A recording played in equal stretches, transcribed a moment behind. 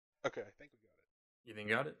Okay, I think we got it. You think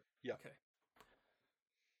you got it? Yeah. Okay.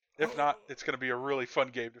 If not, it's going to be a really fun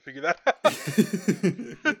game to figure that out.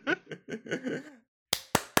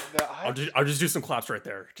 No, I'll just do some claps right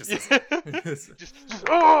there. Just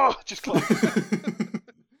just clap.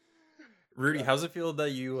 Rudy, Yeah. how's it feel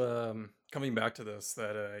that you coming back to this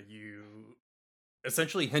that you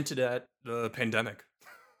essentially hinted at the pandemic?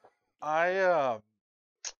 I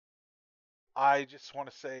I just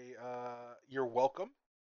want to say you're welcome.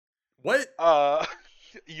 What?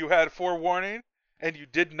 You had forewarning and you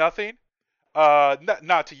did nothing.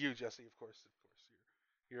 Not to you, Jesse, of course.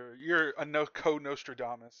 You're a no co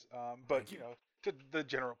Nostradamus. But Thank you. to the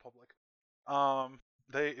general public, um,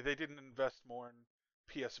 they didn't invest more in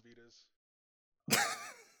PS Vitas,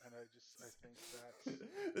 and I think that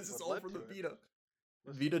This is what all led for to the it Vita.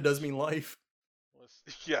 was Vita does mean life.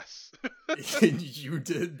 yes. You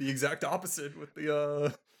did the exact opposite with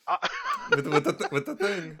the I- with the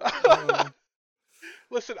thing.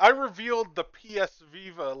 Listen, I revealed the PS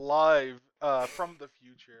Viva live from the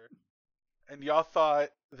future, and y'all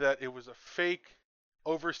thought that it was a fake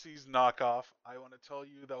overseas knockoff. I want to tell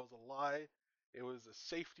you that was a lie. It was a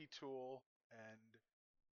safety tool, and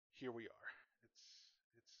here we are.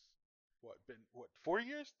 It's what been what 4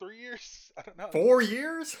 years, 3 years? I don't know. 4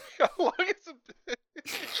 years? How long has it been?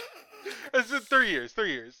 It's been 3 years. 3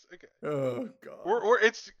 years. Okay. Oh god. We're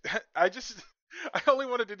it's. I just. I only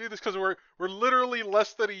wanted to do this because we're literally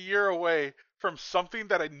less than a year away from something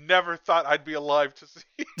that I never thought I'd be alive to see.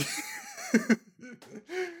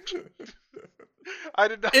 I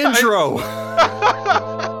did not. Intro.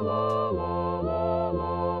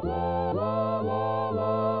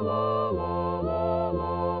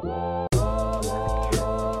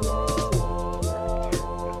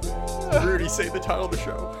 Rudy, say the title of the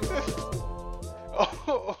show.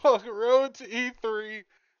 Road to E3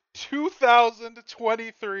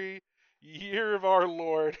 2023, year of our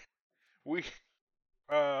Lord. We,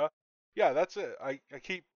 yeah, that's it. I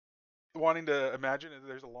keep wanting to imagine if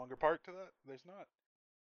there's a longer part to that. There's not.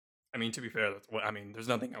 I mean, to be fair, that's what I mean. There's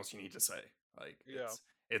nothing else you need to say. Like, Yeah.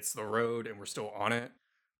 it's the road, and we're still on it.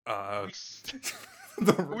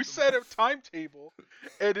 We set a timetable,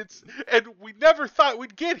 and we never thought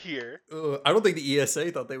we'd get here. I don't think the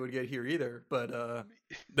ESA thought they would get here either, but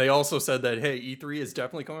they also said that hey, E3 is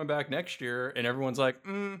definitely coming back next year, and everyone's like,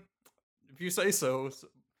 if you say so.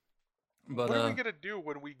 But what are we gonna do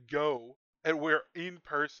when we go and we're in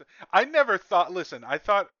person? I never thought. Listen, I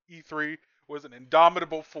thought E3 was an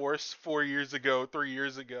indomitable force 4 years ago, 3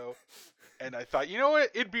 years ago, and I thought, you know what,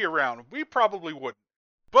 it'd be around. We probably wouldn't,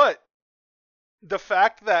 but the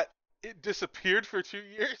fact that it disappeared for 2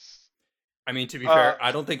 years. I mean, to be fair,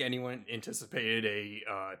 I don't think anyone anticipated a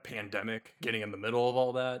pandemic getting in the middle of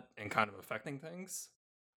all that and kind of affecting things.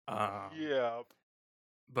 Yeah.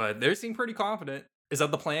 But they seem pretty confident. Is that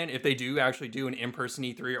the plan? If they do actually do an in-person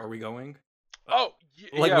E3, are we going? Oh,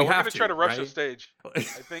 like yeah, we're gonna try to rush the right? stage. I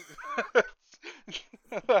think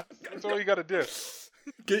that's all you gotta do.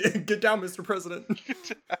 Get down, Mr. President.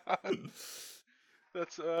 Get down.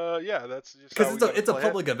 That's that's just because it's a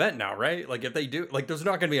public event now, right? Like if they do, like there's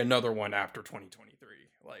not going to be another one after 2023.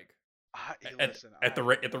 Like at the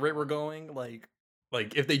rate we're going, like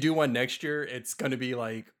if they do one next year, it's going to be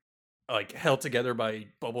like held together by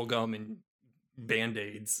bubblegum and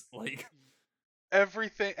band-aids. Like every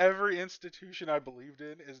institution I believed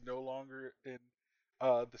in is no longer in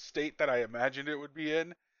the state that I imagined it would be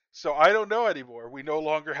in. So I don't know anymore. We no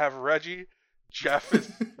longer have Reggie. Jeff is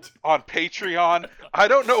on Patreon. I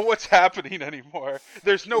don't know what's happening anymore.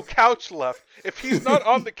 There's no couch left. If he's not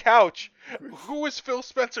on the couch, who is Phil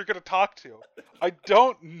Spencer going to talk to? I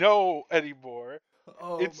don't know anymore.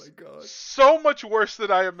 Oh it's my god. So much worse than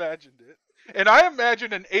I imagined it. And I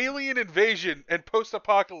imagined an alien invasion and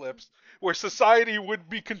post-apocalypse where society would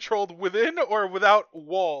be controlled within or without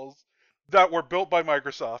walls that were built by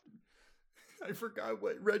Microsoft. I forgot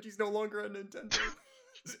what Reggie's no longer on Nintendo.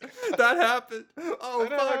 That happened. Oh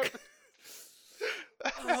fuck.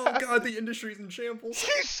 Oh god, the industry's in shambles.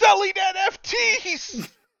 He's selling NFTs.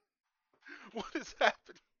 What is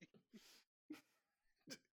happening?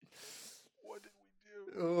 What did we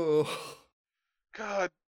do? Oh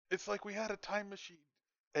god, it's like we had a time machine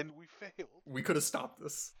and we failed. We could have stopped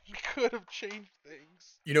this. We could have changed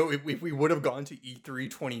things. You know, if we would have gone to E3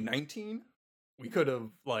 2019, we could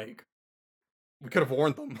have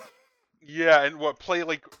warned them. Yeah, and play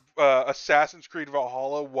like Assassin's Creed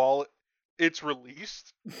Valhalla while it's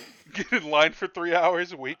released. Get in line for 3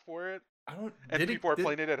 hours, wait for it. And people are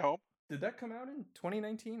playing it at home. Did that come out in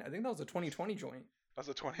 2019? I think that was a 2020 joint. That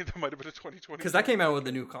might have been a 2020. Because that came out with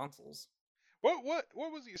the new consoles. What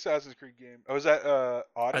was the Assassin's Creed game? Oh, was that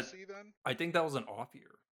Odyssey then? I think that was an off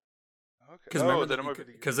year. Okay.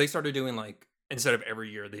 Because they started doing like, instead of every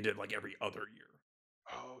year, they did like every other year.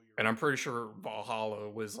 Oh, and I'm pretty sure Valhalla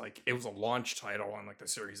was like, it was a launch title on like the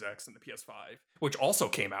Series X and the PS5, which also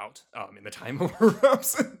came out in the time of our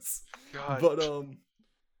absence. God. But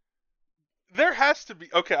there has to be.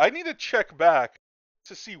 Okay, I need to check back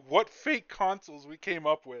to see what fake consoles we came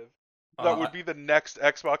up with that would be the next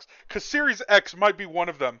Xbox. Because Series X might be one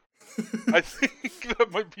of them. I think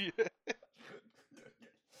that might be it.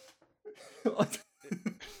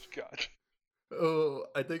 God. Oh,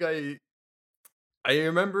 I think I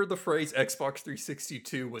remember the phrase Xbox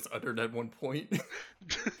 362 was uttered at one point.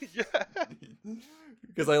 Yeah.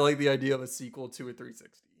 Because I like the idea of a sequel to a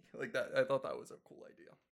 360. Like that, I thought that was a cool idea.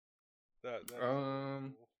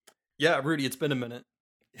 Cool. Yeah, Rudy, it's been a minute.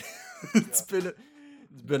 It's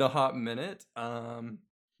been a hot minute.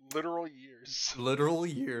 Literal years. We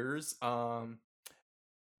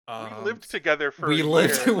lived together for a year.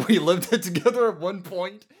 We lived together at one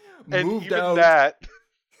point. And moved even out.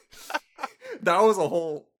 that was a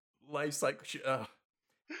whole life cycle.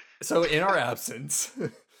 So in our absence,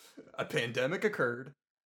 a pandemic occurred.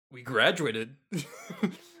 We graduated.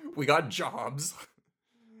 We got jobs.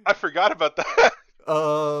 I forgot about that.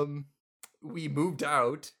 We moved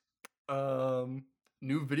out.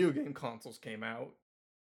 New video game consoles came out.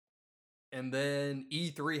 And then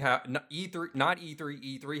E3 happened.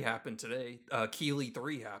 E3 happened today. Keighley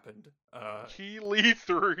 3 happened. Keighley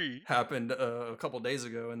 3 happened a couple days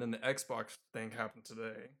ago, and then the Xbox thing happened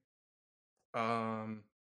today.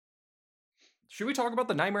 Should we talk about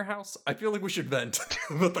the Nightmare House? I feel like we should vent.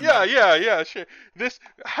 Yeah, sure.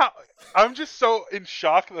 I'm just so in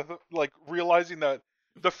shock that, like, realizing that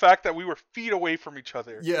the fact that we were feet away from each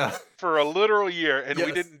other for a literal year and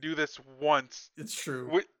we didn't do this once. It's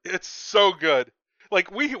true. It's so good.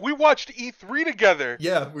 Like, we watched E3 together.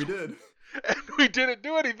 Yeah, we did. And we didn't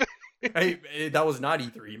do anything. Hey, that was not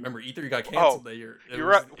E3. Remember, E3 got canceled that year.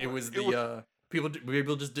 It was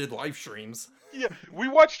people just did live streams. Yeah, we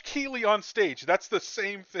watched Keighley on stage. That's the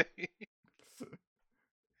same thing.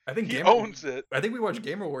 I think he owns it. I think we watched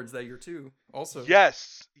Game Awards that year too. Also,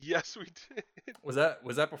 yes, we did. Was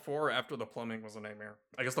that before or after the plumbing was a nightmare?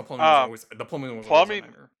 I guess the plumbing was always a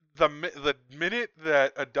nightmare. The minute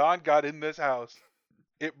that Adon got in this house,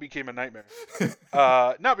 it became a nightmare.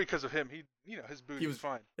 Not because of him. His booty was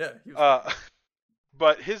fine. Yeah. He was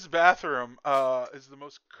but his bathroom is the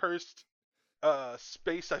most cursed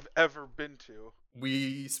space I've ever been to.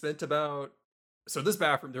 We spent this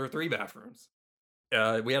bathroom. There were 3 bathrooms.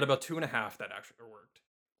 We had about 2.5 that actually worked,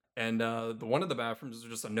 and the one of the bathrooms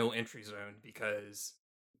was just a no entry zone because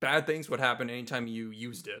bad things would happen anytime you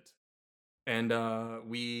used it. And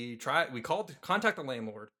we contact the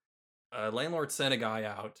landlord. Landlord sent a guy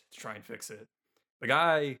out to try and fix it. The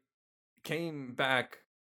guy came back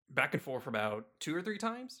and forth about 2 or 3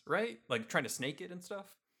 times, right? Like trying to snake it and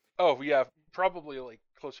stuff. Oh yeah, probably like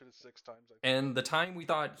closer to 6 times. And the time we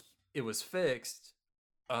thought it was fixed,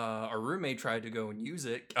 our roommate tried to go and use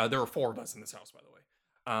it. There were 4 of us in this house, by the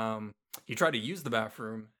way. He tried to use the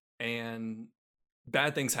bathroom, and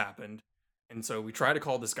bad things happened. And so we tried to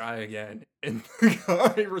call this guy again, and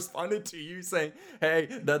the guy responded to you saying, "Hey,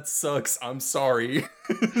 that sucks. I'm sorry."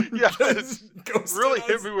 Yeah, it really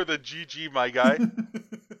hit me with a GG, my guy.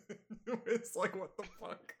 It's like, what the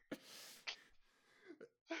fuck?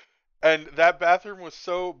 And that bathroom was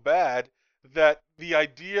so bad that the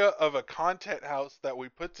idea of a content house that we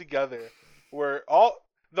put together, where all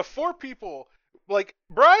the 4 people, like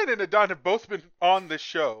Brian and Adon, have both been on this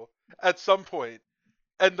show at some point,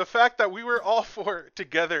 and the fact that we were all 4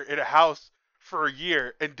 together in a house for a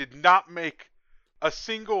year and did not make a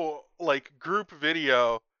single like group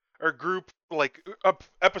video or group like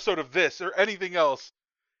episode of this or anything else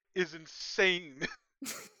is insane.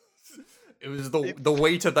 It was the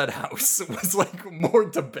weight of that house. It was like more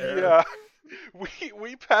to bear. Yeah,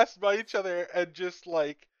 we passed by each other and just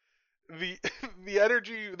like the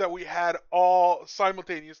energy that we had all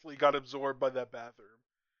simultaneously got absorbed by that bathroom.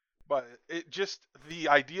 But the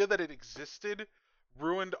idea that it existed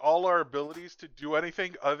ruined all our abilities to do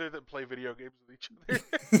anything other than play video games with each other.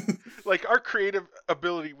 Like, our creative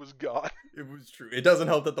ability was gone. It was true. It doesn't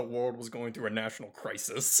help that the world was going through a national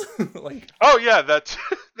crisis. Oh yeah,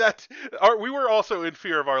 we were also in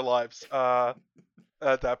fear of our lives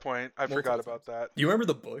at that point. I forgot about that. Do you remember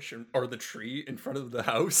the bush or the tree in front of the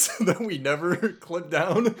house that we never clipped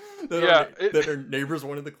down? That our neighbors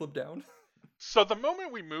wanted to clip down? So the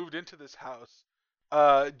moment we moved into this house,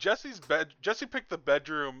 Jesse picked the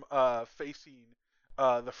bedroom facing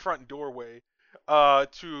the front doorway,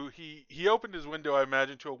 he opened his window, I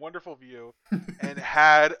imagine, to a wonderful view, and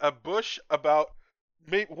had a bush about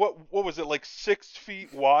what was it, like 6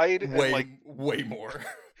 feet wide? Way more.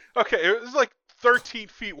 Okay, it was like 13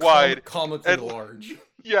 feet wide. Comically large.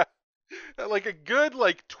 Yeah, like a good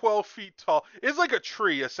 12 feet tall. It's like a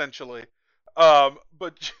tree essentially.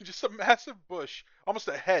 But just a massive bush, almost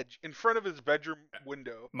a hedge, in front of his bedroom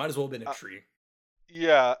window. Might as well have been a tree.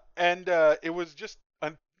 Yeah, and it was just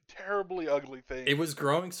a terribly ugly thing. It was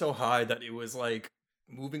growing so high that it was like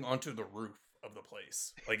moving onto the roof of the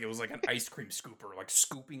place. Like it was like an ice cream scooper, like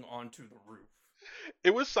scooping onto the roof.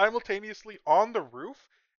 It was simultaneously on the roof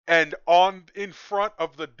and in front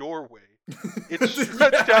of the doorway. It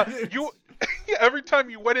stretched out. Every time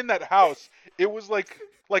you went in that house, it was like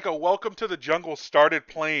a Welcome to the Jungle started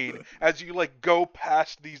playing as you go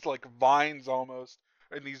past these vines almost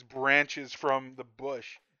and these branches from the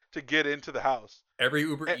bush to get into the house. Every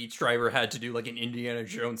Uber Eats driver had to do like an Indiana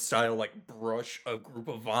Jones style brush a group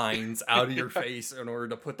of vines out of your face in order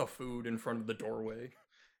to put the food in front of the doorway.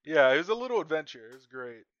 Yeah, it was a little adventure. It was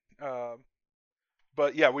great.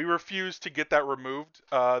 But yeah, we refused to get that removed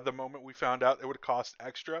the moment we found out it would cost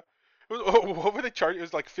extra. What were they charging? It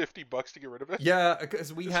was like $50 to get rid of it. Yeah,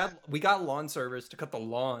 because we got lawn service to cut the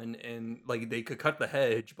lawn, and they could cut the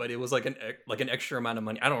hedge, but it was like an extra amount of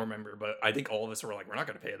money. I don't remember, but I think all of us were like, we're not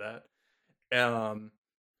gonna pay that.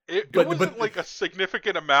 It wasn't like a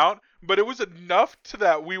significant amount, but it was enough to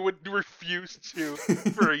that we would refuse to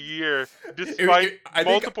for a year, despite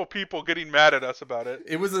multiple people getting mad at us about it.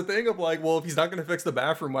 It was a thing of well, if he's not going to fix the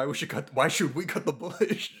bathroom, why should we cut the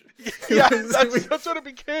bush? Yeah, that's what it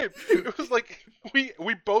became. It was like we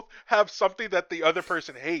both have something that the other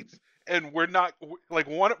person hates, and we're not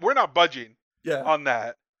we're not budging on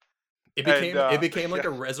that. It became like a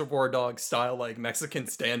Reservoir Dogs style Mexican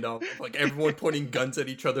standoff, everyone pointing guns at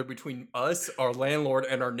each other between us, our landlord,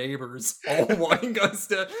 and our neighbors, all wanting us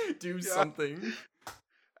to do something.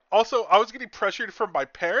 Also, I was getting pressured from my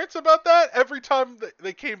parents about that. Every time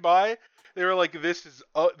they came by, they were like, "This is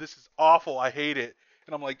awful. I hate it."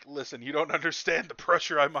 And I'm like, "Listen, you don't understand the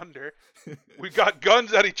pressure I'm under. We got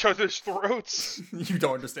guns at each other's throats." You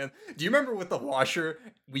don't understand. Do you remember with the washer?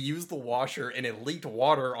 We used the washer and it leaked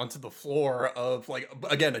water onto the floor of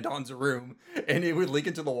again, Adon's room, and it would leak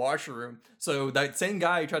into the washroom. So that same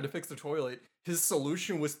guy who tried to fix the toilet, his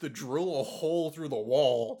solution was to drill a hole through the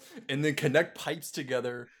wall and then connect pipes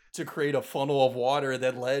together to create a funnel of water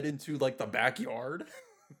that led into the backyard.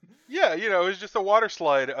 Yeah, it was just a water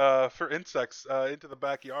slide for insects into the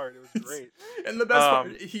backyard. It was great. And the best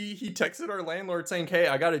part, he texted our landlord saying, "Hey,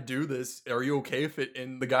 I got to do this. Are you okay if it?"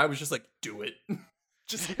 And the guy was just like, "Do it."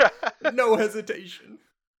 Just no hesitation.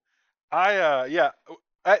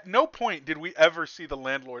 At no point did we ever see the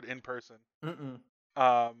landlord in person.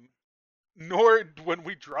 Nor when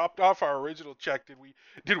we dropped off our original check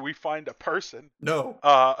did we find a person. No.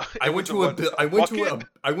 I went to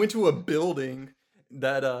a building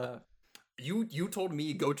that you told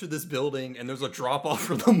me go to this building and there's a drop off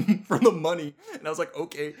for the money, and I was like,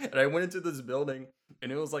 okay. And I went into this building and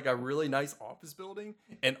it was a really nice office building,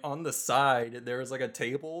 and on the side there was a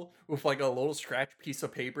table with a little scratch piece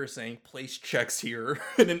of paper saying place checks here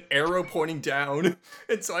and an arrow pointing down,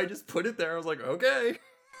 and so I just put it there. I was like, okay.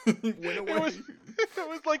 Went away. It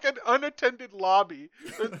was like an unattended lobby.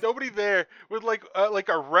 There's nobody there, with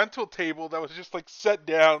a rental table that was just set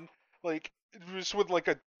down just with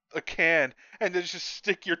a can, and then just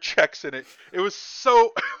stick your checks in it. It was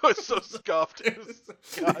so scuffed. It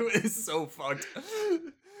was so fucked.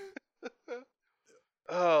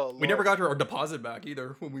 Oh, Lord. We never got our deposit back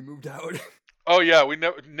either when we moved out. Oh yeah, we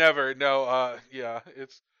never. No, yeah,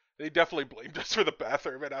 they definitely blamed us for the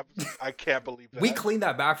bathroom, and I can't believe that. We cleaned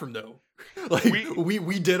that bathroom though.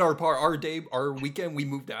 We did our part. Our weekend we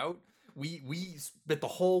moved out. We spent the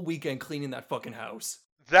whole weekend cleaning that fucking house.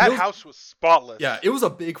 That house was spotless. Yeah, it was a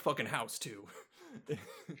big fucking house too.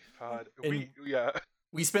 God,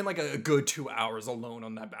 we spent a good 2 hours alone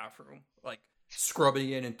on that bathroom,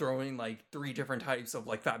 scrubbing it and throwing 3 different types of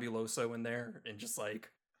Fabuloso in there, and just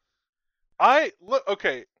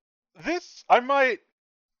okay. I might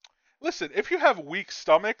listen. If you have weak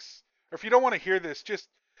stomachs, or if you don't want to hear this, just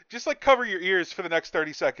cover your ears for the next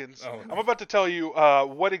 30 seconds. Oh, no. I'm about to tell you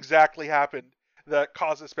what exactly happened that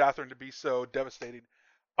caused this bathroom to be so devastating.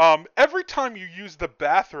 Every time you use the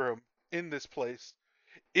bathroom in this place,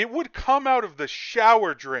 it would come out of the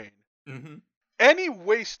shower drain. Mm-hmm. Any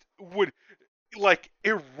waste would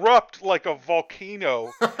erupt like a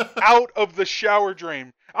volcano out of the shower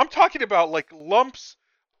drain. I'm talking about lumps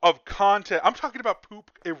of content. I'm talking about poop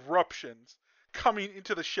eruptions coming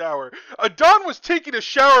into the shower. Adon was taking a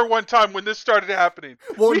shower one time when this started happening.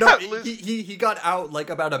 Well, no, he got out like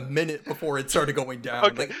about a minute before it started going down.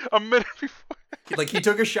 Okay, like, a minute before. Like he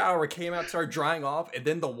took a shower, came out, started drying off, and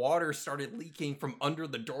then the water started leaking from under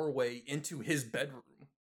the doorway into his bedroom.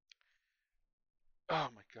 Oh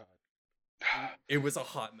my god. It was a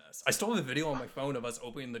hot mess. I still have a video on my phone of us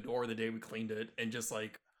opening the door the day we cleaned it and just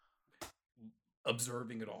like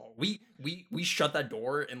observing it all. We shut that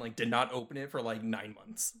door and like did not open it for like 9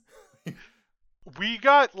 months. We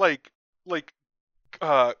got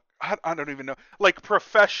I don't even know, like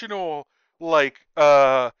professional, like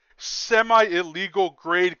semi-illegal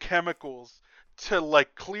grade chemicals to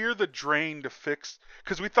like clear the drain to fix,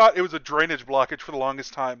 because we thought it was a drainage blockage for the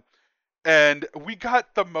longest time. And we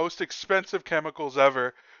got the most expensive chemicals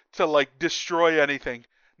ever to like destroy anything.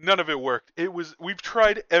 None of it worked. We've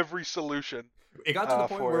tried every solution. It got to the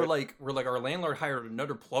point where like our landlord hired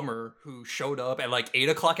another plumber who showed up at like 8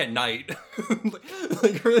 o'clock at night.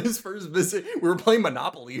 like for his first visit, we were playing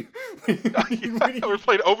Monopoly. We were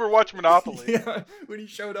playing Overwatch Monopoly. Yeah, when he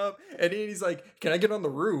showed up, and then he's like, "Can I get on the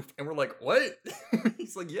roof?" And we're like, "What?"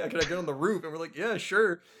 He's like, "Yeah, can I get on the roof?" And we're like, "Yeah,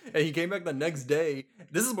 sure." And he came back the next day.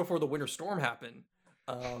 This is before the winter storm happened,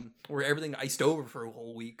 where everything iced over for a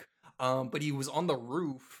whole week. But he was on the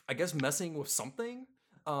roof, I guess, messing with something.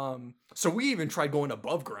 So we even tried going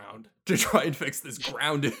above ground to try and fix this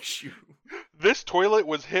ground issue. This toilet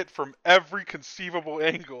was hit from every conceivable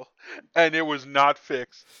angle, and it was not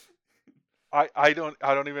fixed. I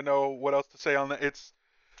don't even know what else to say on that. It's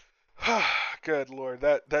good lord,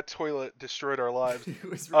 that toilet destroyed our lives.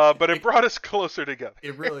 But it brought us closer together.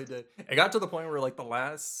 It really did. It got to the point where like the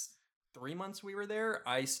last 3 months we were there,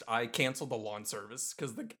 I canceled the lawn service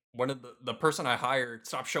because the person I hired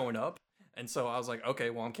stopped showing up. And so I was like, okay,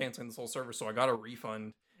 well, I'm canceling this whole service. So I got a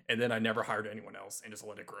refund, and then I never hired anyone else and just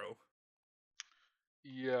let it grow.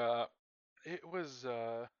 Yeah, it was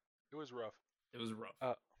rough. It was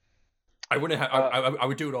rough. I wouldn't have. I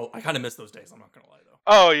would do it all. I kind of miss those days. I'm not gonna lie though.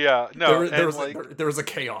 Oh yeah, no. There was a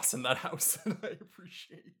chaos in that house that I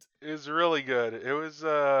appreciate. It was really good. It was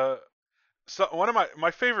so one of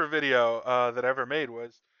my favorite video that I ever made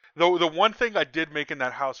was the one thing I did make in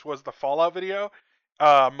that house was the Fallout video.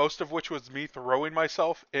 Most of which was me throwing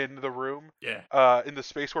myself in the room. Yeah. In the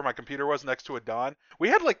space where my computer was next to Adon. We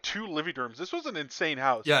had like 2 living rooms. This was an insane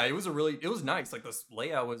house. Yeah, it was nice. Like this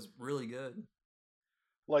layout was really good.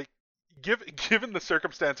 Like, given the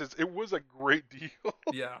circumstances, it was a great deal.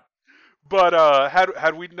 Yeah. But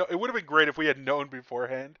had we known, it would have been great if we had known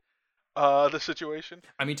beforehand the situation.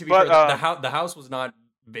 I mean, to be fair, the house was not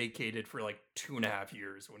vacated for like 2.5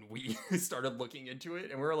 years when we started looking into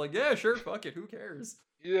it, and we were like, yeah, sure, fuck it, who cares?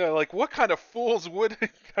 Yeah, like what kind of fools would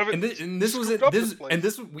have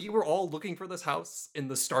it? We were all looking for this house in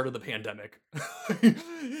the start of the pandemic.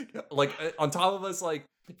 Like on top of us like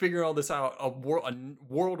figuring all this out, a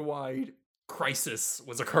worldwide crisis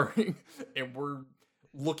was occurring, and we're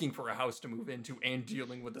looking for a house to move into and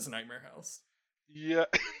dealing with this nightmare house. Yeah.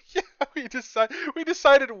 Yeah, we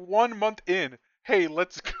decided 1 month in, hey,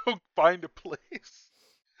 let's go find a place.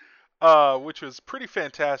 Which was pretty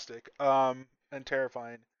fantastic, and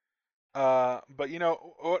terrifying. But you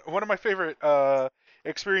know, one of my favorite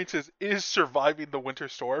experiences is surviving the winter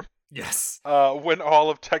storm. Yes. When all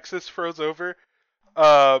of Texas froze over,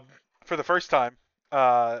 for the first time.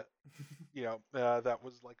 You know, that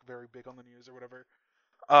was like very big on the news or whatever.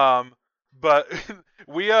 But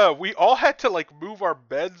we all had to like move our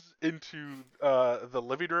beds into the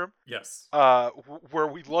living room. Yes. Where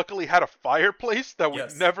we luckily had a fireplace that we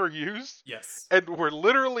never used. Yes. And we're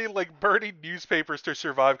literally like burning newspapers to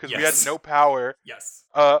survive because we had no power. Yes.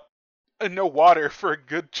 And no water for a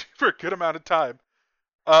good amount of time.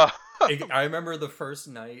 I remember the first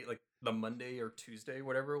night, like the Monday or Tuesday,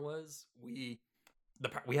 whatever it was. We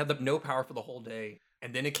had no power for the whole day,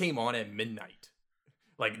 and then it came on at midnight.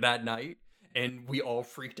 Like that night, and we all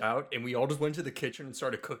freaked out, and we all just went to the kitchen and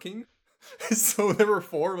started cooking. So there were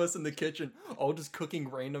 4 of us in the kitchen, all just cooking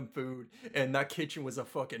random food, and that kitchen was a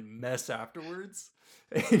fucking mess afterwards.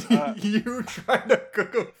 And you tried to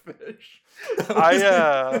cook a fish.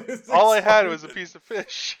 All I had was a piece of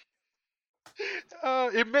fish.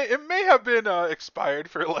 It may have been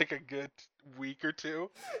expired for like a good week or 2.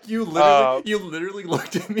 You literally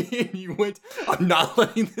looked at me and you went, I'm not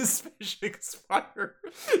letting this fish expire.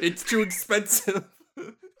 It's too expensive.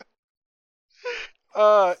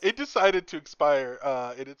 It decided to expire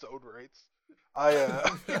in its own rights.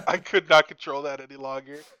 I could not control that any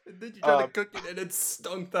longer. And then you tried to cook it and it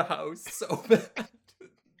stunk the house so bad.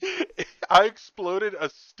 I exploded a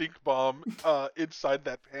stink bomb inside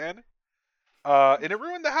that pan. And it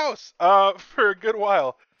ruined the house for a good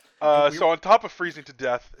while. So on top of freezing to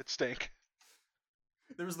death, it stank.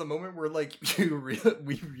 There was the moment where like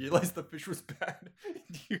we realized the fish was bad.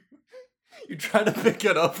 You tried to pick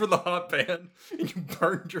it up from the hot pan and you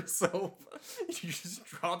burned yourself. You just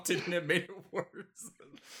dropped it and it made it worse.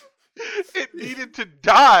 It needed to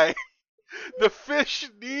die. The fish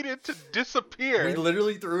needed to disappear. We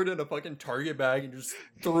literally threw it in a fucking Target bag and just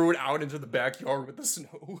threw it out into the backyard with the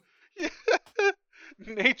snow. Yeah.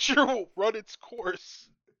 Nature will run its course.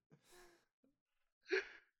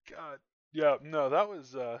 God. Yeah, no, that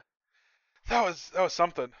was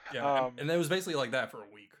something. Yeah, and it was basically like that for a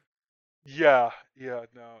week. Yeah,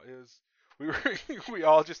 no, it was.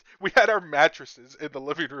 We had our mattresses in the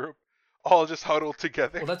living room, all just huddled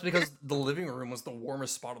together. Well, that's because the living room was the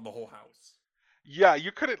warmest spot of the whole house. Yeah,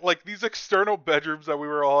 you couldn't like these external bedrooms that we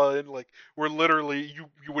were all in. Like, were literally you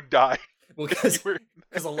would die. Well, because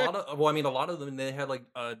a lot of them they had like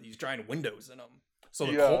these giant windows in them, so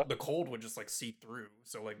the cold would just like seep through.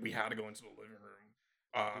 So like we had to go into the living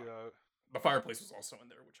room. The fireplace was also in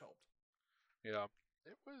there, which helped. Yeah.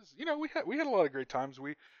 It was, we had a lot of great times.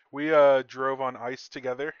 We drove on ice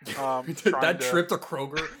together. That trip to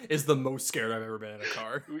Kroger is the most scared I've ever been in a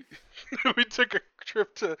car. We took a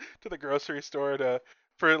trip to the grocery store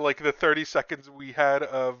for like the 30 seconds we had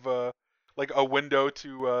of like a window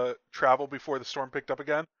to travel before the storm picked up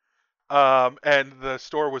again. And the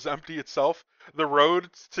store was empty itself. The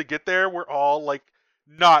roads to get there were all like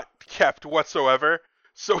not kept whatsoever.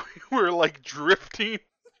 So we were like drifting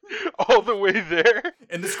all the way there.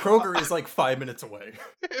 And this Kroger is like 5 minutes away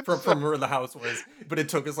from where the house was, but it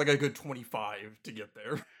took us like a good 25 to get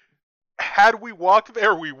there. Had we walked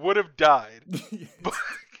there, we would have died. But,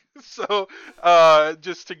 so,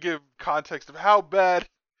 just to give context of how bad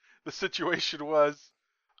the situation was,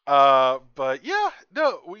 but yeah,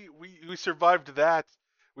 no, we survived that.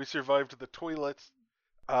 We survived the toilet.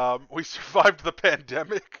 We survived the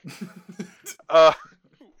pandemic.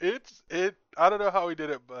 I don't know how we did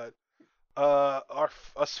it, but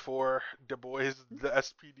us four, the boys, the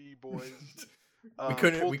SPD boys, we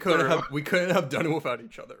couldn't have done it without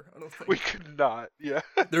each other. I don't think we could not. Yeah.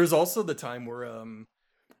 There's also the time where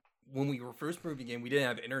when we were first moving in, we didn't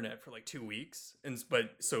have internet for like 2 weeks,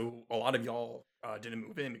 so a lot of y'all didn't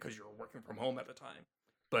move in because you were working from home at the time.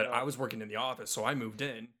 But I was working in the office, so I moved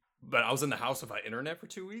in. But I was in the house without internet for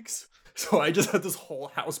 2 weeks, so I just had this whole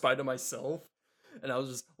house by to myself. And I was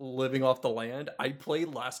just living off the land. I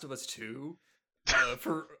played Last of Us 2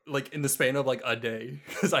 for like in the span of like a day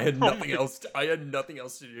because I had nothing else. I had nothing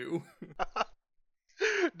else to do.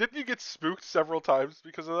 Didn't you get spooked several times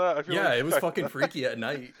because of that? It was fucking freaky at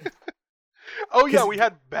night. Oh yeah, we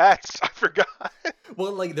had bats. I forgot.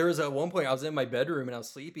 Well, like there was at one point I was in my bedroom and I was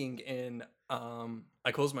sleeping and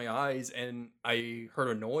I closed my eyes and I heard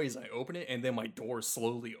a noise. I opened it and then my door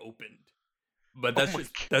slowly opened. But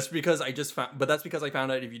that's because I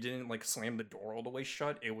found out if you didn't like slam the door all the way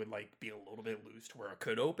shut, it would like be a little bit loose to where it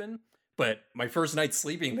could open. But my first night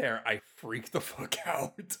sleeping there, I freaked the fuck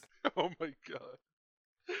out. Oh my god.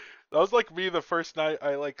 That was like me the first night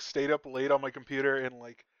I like stayed up late on my computer and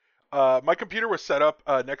like my computer was set up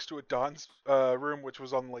next to a Don's room, which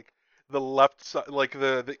was on like the left side, like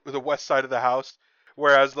the west side of the house,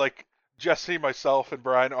 whereas like Jesse, myself, and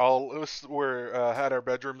Brian all had our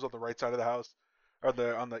bedrooms on the right side of the house,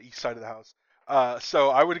 or on the east side of the house. So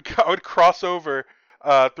I would cross over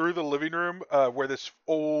through the living room where this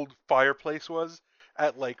old fireplace was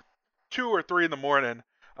at like 2 or 3 in the morning,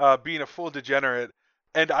 being a full degenerate,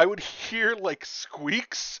 and I would hear like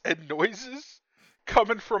squeaks and noises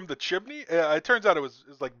coming from the chimney. It turns out it was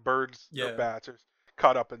like birds or bats or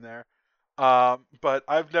caught up in there. But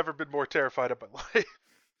I've never been more terrified of my life.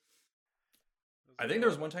 I think there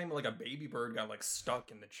was one time like a baby bird got like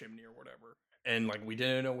stuck in the chimney or whatever, and like we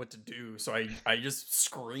didn't know what to do, so I just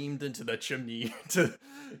screamed into the chimney to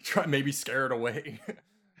try maybe scare it away.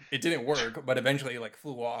 It didn't work, but eventually it like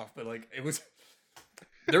flew off. But like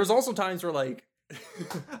there was also times where like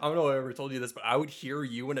I don't know if I ever told you this, but I would hear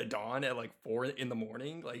you and Adon at like 4 in the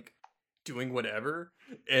morning, like doing whatever,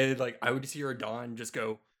 and like I would hear Adon just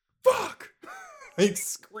go "fuck," like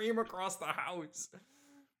scream across the house.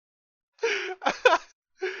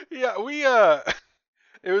 Yeah,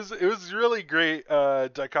 it was really great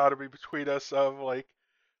dichotomy between us of like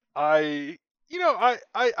I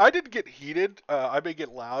didn't get heated, I may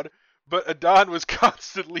get loud, but Adon was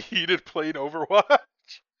constantly heated playing Overwatch.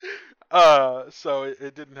 So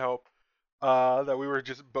it didn't help that we were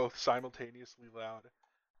just both simultaneously loud.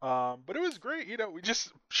 But it was great, we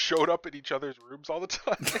just showed up in each other's rooms all the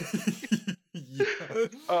time.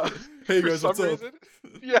 Yeah. Hey guys, what's up?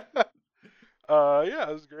 Yeah. Yeah,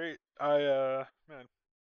 it was great. Man.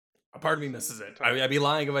 A part of me misses it. I'd be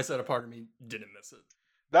lying if I said a part of me didn't miss it.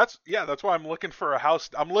 That's why I'm looking for a house.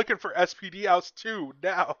 I'm looking for SPD House 2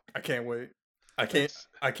 now. I can't wait. I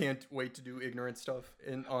can't wait to do ignorant stuff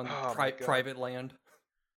on private land.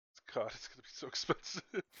 God, it's gonna be so expensive.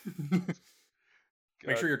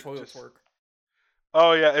 Make sure your toilets work.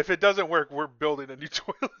 Oh yeah, if it doesn't work, we're building a new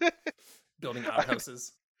toilet. Building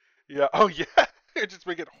outhouses. Yeah. Oh yeah. Just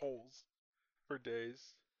making holes for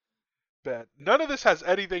days. Bet. None of this has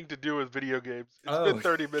anything to do with video games. It's been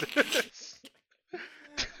 30 minutes.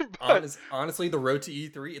 Honestly, the road to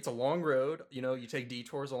E3, it's a long road. You know, you take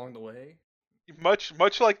detours along the way. Much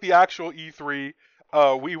like the actual E3,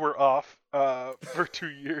 we were off for 2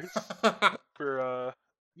 years for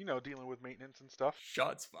dealing with maintenance and stuff.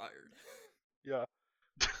 Shots fired. Yeah.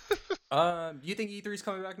 Do you think E3 is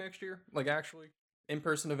coming back next year? Like actually,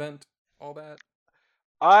 in-person event, all that?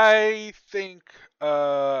 I think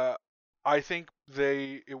it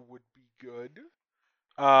would be good.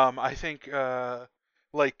 I think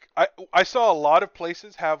like I saw a lot of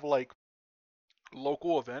places have like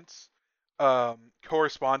local events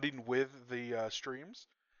corresponding with the streams.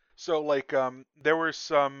 So like there were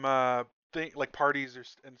some like parties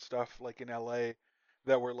and stuff like in LA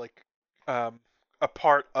that were like a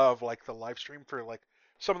part of like the live stream for like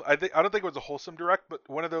I don't think it was a wholesome direct, but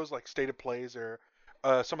one of those like state of plays or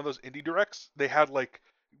some of those indie directs, they had like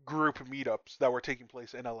group meetups that were taking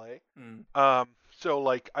place in LA. So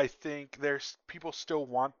like I think there's people still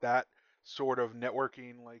want that sort of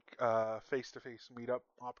networking like face-to-face meetup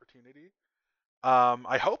opportunity.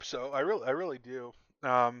 I hope so. I really do.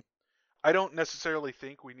 I don't necessarily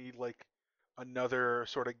think we need like another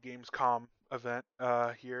sort of Gamescom event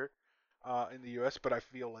here in the US, but I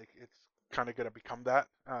feel like it's kind of going to become that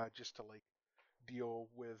just to like deal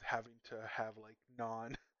with having to have like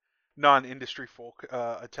non-industry folk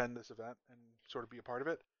attend this event and sort of be a part of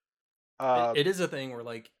it. It is a thing where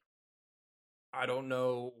like I don't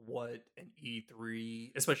know what an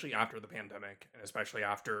E3, especially after the pandemic and especially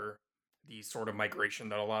after the sort of migration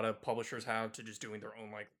that a lot of publishers have to just doing their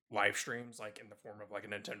own like live streams, like in the form of like a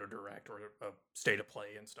Nintendo Direct or a State of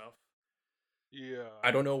Play and stuff. Yeah.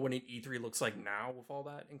 I don't know what an E3 looks like now with all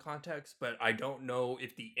that in context, but I don't know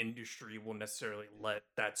if the industry will necessarily let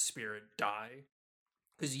that spirit die.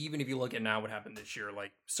 Because even if you look at now what happened this year,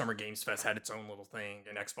 like Summer Games Fest had its own little thing,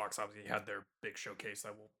 and Xbox obviously had their big showcase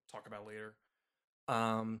that we'll talk about later.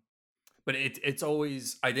 But it's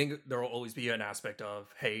always, I think there will always be an aspect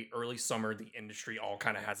of, hey, early summer, the industry all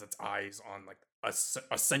kind of has its eyes on like a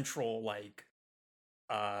central like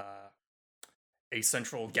a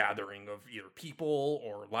central gathering of either people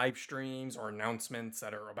or live streams or announcements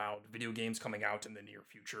that are about video games coming out in the near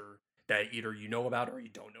future that either you know about or you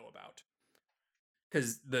don't know about.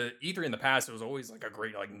 Because the E3 in the past, it was always like a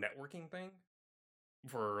great like networking thing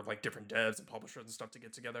for like different devs and publishers and stuff to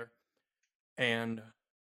get together. And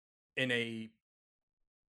in a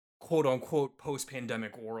quote unquote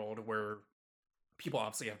post-pandemic world where people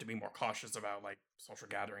obviously have to be more cautious about like social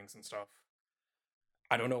gatherings and stuff,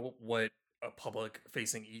 I don't know what a public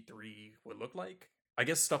facing E3 would look like. I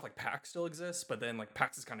guess stuff like PAX still exists, but then like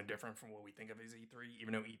PAX is kind of different from what we think of as E3,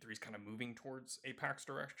 even though E3 is kind of moving towards a PAX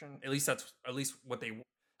direction. At least that's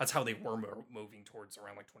how they were moving towards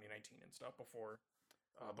around like 2019 and stuff before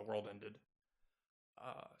the world ended.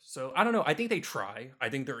 So I don't know. I think they try. I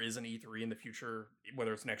think there is an E3 in the future,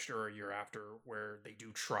 whether it's next year or a year after, where they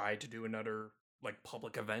do try to do another like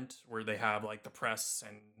public event where they have like the press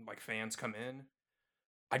and like fans come in.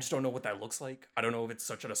 I just don't know what that looks like. I don't know if it's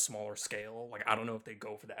such at a smaller scale. Like I don't know if they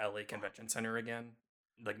go for the LA Convention Center again.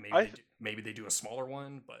 Like maybe they do a smaller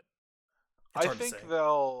one, but it's hard to say.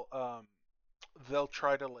 They'll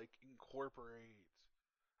try to like incorporate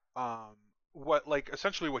what like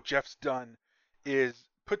essentially what Jeff's done is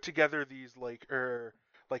put together these like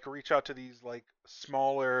reach out to these like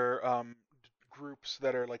smaller groups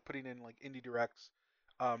that are like putting in like indie directs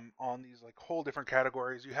on these like whole different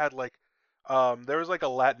categories. You had like there was like a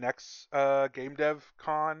Latinx game dev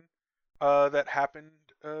con that happened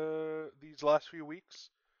these last few weeks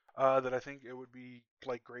that I think it would be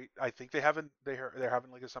like great. I think they're having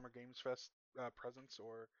like a Summer Games Fest presence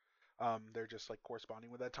or they're just like corresponding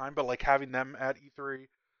with that time. But like having them at E3,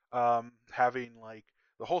 having like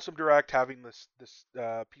the Wholesome Direct, having this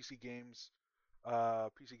PC Games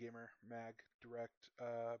PC Gamer Mag Direct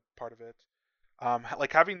part of it,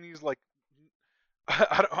 like having these like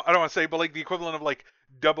I don't want to say, but like the equivalent of like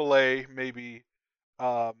AA maybe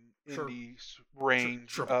in the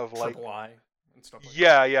range of like triple I and stuff like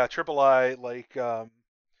yeah triple I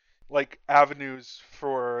like avenues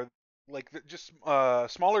for just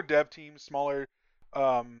smaller dev teams, smaller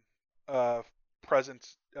um, uh,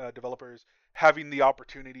 presence developers having the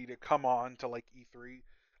opportunity to come on to like E3.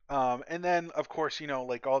 And then of course,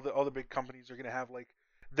 like all the big companies are gonna have like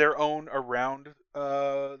their own around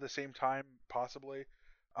the same time possibly.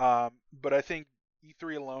 But I think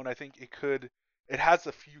E3 alone, I think it has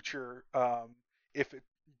the future if it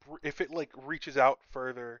if it like reaches out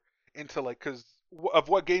further into like because of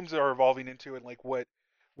what games are evolving into and like what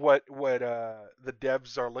the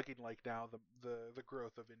devs are looking like now, the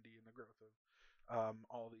growth of indie and the growth of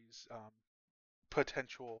all these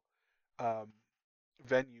potential um,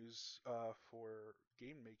 venues for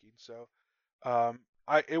game making. So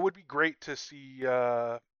I it would be great to see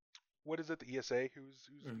what is it, the ESA who's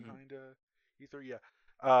behind E3,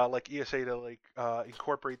 yeah, like ESA to like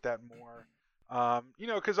incorporate that more.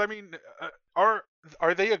 Because I mean, are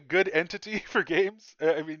they a good entity for games?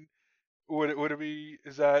 I mean, would it be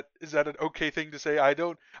is that an okay thing to say?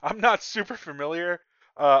 I'm not super familiar,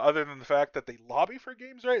 other than the fact that they lobby for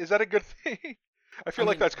games, right? Is that a good thing? I feel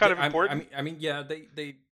like that's kind of important. Yeah,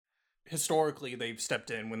 they historically they've stepped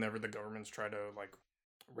in whenever the governments try to like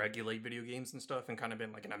regulate video games and stuff, and kind of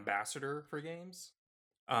been like an ambassador for games.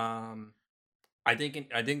 Um, I think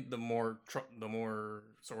the more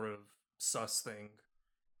sort of sus thing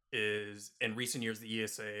is in recent years the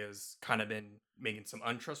ESA has kind of been making some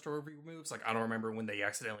untrustworthy moves. Like I don't remember when they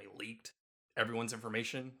accidentally leaked everyone's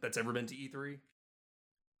information that's ever been to E3,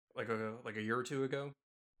 like a year or two ago.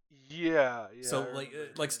 Yeah, So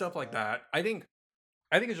like stuff like that. I think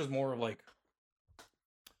it's just more of like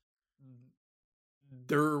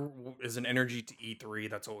there is an energy to E3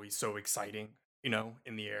 that's always so exciting,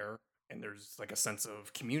 in the air, and there's like a sense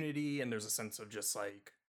of community, and there's a sense of just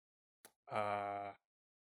like uh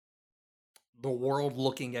the world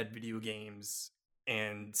looking at video games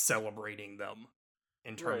and celebrating them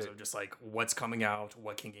in terms of just like what's coming out,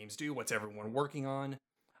 what can games do, what's everyone working on.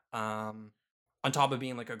 On top of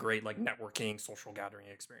being like a great like networking social gathering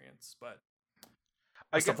experience. But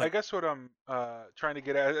I guess what I'm trying to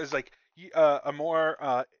get at is like a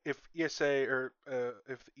more if ESA or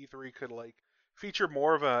if E3 could like feature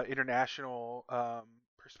more of a international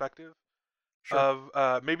perspective sure.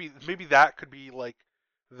 of maybe that could be like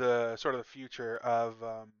the sort of the future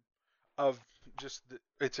of just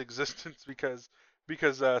its existence because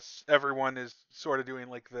everyone is sort of doing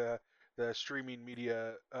like the streaming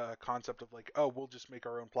media concept of like, oh, we'll just make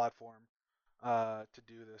our own platform to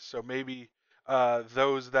do this. So maybe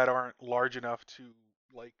those that aren't large enough to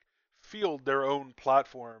like field their own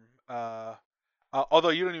platform, although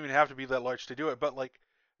you don't even have to be that large to do it, but like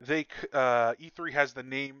E3 has the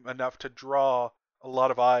name enough to draw a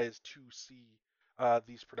lot of eyes to see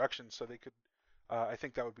these productions, so they could. I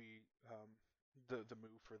think that would be the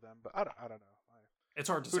move for them, but I don't know. It's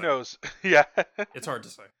hard to Who say. knows? Yeah. It's hard to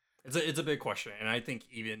say. It's a big question, and I think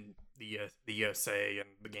even the ESA and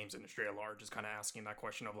the games industry at large is kind of asking that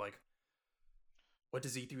question of like, what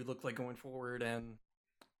does E3 look like going forward? And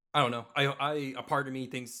I don't know. I a part of me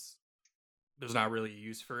thinks there's not really a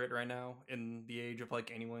use for it right now in the age of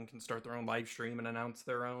like anyone can start their own live stream and announce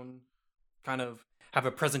their own kind of have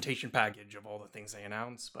a presentation package of all the things they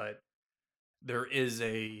announce, but there is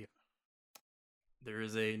a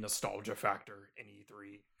nostalgia factor in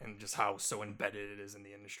E3 and just how so embedded it is in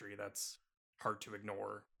the industry that's hard to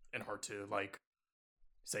ignore and hard to like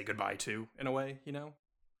say goodbye to in a way,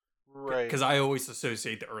 Right. Because I always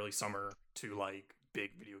associate the early summer to like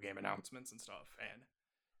big video game announcements and stuff, and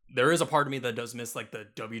there is a part of me that does miss like the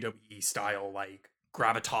WWE style like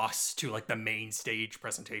gravitas to like the main stage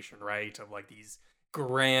presentation, right? Of like these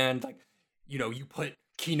grand like you put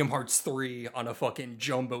Kingdom Hearts 3 on a fucking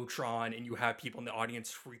jumbotron and you have people in the audience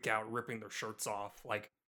freak out ripping their shirts off. Like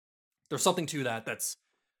there's something to that that's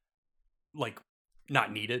like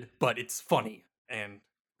not needed, but it's funny, and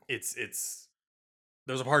it's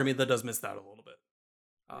there's a part of me that does miss that a little bit.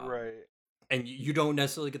 Right. And you don't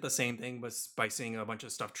necessarily get the same thing but by seeing a bunch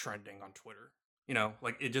of stuff trending on Twitter.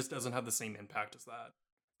 Like it just doesn't have the same impact as that.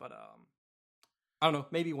 But I don't know,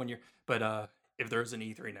 maybe 1 year. But if there's an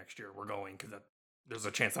E3 next year, we're going because there's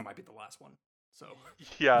a chance that might be the last one. So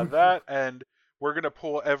yeah, that, and we're gonna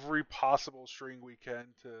pull every possible string we can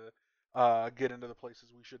to get into the places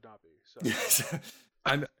we should not be. So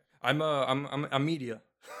I'm media.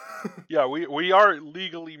 yeah, we are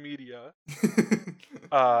legally media.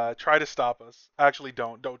 Try to stop us. Actually,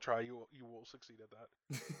 don't try. You will succeed at that.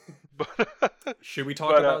 But should we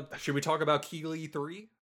talk about Keighley 3?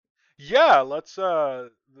 Yeah, let's the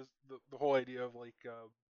whole idea of like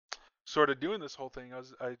sort of doing this whole thing.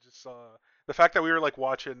 I just the fact that we were like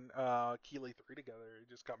watching Keighley 3 together, it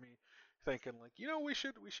just got me thinking like, we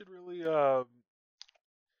should really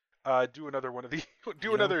do another one of the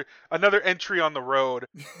do You know? another entry on the road,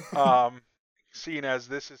 um, seeing as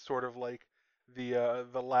this is sort of like the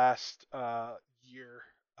last year.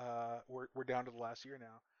 We're down to the last year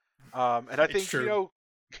now, and I It's think true.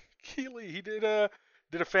 Keighley, he did a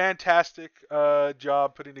fantastic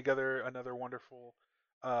job putting together another wonderful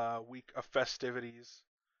week of festivities.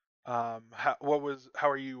 How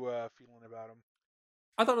are you feeling about him?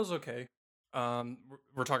 I thought it was okay.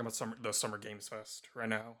 We're talking about the Summer Games Fest right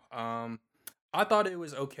now. I thought it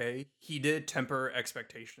was okay. He did temper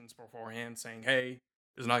expectations beforehand, saying, "Hey,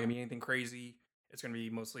 there's not gonna be anything crazy. It's gonna be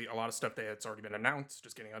mostly a lot of stuff that's already been announced,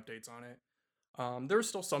 just getting updates on it." There was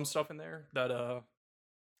still some stuff in there that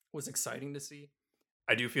was exciting to see.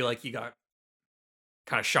 I do feel like he got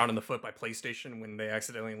kind of shot in the foot by PlayStation when they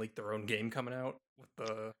accidentally leaked their own game coming out with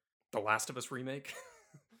the Last of Us remake,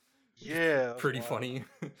 which is Yeah, that's pretty wild. funny.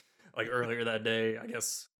 Like earlier that day, I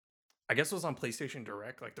guess it was on PlayStation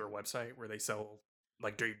Direct, like their website where they sell,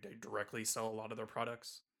 like they directly sell a lot of their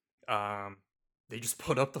products. Um, they just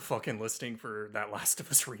put up the fucking listing for that Last of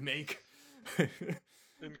Us remake,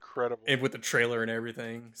 Incredible. and with the trailer and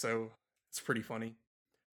everything. So it's pretty funny.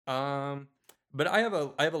 Um, but I have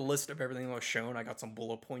a list of everything that was shown. I got some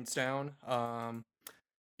bullet points down.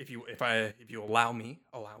 If you allow me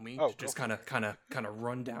Oh, to go just for kind of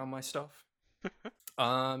run down my stuff.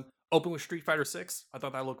 Open with Street Fighter 6. I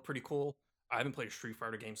thought that looked pretty cool. I haven't played a Street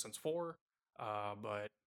Fighter game since 4, but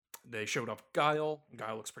they showed off Guile.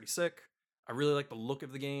 Guile looks pretty sick. I really like the look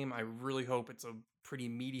of the game. I really hope it's a pretty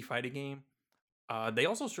meaty fighting game. They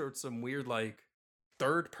also showed some weird like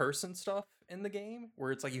third person stuff in the game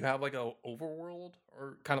where it's like you have like a overworld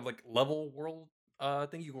or kind of like level world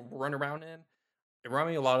thing you can run around in. It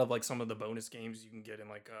reminded me a lot of like some of the bonus games you can get in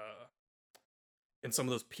like in some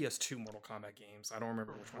of those PS2 Mortal Kombat games. I don't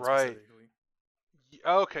remember which one Right. specifically.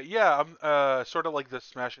 Okay, yeah, I'm sort of like the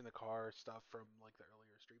smashing the car stuff from like the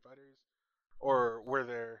earlier Street Fighters, or were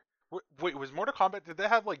there? Wait, was Mortal Kombat? Did they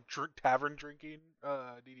have like tavern drinking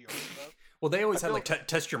DDR stuff? Well, they I always had like feel.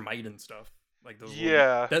 test your might and stuff. Like those little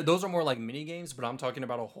Yeah. those are more like mini games, but I'm talking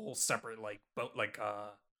about a whole separate like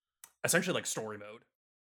essentially like story mode.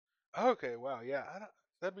 Okay. Wow. Yeah.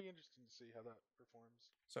 That'd be interesting to see how that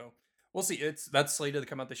performs. So we'll see. That's slated to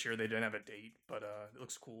come out this year. They didn't have a date, but it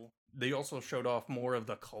looks cool. They also showed off more of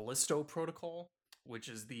the Callisto Protocol, which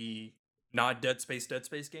is the not Dead Space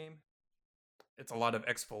game. It's a lot of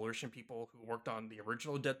Exploration people who worked on the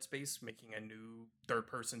original Dead Space, making a new third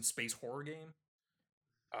person space horror game.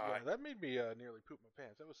 Uh, Yeah, that made me nearly poop my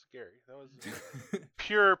pants. That was scary. That was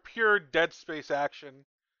pure Dead Space action.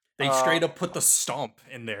 they straight Um. up put the stomp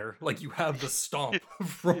in there, like you have the stomp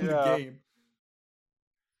from the Yeah. game.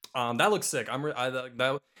 That looks sick.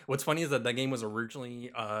 That. What's funny is that game was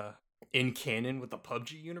originally in canon with the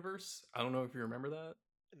PUBG universe. I don't know if you remember that.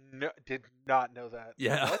 No, did not know that.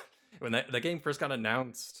 Yeah, What? when that game first got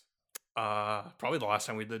announced, probably the last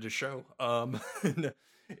time we did a show.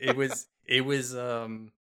 It was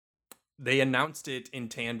they announced it in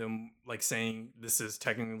tandem, like saying this is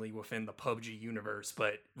technically within the PUBG universe,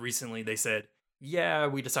 but recently they said, yeah,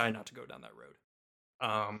 we decided not to go down that road.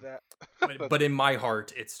 That. But in my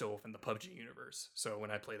heart, it's still within the PUBG universe. So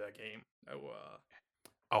when I play that game,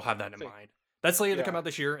 I'll have that in Think. mind. That's slated to come Yeah. out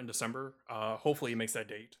this year in December. Hopefully it makes that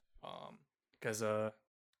date. Because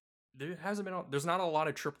there's not a lot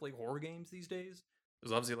of AAA horror games these days.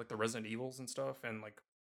 There's obviously like the Resident Evils and stuff, and like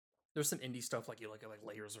there's some indie stuff like you like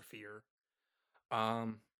Layers of Fear.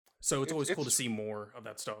 Um, so it's always cool to It's see more of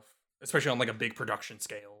that stuff, especially on like a big production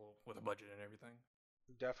scale with a budget and everything.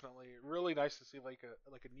 definitely really nice to see like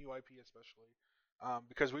a new IP especially,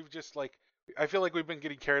 because we've just like I feel like we've been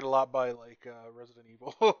getting carried a lot by like Resident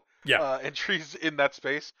Evil Yeah, entries in that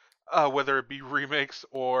space, whether it be remakes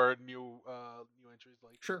or new entries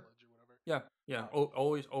like sure. Village or whatever. Yeah, yeah. Um,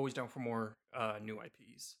 Always down for more new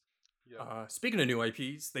IPs. yeah. Speaking of new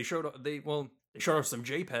IPs, they showed off some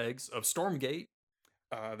JPEGs of Stormgate.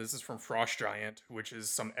 This is from Frost Giant, which is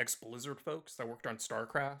some ex Blizzard folks that worked on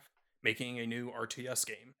StarCraft, making a new RTS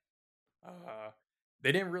game. Uh,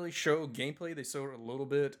 they didn't really show gameplay. They showed a little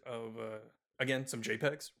bit of again some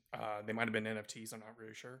JPEGs. They might have been NFTs. I'm not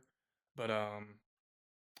really sure, but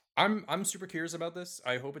I'm super curious about this.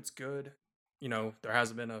 I hope it's good. There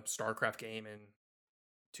hasn't been a StarCraft game in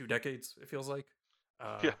 2 decades. It feels like.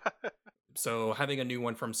 Yeah. Uh, so having a new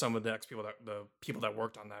one from some of the people that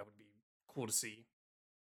worked on that would be cool to see.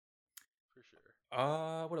 For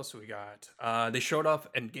sure. What else do we got? They showed off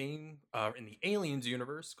a game in the Aliens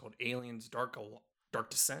universe called Aliens Dark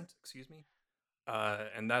Descent. Excuse me.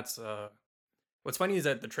 And that's what's funny is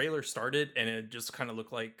that the trailer started and it just kind of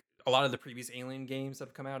looked like a lot of the previous Alien games that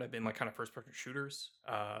have come out have been like kind of first-person shooters.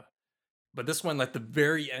 But this one, like the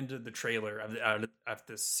very end of the trailer of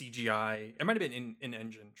this CGI, it might have been in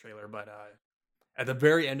engine trailer, but at the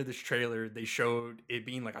very end of this trailer, they showed it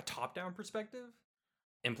being like a top-down perspective,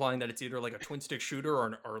 implying that it's either like a twin-stick shooter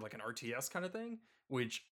or like an RTS kind of thing,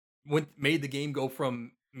 which made the game go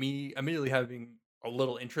from me immediately having a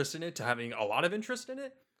little interest in it to having a lot of interest in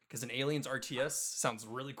it, because an Aliens RTS sounds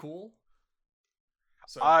really cool.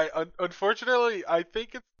 So unfortunately, I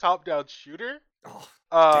think it's top-down shooter.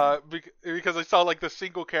 Because I saw like the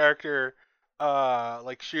single character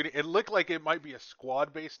like shooting. It looked like it might be a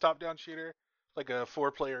squad-based top-down shooter, like a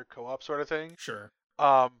 4-player co-op sort of thing. Sure.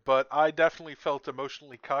 But I definitely felt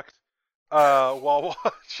emotionally cucked while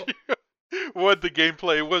watching when the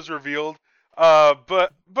gameplay was revealed.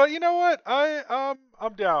 But you know what?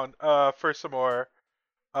 I'm down for some more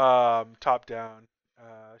top-down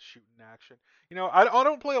shooting action. You know, I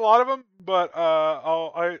don't play a lot of them, but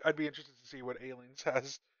I'd be interested to see what Aliens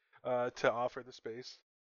has to offer the space.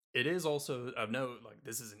 It is also of note, like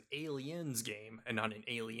this is an Aliens game and not an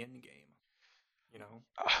Alien game. You know,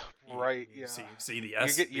 right? You see the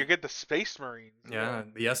S. You get the Space Marines. Yeah,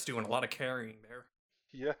 the S doing a lot of carrying there.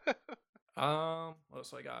 Yeah. What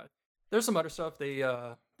else I got? There's some other stuff. They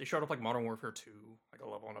showed up like Modern Warfare 2, like a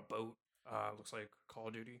level on a boat. Looks like Call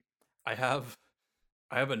of Duty. I have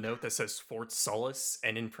a note that says Fort Solace,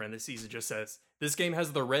 and in parentheses it just says this game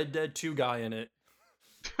has the Red Dead 2 guy in it.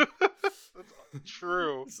 That's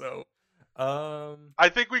true. So, I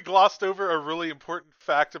think we glossed over a really important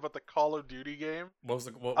fact about the Call of Duty game. What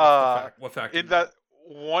fact? What fact? In that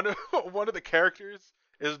one of the characters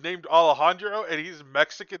is named Alejandro, and he's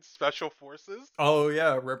Mexican Special Forces. Oh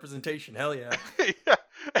yeah, representation. Hell yeah. Yeah,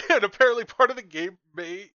 and apparently part of the game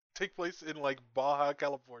may take place in like Baja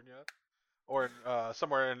California, or in,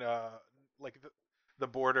 somewhere in like the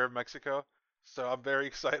border of Mexico. So I'm very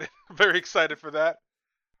excited. Very excited for that.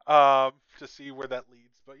 To see where that leads.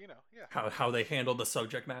 But you know, yeah. How they handle the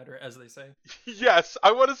subject matter, as they say. Yes,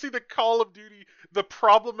 I want to see the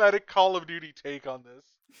problematic Call of Duty take on this.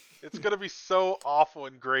 It's gonna be so awful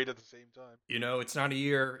and great at the same time. You know, it's not a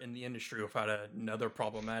year in the industry without another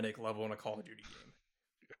problematic level in a Call of Duty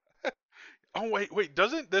game. Oh wait,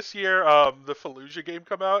 doesn't this year the Fallujah game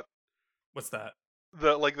come out? What's that?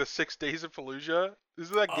 The 6 Days of Fallujah?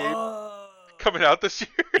 Isn't that game coming out this year?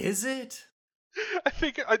 Is it? I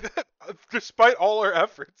think despite all our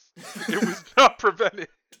efforts, it was not prevented.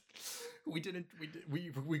 We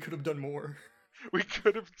could have done more. We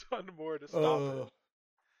could have done more to stop it.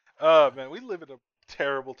 Oh man, we live in a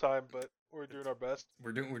terrible time, but we're doing our best.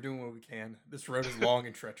 We're doing what we can. This road is long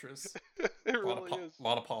and treacherous. It really is. A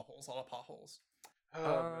lot of potholes.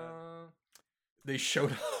 Oh man. They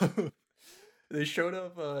showed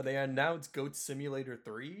up. They announced Goat Simulator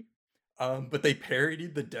 3. But they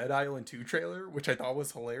parodied the Dead Island 2 trailer, which I thought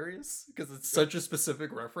was hilarious because it's such a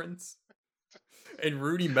specific reference. And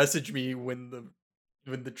Rudy messaged me when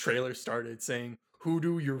the trailer started saying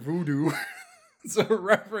 "Hoodoo your voodoo." It's a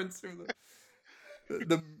reference to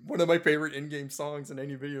the one of my favorite in-game songs in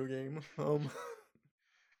any video game.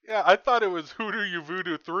 Yeah, I thought it was Hoodoo You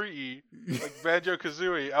Voodoo 3E, like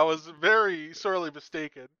Banjo-Kazooie. I was very sorely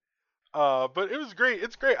mistaken. But it was great.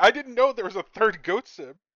 It's great. I didn't know there was a third Goat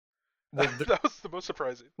Sim. Well, that was the most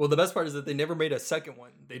surprising. Well, the best part is that they never made a second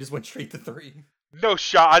one. They just went straight to 3. No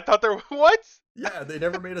shot. I thought there was... What? Yeah, they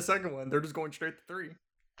never made a second one. They're just going straight to 3.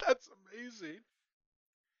 That's amazing.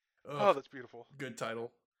 Oh, that's beautiful. Good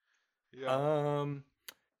title. Yeah.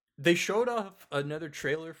 They showed off another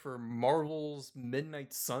trailer for Marvel's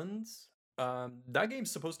Midnight Suns. That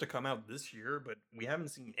game's supposed to come out this year, but we haven't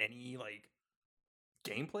seen any like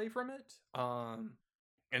gameplay from it.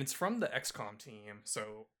 And it's from the XCOM team,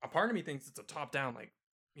 so a part of me thinks it's a top-down, like,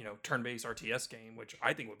 you know, turn-based RTS game, which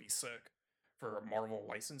I think would be sick for a Marvel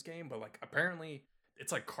license game, but, like, apparently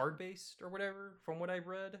it's, like, card-based or whatever, from what I've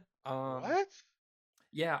read. What?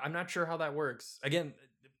 Yeah, I'm not sure how that works. Again,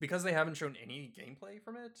 because they haven't shown any gameplay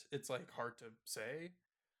from it, it's, like, hard to say.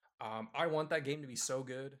 I want that game to be so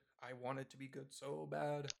good. I want it to be good so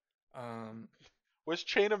bad. Was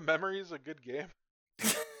Chain of Memories a good game?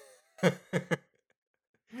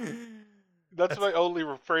 That's my only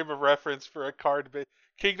frame of reference for a card-based...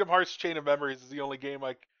 Kingdom Hearts Chain of Memories is the only game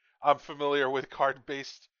I'm familiar with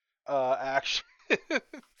card-based action.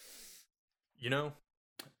 You know,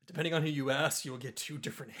 depending on who you ask, you'll get 2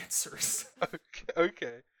 different answers.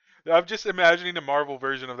 Okay. I'm just imagining the Marvel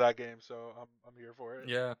version of that game, so I'm here for it.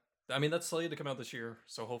 Yeah. I mean, that's slated to come out this year,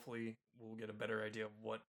 so hopefully we'll get a better idea of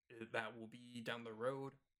what that will be down the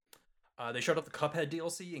road. They showed up the Cuphead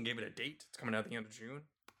DLC and gave it a date. It's coming out at the end of June.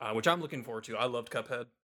 Which I'm looking forward to. I loved Cuphead.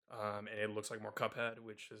 and it looks like more Cuphead,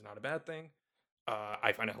 which is not a bad thing.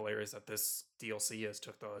 I find it hilarious that this DLC has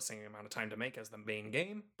took the same amount of time to make as the main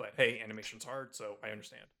game, but hey, animation's hard, so I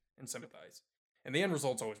understand and sympathize. And the end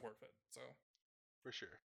result's always worth it. So for sure.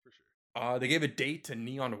 They gave a date to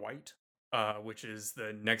Neon White, which is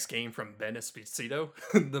the next game from Ben Esposito,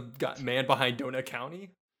 the man behind Donut County,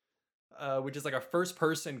 which is like a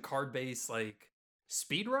first-person card-based like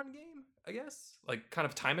speedrun game, I guess, like kind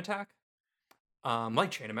of time attack,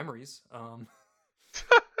 like Chain of Memories.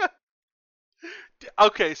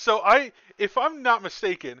 Okay, so if I'm not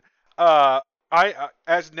mistaken, as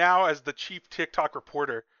the chief TikTok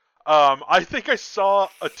reporter, I think I saw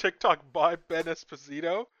a TikTok by Ben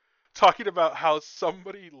Esposito talking about how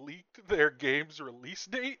somebody leaked their game's release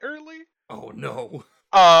date early. Oh no.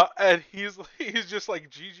 And he's just like,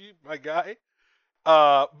 GG, my guy.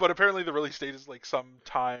 But apparently the release date is like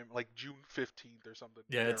sometime like June 15th or something.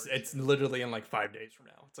 Yeah, it's literally in like 5 days from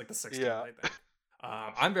now. It's like the 16th, yeah. I think.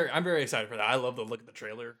 I'm very excited for that. I love the look of the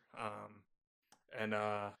trailer.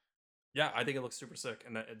 Yeah, I think it looks super sick.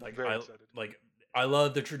 And I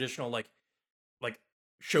love the traditional like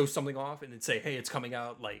show something off and then say, hey, it's coming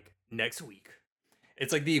out like next week.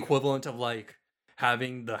 It's like the equivalent of like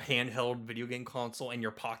having the handheld video game console in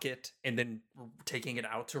your pocket and then taking it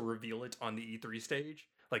out to reveal it on the E3 stage.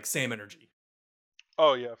 Like same energy.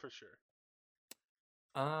 Oh yeah, for sure.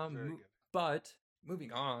 But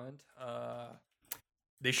moving on,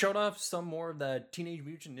 they showed off some more of that Teenage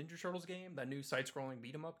Mutant Ninja Turtles game, that new side-scrolling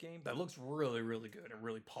beat-em-up game that looks really, really good and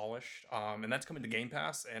really polished. And that's coming to Game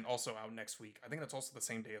Pass and also out next week. I think that's also the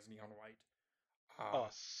same day as Neon White. Oh,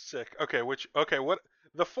 sick. Okay, what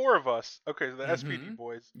the four of us? Okay, the SPD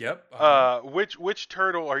boys. Yep. Which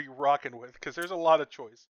turtle are you rocking with? Because there's a lot of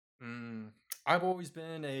choice. I've always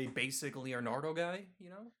been a basic Leonardo guy.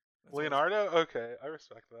 You know. Leonardo? Okay, I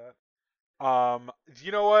respect that.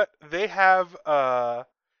 You know what? They have I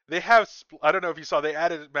don't know if you saw, they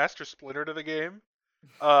added Master Splinter to the game,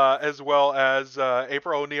 as well as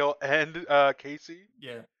April O'Neil and Casey.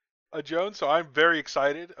 Yeah. Jones. So I'm very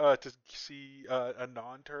excited to see a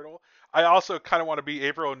non-turtle. I also kind of want to be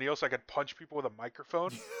April O'Neil so I can punch people with a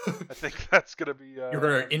microphone. I think that's gonna be. You're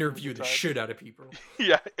gonna interview the shit out of people.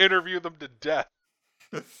 Yeah, interview them to death.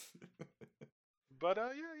 But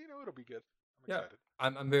yeah, it'll be good. I'm excited.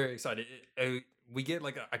 I'm very excited. We get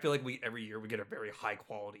I feel like every year we get a very high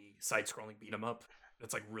quality side scrolling beat 'em up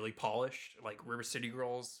that's like really polished. Like River City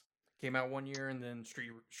Girls came out one year, and then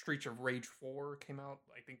Streets of Rage 4 came out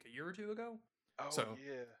I think a year or two ago. Oh so,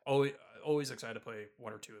 yeah. Always excited to play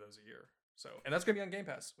one or two of those a year. So, and that's gonna be on Game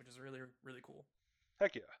Pass, which is really, really cool.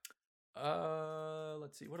 Heck yeah.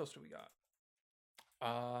 Let's see, what else do we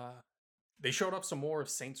got? They showed up some more of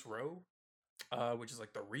Saints Row, which is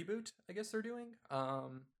like the reboot, I guess they're doing.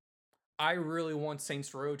 I really want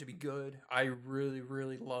Saints Row to be good. I really,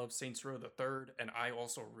 really love Saints Row the 3rd, and I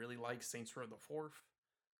also really like Saints Row the 4th.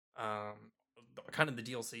 Kind of the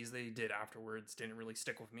DLCs they did afterwards didn't really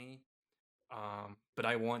stick with me. But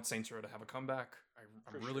I want Saints Row to have a comeback.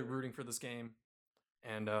 I'm really rooting for this game,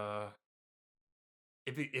 and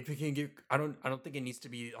if it can get, I don't think it needs to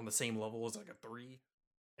be on the same level as like a 3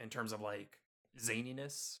 in terms of like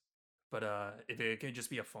zaniness. But if it can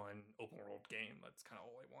just be a fun open world game, that's kind of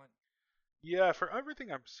all I want. Yeah, for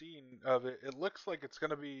everything I'm seeing of it, it looks like it's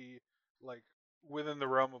gonna be like within the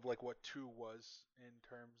realm of like what 2 was in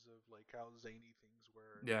terms of like how zany things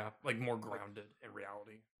were. Yeah, like more grounded in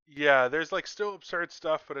reality. Yeah, there's like still absurd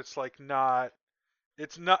stuff, but it's like not.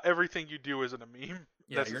 It's not everything you do isn't a meme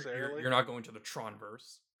necessarily. You're not going to the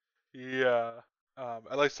Tronverse. Yeah.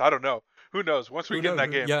 At least I don't know. Who knows? Once we get in that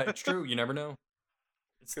game. Yeah, it's true. You never know.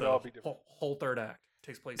 It's could all be different. Whole 3rd act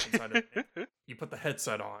takes place inside of it. You put the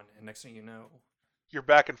headset on, and next thing you know, you're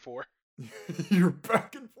back and forth. You're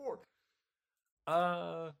back and forth.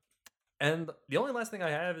 And the only last thing I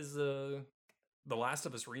have is the Last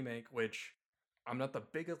of Us remake, which I'm not the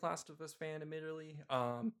biggest Last of Us fan, admittedly.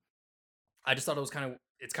 I just thought it's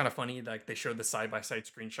kind of funny, like they showed the side-by-side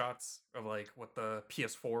screenshots of like what the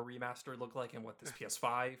PS4 remaster looked like and what this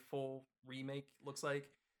PS5 full remake looks like,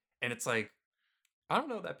 and it's like, I don't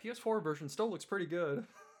know, that PS4 version still looks pretty good.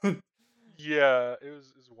 Yeah, it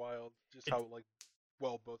was wild just how like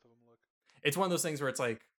well both of them look. It's one of those things where it's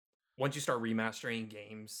like, once you start remastering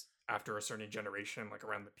games after a certain generation, like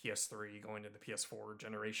around the PS3 going to the PS4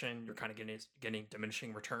 generation, you're kind of getting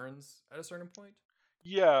diminishing returns at a certain point.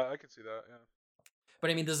 Yeah, I can see that. Yeah. But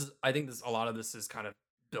I mean, I think a lot of this is kind of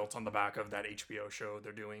built on the back of that HBO show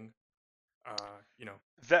they're doing.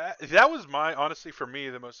 That was honestly for me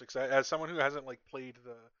the most exciting, as someone who hasn't like played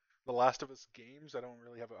the Last of Us games. I don't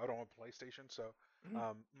have a PlayStation, so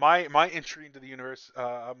My entry into the universe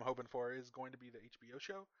I'm hoping for is going to be the HBO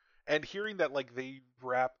show, and hearing that like they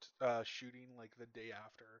wrapped shooting like the day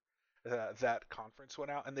after that conference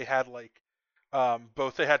went out, and they had like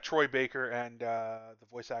both they had Troy Baker and the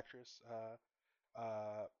voice actress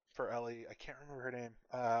for Ellie. I can't remember her name.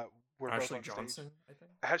 We're both Ashley on Johnson, stage. I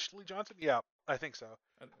think. Ashley Johnson, yeah, I think so.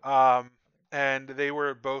 I And they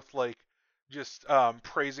were both like just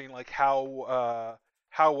praising like how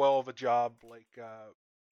well of a job like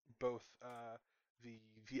both the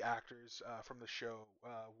the actors from the show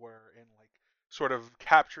were in like sort of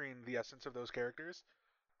capturing the essence of those characters.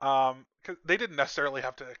 'Cause they didn't necessarily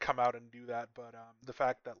have to come out and do that, but the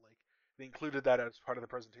fact that like they included that as part of the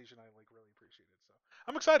presentation, I like really appreciated. So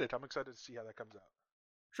I'm excited. I'm excited to see how that comes out.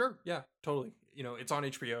 Sure, yeah, totally. It's on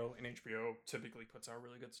HBO, and HBO typically puts out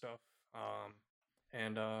really good stuff.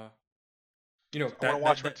 And So I want to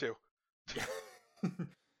watch it too.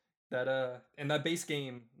 And that base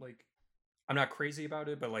game, like, I'm not crazy about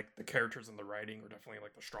it, but like the characters and the writing are definitely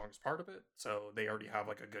like the strongest part of it. So they already have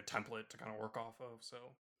like a good template to kind of work off of.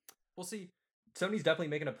 So we'll see. Sony's definitely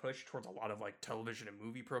making a push towards a lot of like television and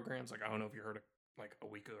movie programs. Like, I don't know if you heard of, like a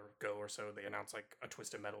week ago or so, they announced like a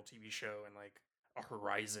Twisted Metal TV show and like a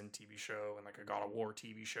Horizon TV show and like a God of War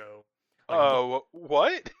TV show. Oh,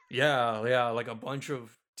 what? Yeah, like a bunch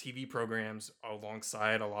of TV programs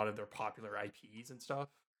alongside a lot of their popular IPs and stuff.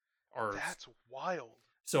 That's wild.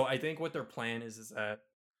 So I think what their plan is that,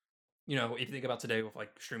 if you think about today with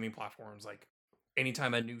like streaming platforms, like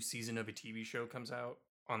anytime a new season of a TV show comes out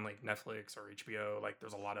on like Netflix or HBO, like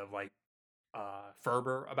there's a lot of like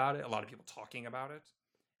fervor about it, a lot of people talking about it.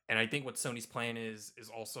 And I think what Sony's plan is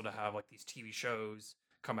also to have like these TV shows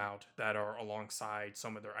come out that are alongside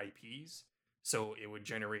some of their IPs. So it would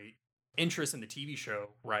generate interest in the TV show,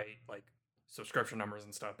 right? Like subscription numbers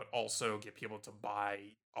and stuff, but also get people to buy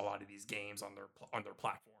a lot of these games on their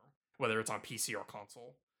platform, whether it's on PC or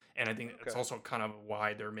console. And I think it's also kind of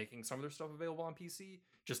why they're making some of their stuff available on PC,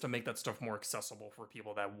 just to make that stuff more accessible for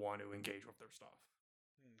people that want to engage with their stuff.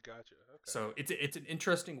 Gotcha. Okay. So it's an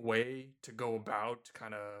interesting way to go about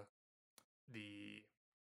kind of the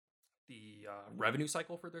revenue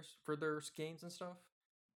cycle for their games and stuff.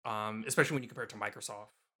 Especially when you compare it to Microsoft,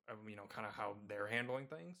 kind of how they're handling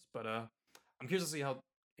things. But I'm curious to see how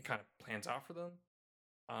it kind of plans out for them.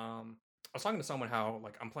 I was talking to someone how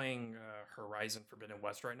like I'm playing Horizon Forbidden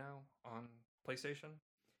West right now on PlayStation,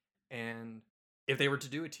 and if they were to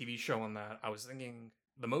do a TV show on that, I was thinking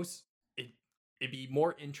it'd be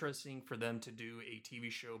more interesting for them to do a TV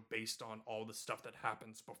show based on all the stuff that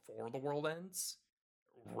happens before the world ends,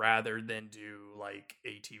 rather than do like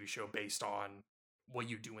a TV show based on what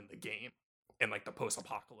you do in the game and like the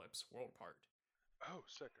post-apocalypse world part. Oh,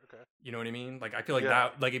 sick. Okay. You know what I mean? Like, I feel like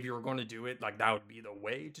that, like, if you were going to do it, like, that would be the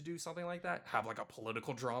way to do something like that. Have, like, a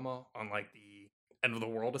political drama on, like, the end of the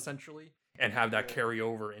world, essentially, and have that carry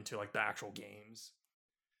over into, like, the actual games.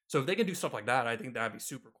 So if they can do stuff like that, I think that'd be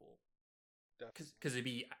super cool. Because it'd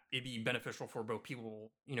be beneficial for both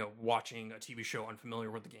people, watching a TV show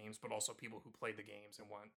unfamiliar with the games, but also people who play the games and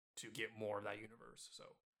want to get more of that universe. So,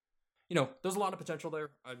 there's a lot of potential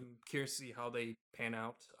there. I'm curious to see how they pan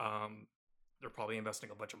out. They're probably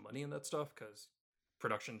investing a bunch of money in that stuff because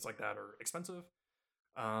productions like that are expensive.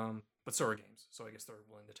 But so are games, so I guess they're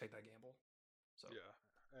willing to take that gamble. So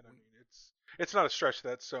yeah, and I mean it's not a stretch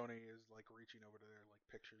that Sony is like reaching over to their like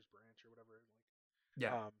pictures branch or whatever,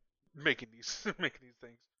 like making these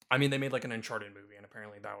things. I mean, they made like an Uncharted movie, and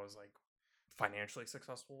apparently that was like financially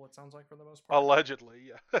successful. It sounds like for the most part.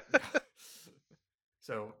 Allegedly, yeah.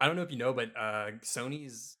 So I don't know if you know, but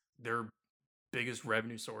Sony's their biggest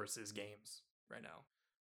revenue source is games right now.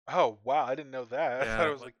 Oh wow, I didn't know that. I thought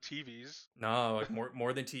it was like TVs. No, like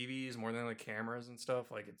more than TVs, more than like cameras and stuff.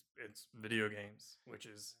 Like it's video games, which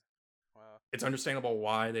is It's understandable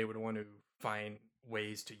why they would want to find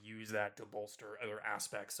ways to use that to bolster other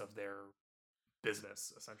aspects of their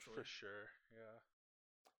business, essentially. For sure, yeah.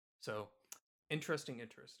 So interesting,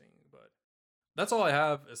 but that's all I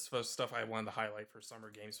have as far as stuff I wanted to highlight for Summer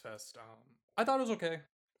Games Fest. I thought it was okay.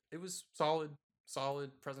 It was solid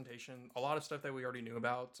presentation. A lot of stuff that we already knew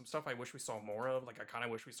about. Some stuff I wish we saw more of. Like, I kind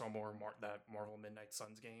of wish we saw more of that Marvel Midnight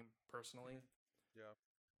Suns game, personally.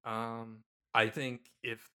 Yeah. I think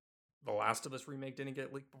if The Last of Us remake didn't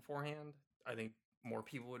get leaked beforehand, I think more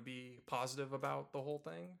people would be positive about the whole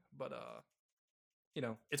thing. But,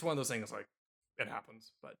 it's one of those things, like, it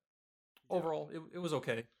happens. But overall, it was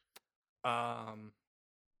okay.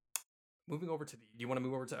 Moving over to do you want to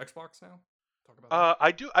move over to Xbox now? Talk about that?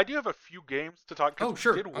 I do have a few games to talk. Oh,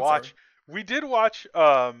 sure. We did watch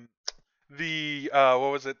the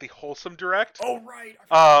what was it? The Wholesome Direct. Oh right.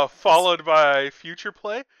 Followed by Future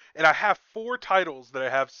Play, and I have 4 titles that I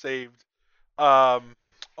have saved on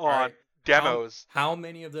right. demos. How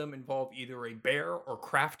many of them involve either a bear or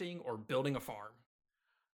crafting or building a farm?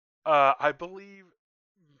 I believe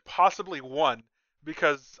possibly 1,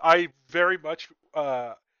 because I very much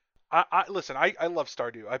listen. I love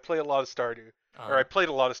Stardew. I play a lot of Stardew, or I played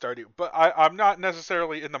a lot of Stardew, but I'm not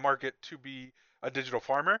necessarily in the market to be a digital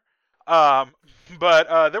farmer.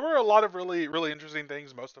 But there were a lot of really really interesting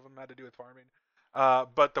things. Most of them had to do with farming.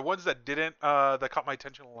 But the ones that didn't, that caught my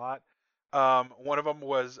attention a lot. One of them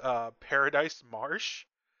was Paradise Marsh,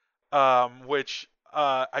 which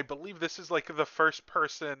I believe this is like the first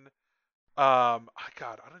person. God,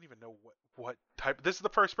 I don't even know what type. This is the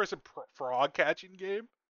first person frog catching game.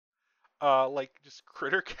 Like just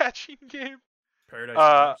critter catching game. Paradise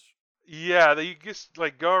Marsh. Yeah, that you just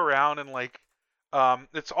like go around and like,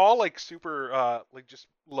 it's all like super like just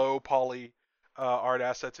low poly art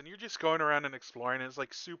assets, and you're just going around and exploring. It's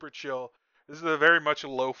like super chill. This is a very much a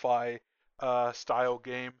lo-fi style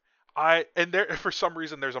game. And there for some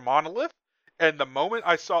reason there's a monolith, and the moment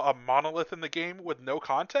I saw a monolith in the game with no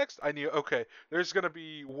context, I knew, okay, there's gonna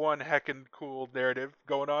be one heckin' cool narrative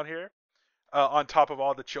going on here, on top of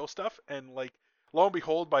all the chill stuff. And like, lo and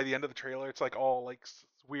behold, by the end of the trailer, it's like all like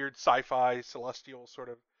weird sci-fi celestial sort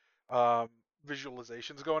of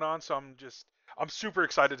visualizations going on. So I'm super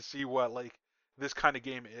excited to see what like this kind of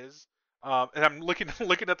game is. And I'm looking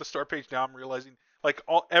at the store page now. I'm realizing like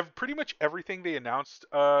pretty much everything they announced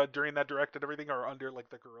during that direct and everything are under like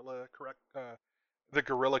the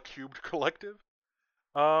Gorilla Cubed Collective,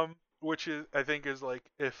 which is, I think, is like,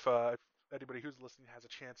 if anybody who's listening has a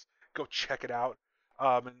chance, go check it out.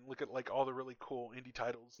 And look at like all the really cool indie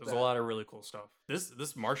titles. There's a lot of really cool stuff.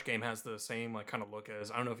 This Marsh game has the same like kind of look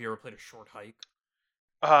as, I don't know if you ever played a Short Hike.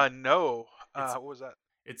 No. What was that?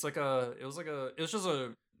 It was just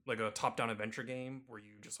a top-down adventure game where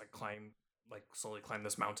you just slowly climb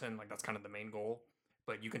this mountain. Like that's kind of the main goal.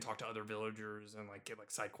 But you can talk to other villagers and like get like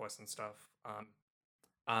side quests and stuff.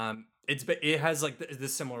 It has like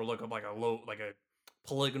this similar look of like a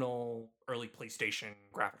polygonal early PlayStation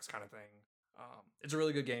graphics kind of thing. It's a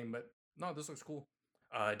really good game, but no, this looks cool.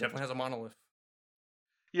 It definitely has a monolith.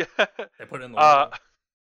 Yeah, they put it in the logo.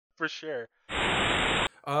 For sure.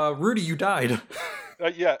 Rudy, you died.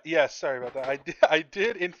 Yeah. Sorry about that. I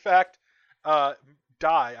did in fact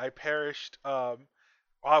die. I perished.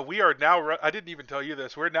 We are now. I didn't even tell you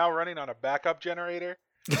this. We're now running on a backup generator.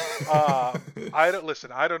 I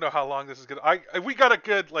don't know how long this is gonna. We got a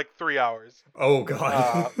good like 3 hours. Oh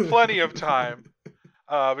god. Plenty of time.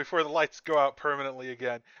 Before the lights go out permanently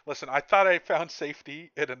again. Listen, I thought I found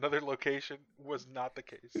safety in another location. Was not the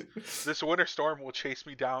case. This winter storm will chase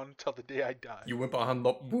me down till the day I die. You went behind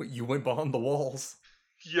the walls.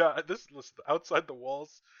 Yeah, listen, outside the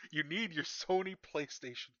walls. You need your Sony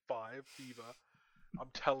PlayStation 5 Viva. I'm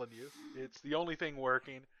telling you, it's the only thing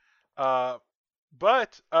working.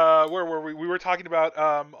 But where were we? We were talking about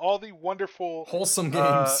all the wonderful wholesome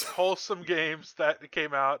games that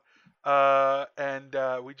came out. And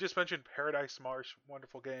we just mentioned Paradise Marsh,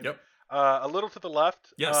 wonderful game. Yep. A little to the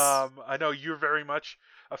left. Yes. I know you're very much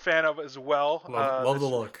a fan of as well. Love the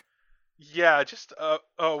look. Yeah, just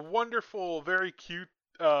a wonderful, very cute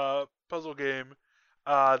puzzle game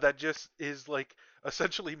that just is like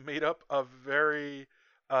essentially made up of very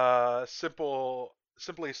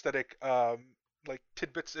simply aesthetic like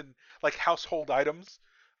tidbits and like household items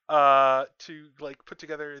to like put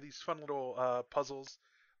together these fun little puzzles.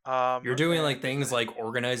 You're doing like things like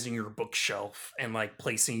organizing your bookshelf and like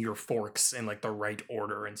placing your forks in like the right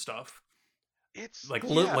order and stuff. It's like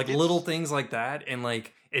little things like that, and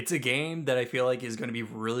like it's a game that I feel like is going to be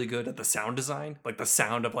really good at the sound design. Like the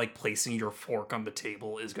sound of like placing your fork on the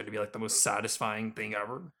table is going to be like the most satisfying thing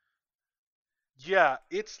ever. Yeah,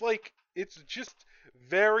 it's just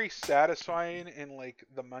very satisfying in like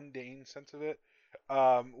the mundane sense of it,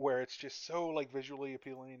 where it's just so like visually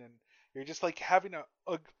appealing, and you're just like having a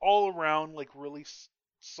all around like really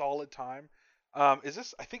solid time. Is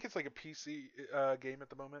this? I think it's like a PC game at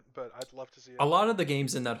the moment, but I'd love to see it. A lot of the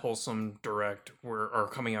games in that Wholesome Direct are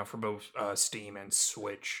coming out for both Steam and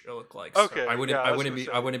Switch. It looked like. Okay. So I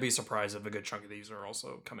wouldn't be surprised if a good chunk of these are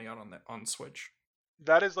also coming out on Switch.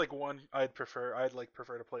 That is like one I'd prefer. I'd like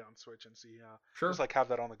prefer to play on Switch and see. Sure. Just like have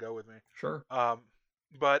that on the go with me. Sure.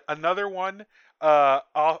 But another one, a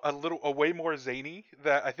way more zany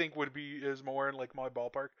that I think is more in like my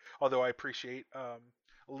ballpark. Although I appreciate a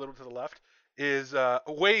little to the left. Is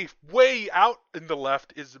way out in the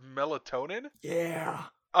left is Melatonin. Yeah.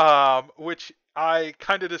 which I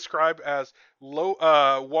kind of describe as low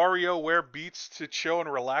WarioWare beats to chill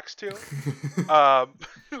and relax to. um,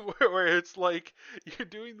 where it's like you're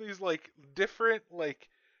doing these like different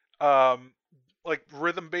um, like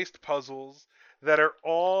rhythm-based puzzles that are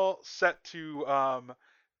all set to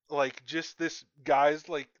like just this guy's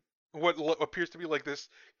like what appears to be like this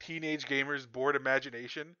teenage gamer's bored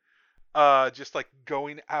imagination just like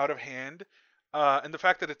going out of hand, and the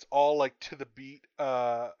fact that it's all like to the beat,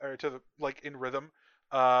 or to the like in rhythm,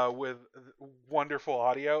 with wonderful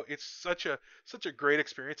audio. It's such a great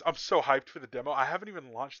experience. I'm so hyped for the demo. I haven't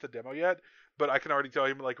even launched the demo yet, but I can already tell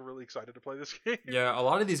you I'm like really excited to play this game. Yeah, a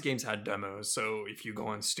lot of these games had demos, so if you go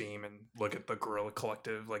on Steam and look at the Guerrilla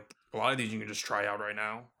Collective, like a lot of these you can just try out right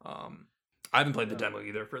now. I haven't played the demo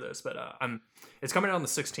either for this, but it's coming out on the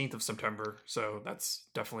 16th of September, so that's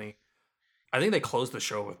definitely. I think they closed the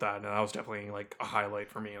show with that, and that was definitely like a highlight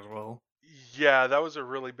for me as well. Yeah, that was a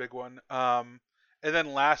really big one. And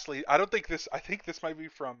then lastly, I think this might be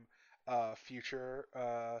from future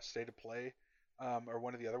State of Play, or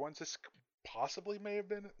one of the other ones. This possibly may have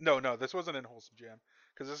been. No, this wasn't in Wholesome Jam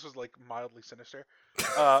because this was like mildly sinister.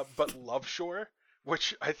 But Love Shore,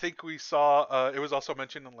 which I think we saw. It was also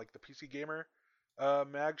mentioned on like the PC Gamer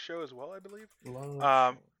mag show as well, I believe.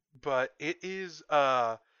 But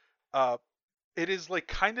uh, it is like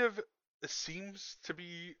kind of it seems to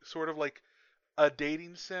be sort of like a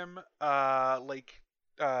dating sim narrative.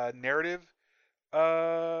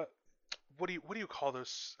 uh what do you call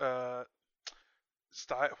those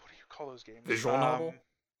style what do you call those games? Visual novel.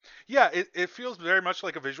 Yeah, it feels very much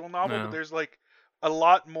like a visual novel, No. but there's like a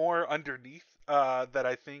lot more underneath that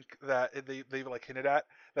I think that they've like hinted at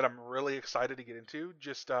that I'm really excited to get into,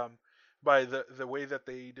 just by the way that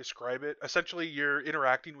they describe it. Essentially, you're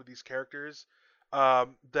interacting with these characters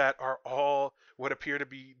that are all what appear to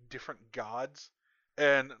be different gods,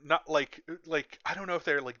 and not like I don't know if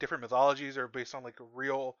they're like different mythologies or based on like a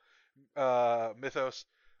real mythos,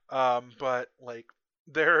 but like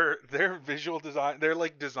their visual design, their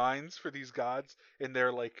like designs for these gods in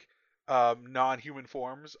their like non-human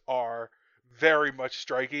forms are very much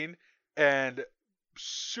striking and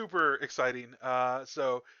super exciting.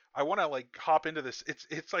 So I want to like hop into this.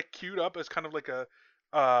 It's like queued up as kind of like a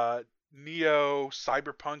neo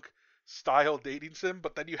cyberpunk style dating sim,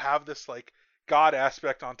 but then you have this like god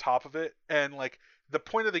aspect on top of it, and like the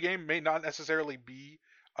point of the game may not necessarily be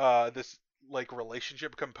this like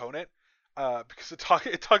relationship component, because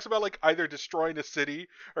it talks about like either destroying a city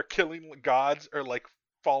or killing gods or like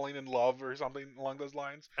falling in love or something along those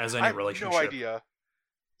lines. As any relationship. No idea.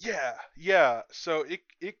 Yeah. So it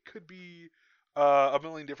could be a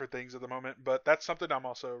million different things at the moment, but that's something I'm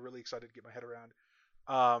also really excited to get my head around.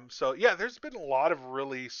 So yeah, there's been a lot of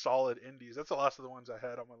really solid indies. That's the last of the ones I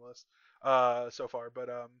had on my list so far, but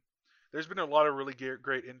there's been a lot of really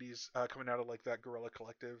great indies coming out of like that Guerrilla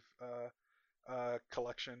Collective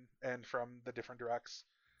collection and from the different directs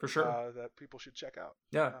for sure that people should check out.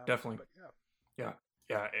 Yeah, definitely. Yeah.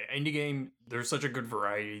 Indie game. There's such a good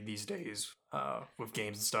variety these days with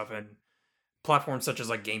games and stuff, and platforms such as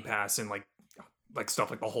like Game Pass and like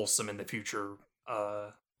stuff like the Wholesome in the future.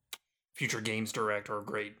 Future Games Direct are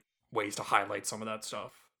great ways to highlight some of that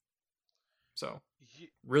stuff. So,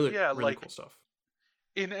 really cool stuff.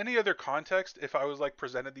 In any other context, if I was like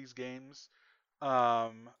presented these games, I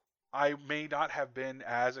may not have been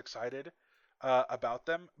as excited about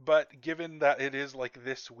them. But given that it is like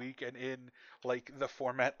this week and in like the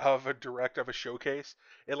format of a direct of a showcase,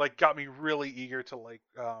 it like got me really eager to like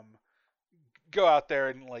go out there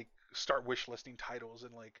and like start wish listing titles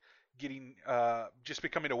and like getting just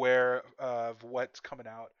becoming aware of what's coming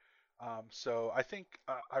out. So I think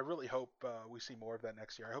I really hope we see more of that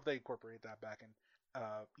next year. I hope they incorporate that back in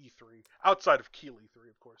E3 outside of Keel E3,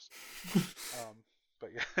 of course.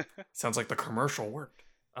 But yeah, sounds like the commercial worked.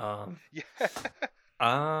 Yeah.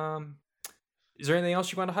 Is there anything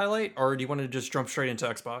else you want to highlight, or do you want to just jump straight into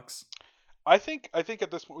Xbox? I think at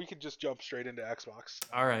this point we could just jump straight into Xbox.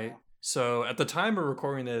 All right. So at the time of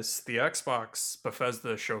recording this, the Xbox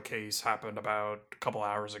Bethesda showcase happened about a couple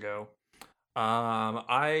hours ago.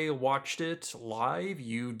 I watched it live.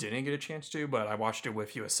 You didn't get a chance to, but I watched it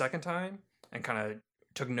with you a second time and kind of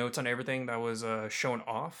took notes on everything that was shown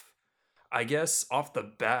off. I guess off the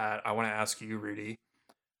bat, I want to ask you, Rudy,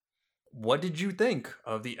 what did you think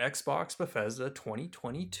of the Xbox Bethesda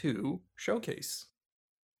 2022 showcase?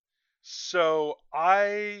 So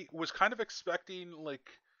I was kind of expecting like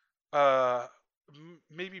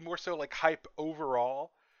maybe more so like hype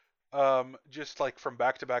overall, just like from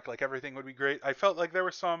back to back, like everything would be great. I felt like there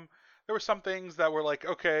were some there were some things that were like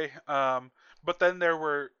okay, but then there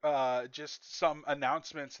were just some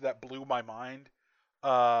announcements that blew my mind,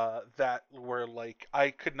 that were like I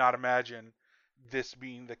could not imagine this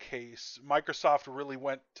being the case. Microsoft really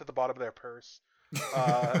went to the bottom of their purse,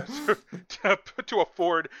 uh, to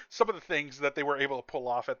afford some of the things that they were able to pull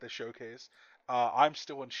off at the showcase. I'm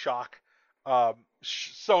still in shock.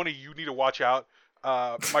 Sony, you need to watch out.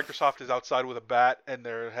 Microsoft is outside with a bat and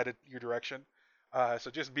they're headed your direction.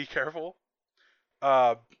 So just be careful.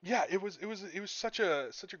 Yeah, it was such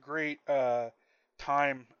a great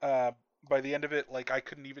time. By the end of it, like I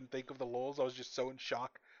couldn't even think of the lulls. I was just so in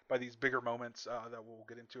shock by these bigger moments that we'll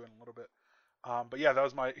get into in a little bit. But yeah, that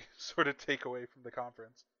was my sort of takeaway from the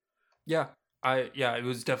conference. Yeah, it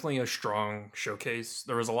was definitely a strong showcase.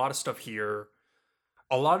 There was a lot of stuff here.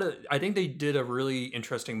 I think they did a really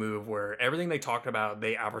interesting move where everything they talked about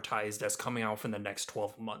they advertised as coming out in the next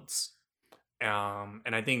 12 months.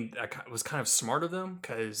 And I think that was kind of smart of them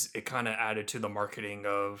because it kind of added to the marketing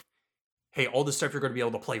of, hey, all this stuff you're going to be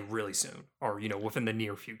able to play really soon or, within the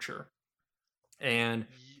near future. And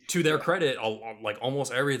to their credit, like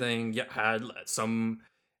almost everything had some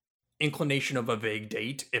inclination of a vague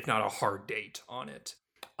date, if not a hard date on it.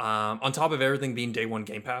 On top of everything being day one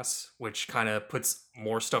Game Pass, which kind of puts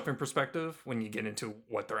more stuff in perspective when you get into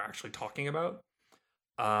what they're actually talking about.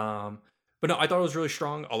 But no, I thought it was really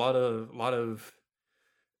strong. A lot of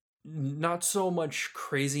not so much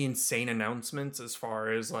crazy insane announcements as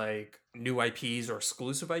far as like new IPs or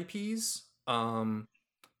exclusive IPs.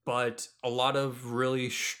 But a lot of really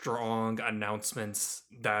strong announcements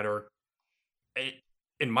that are,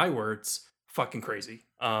 in my words, fucking crazy.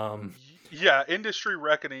 Yeah, industry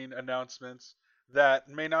reckoning announcements that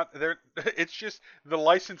may not it's just the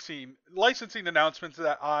licensing announcements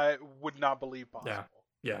that I would not believe possible.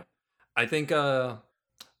 Yeah. I think I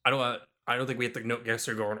don't think we have to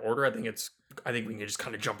necessarily go in order. I think we can just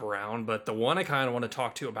kind of jump around, but the one I kind of want to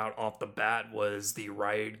talk to about off the bat was the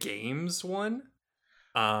Riot Games one.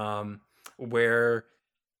 Where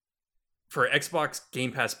for Xbox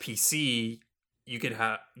Game Pass PC,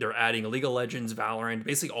 they're adding League of Legends, Valorant,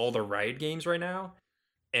 basically all the Riot games right now,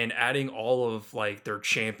 and adding all of like their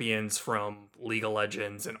champions from League of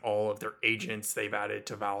Legends and all of their agents they've added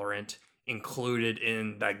to Valorant included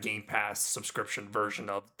in that Game Pass subscription version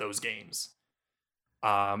of those games.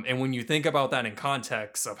 And when you think about that in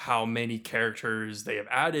context of how many characters they have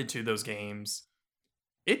added to those games,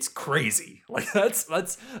 it's crazy. Like that's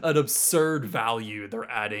an absurd value they're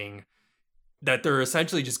adding that they're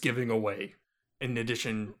essentially just giving away in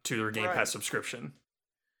addition to their Game Pass subscription.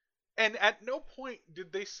 And at no point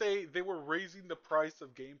did they say they were raising the price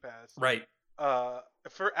of Game Pass. Right.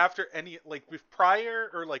 For after any like with prior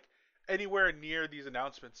or like anywhere near these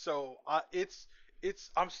announcements. So it's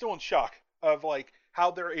I'm still in shock of like how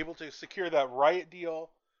they're able to secure that Riot deal,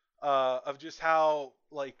 of just how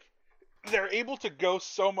like they're able to go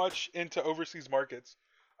so much into overseas markets,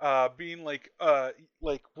 being like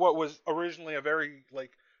what was originally a very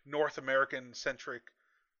like North American centric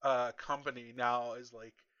company now is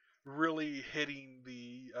like really hitting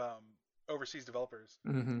the overseas developers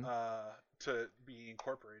to be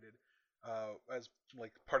incorporated as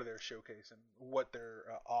like part of their showcase and what they're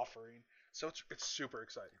offering. So it's super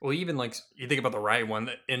exciting. Well, even like you think about the Riot one,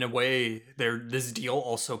 that in a way, this deal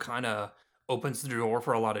also kind of opens the door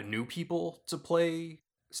for a lot of new people to play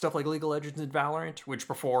stuff like League of Legends and Valorant, which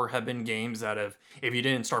before have been games that have, if you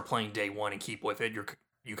didn't start playing day one and keep with it,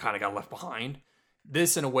 you kind of got left behind.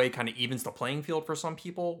 This, in a way, kind of evens the playing field for some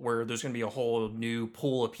people, where there's going to be a whole new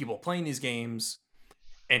pool of people playing these games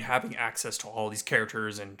and having access to all these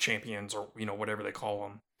characters and champions, or whatever they call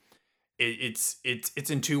them. It's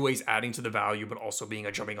in two ways adding to the value, but also being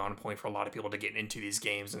a jumping on point for a lot of people to get into these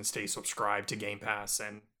games and stay subscribed to Game Pass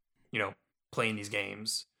and playing these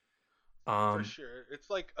games. For sure,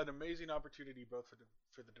 it's like an amazing opportunity both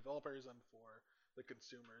for the developers and for the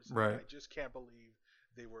consumers. Right. I just can't believe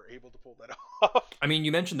they were able to pull that off. I mean,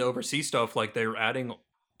 you mentioned the overseas stuff, like they're adding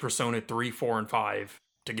Persona 3, 4, and 5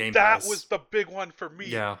 to Game Pass. That was the big one for me.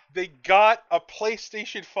 Yeah. They got a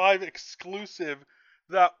PlayStation 5 exclusive,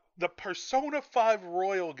 the Persona 5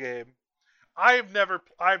 Royal game. I've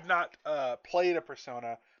not played a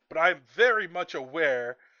Persona, but I'm very much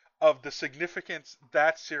aware of the significance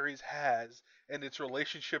that series has and its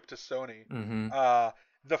relationship to Sony. Mm-hmm.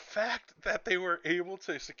 The fact that they were able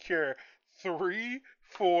to secure 3,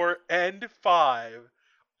 4, and 5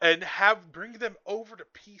 and bring them over to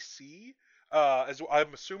PC, as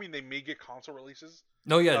I'm assuming they may get console releases.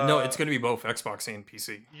 No, it's going to be both Xbox and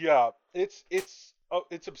PC. Yeah, it's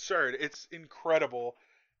absurd. It's incredible,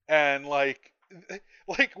 and like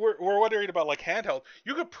like we're wondering about like handheld.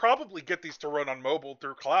 You could probably get these to run on mobile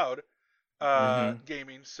through cloud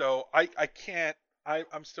gaming. So I can't.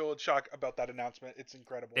 I'm still in shock about that announcement. It's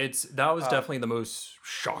incredible. That was definitely the most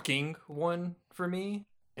shocking one for me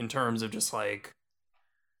in terms of just like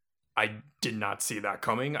I did not see that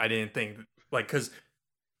coming. I didn't think like because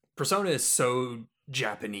Persona is so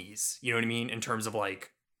Japanese, you know what I mean, in terms of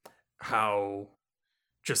like how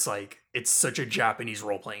just like it's such a Japanese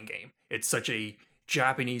role playing game. It's such a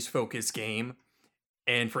Japanese focused game,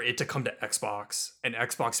 and for it to come to Xbox, and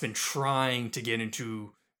Xbox been trying to get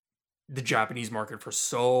into the Japanese market for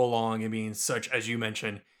so long and being such, as you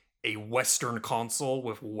mentioned, a Western console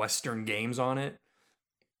with Western games on it.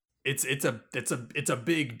 It's a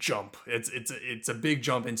big jump. It's a big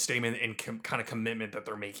jump in statement and kind of commitment that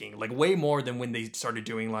they're making. Like way more than when they started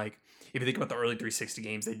doing like, if you think about the early 360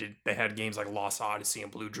 games, they had games like Lost Odyssey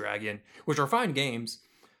and Blue Dragon, which are fine games,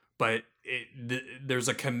 but there's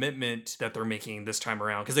a commitment that they're making this time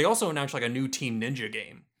around because they also announced like a new Team Ninja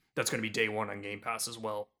game that's going to be day one on Game Pass as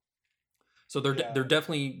well. So they're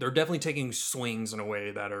definitely taking swings in a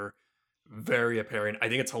way that are very apparent. I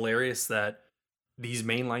think it's hilarious that these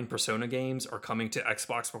mainline Persona games are coming to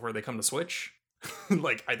Xbox before they come to Switch.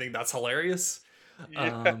 Like I think that's hilarious.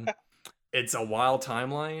 Yeah. It's a wild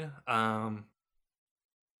timeline.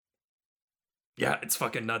 Yeah, it's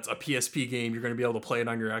fucking nuts. A PSP game, you're going to be able to play it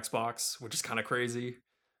on your Xbox, which is kind of crazy.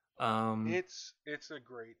 It's a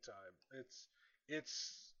great time.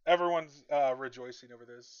 It's everyone's rejoicing over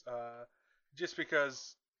this. Just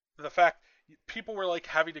because the fact people were like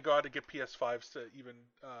having to go out to get PS5s to even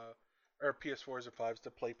or PS4s or 5s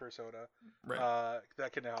to play Persona. Right.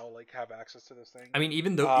 That can now like have access to this thing. I mean,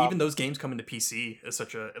 even those games coming to PC is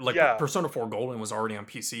such a like Persona 4 Golden was already on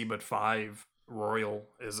PC, but 5 Royal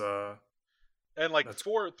is and like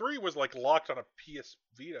 3 was like locked on a PS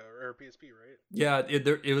Vita or PSP, right? Yeah,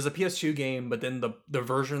 it was a PS2 game, but then the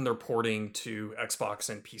version they're porting to Xbox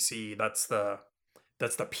and PC, that's the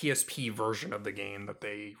PSP version of the game that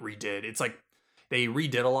they redid. It's like they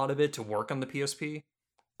redid a lot of it to work on the PSP.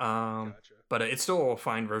 Gotcha. But it's still a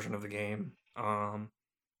fine version of the game. Yeah,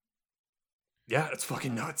 it's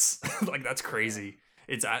fucking nuts. Like that's crazy.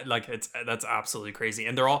 That's absolutely crazy.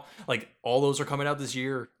 And they're all like all those are coming out this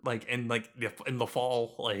year, like in the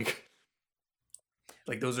fall, like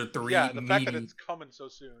those are 3 the fact that it's coming so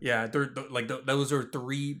soon. Yeah, those are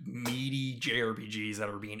 3 meaty JRPGs that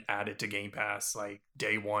are being added to Game Pass like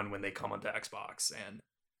day one when they come onto Xbox, and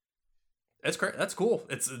that's great. That's cool.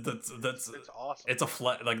 It's awesome. It's a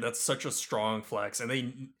flex. Like that's such a strong flex, and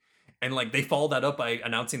they follow that up by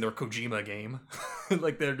announcing their Kojima game,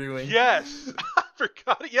 like they're doing. Yes, I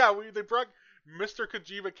forgot. Yeah, they brought Mr.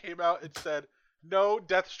 Kojima came out and said, "No,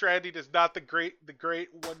 Death Stranding is not the great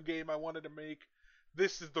one game I wanted to make.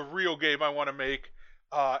 This is the real game I want to make."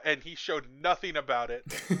 And he showed nothing about it,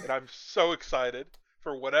 and I'm so excited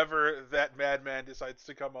for whatever that madman decides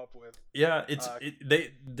to come up with. Yeah,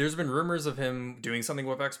 there's been rumors of him doing something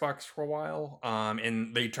with Xbox for a while,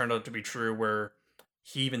 and they turned out to be true. Where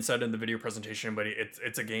he even said in the video presentation, but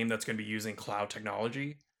it's a game that's going to be using cloud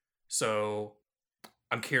technology. So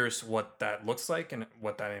I'm curious what that looks like and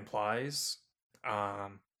what that implies.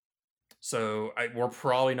 So we're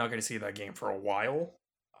probably not going to see that game for a while.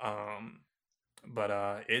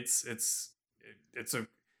 But it's a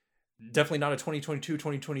definitely not a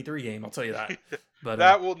 2022-2023 game, I'll tell you that. But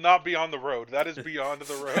that will not be on the road. That is beyond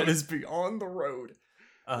the road. That is beyond the road.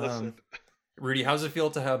 Listen. Rudy, how's it feel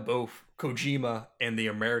to have both Kojima and the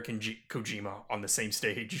American Kojima on the same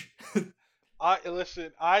stage?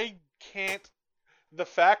 I can't. The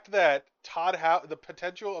fact that the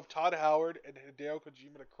potential of Todd Howard and Hideo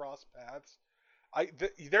Kojima to cross paths,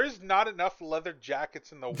 there's not enough leather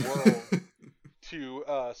jackets in the world to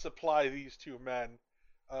supply these two men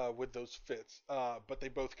with those fits. But they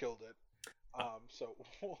both killed it. So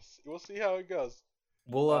we'll see how it goes.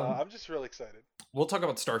 I'm just really excited. We'll talk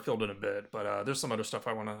about Starfield in a bit, but there's some other stuff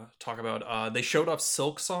I want to talk about. They showed off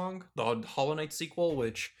Silksong, the Hollow Knight sequel,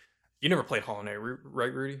 which you never played Hollow Knight,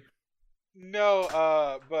 right, Rudy?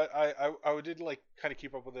 No, but I did like kind of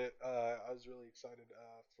keep up with it. I was really excited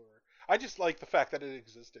I just like the fact that it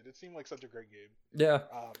existed. It seemed like such a great game. Yeah.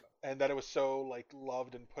 And that it was so like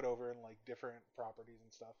loved and put over in like different properties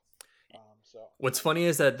and stuff. So what's funny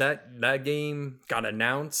is that game got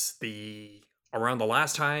announced around the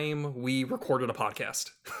last time we recorded a podcast.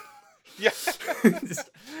 Yeah.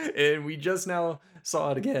 And we just now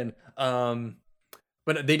saw it again.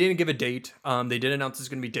 But they didn't give a date. They did announce it's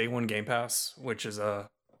going to be day one Game Pass, which is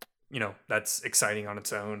that's exciting on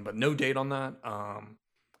its own, but no date on that.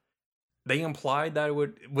 they implied that it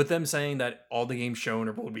would, with them saying that all the games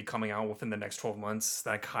shown will be coming out within the next 12 months.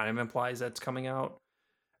 That kind of implies that's coming out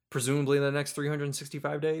presumably in the next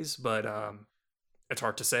 365 days, but it's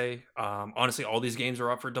hard to say. Honestly, all these games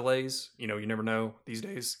are up for delays. You never know these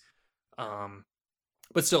days.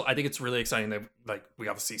 But still, I think it's really exciting that like we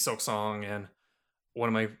got to see Silksong, and one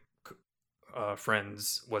of my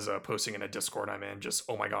friends was posting in a Discord I'm in, just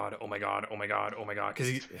oh my god, oh my god, oh my god, oh my god,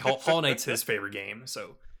 because Hollow Knight's his favorite game,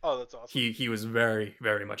 so that's awesome. He was very,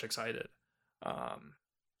 very much excited.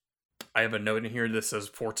 I have a note in here that says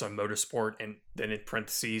Forza Motorsport, and then in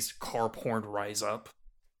parentheses, car porn rise up.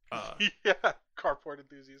 Yeah, car porn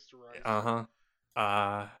enthusiasts rise.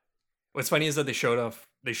 What's funny is that they showed off,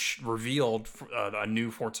 revealed a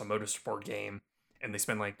new Forza Motorsport game, and they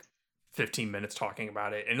spent like 15 minutes talking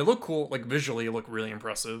about it, and it looked cool. Like visually, it looked really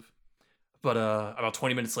impressive. But about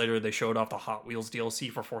 20 minutes later, they showed off the Hot Wheels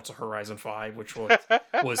DLC for Forza Horizon 5, which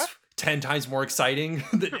was 10 times more exciting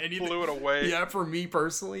than anything. Blew it away. Yeah, for me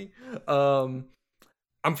personally. I'm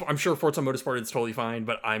sure Forza Motorsport is totally fine,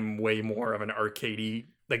 but I'm way more of an arcadey.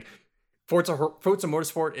 Like Forza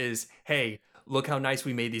Motorsport is, hey, look how nice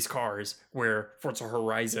we made these cars. Where Forza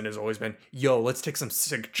Horizon has always been, yo, let's take some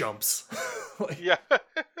sick jumps. Yeah.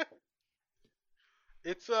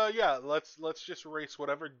 It's let's just race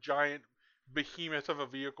whatever giant behemoth of a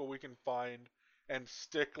vehicle we can find and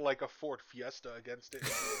stick like a Ford Fiesta against it.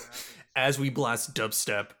 As we blast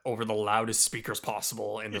dubstep over the loudest speakers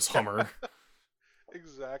possible in this Hummer.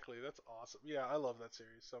 Exactly. That's awesome. Yeah, I love that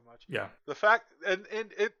series so much. Yeah. The fact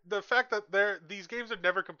that these games are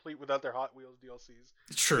never complete without their Hot Wheels DLCs.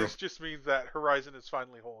 It's true. This just means that Horizon is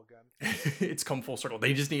finally whole again. It's come full circle.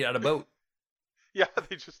 They just need out a boat. Yeah,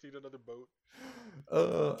 they just need another boat.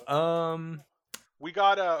 We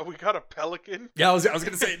got a Pelican. Yeah, I was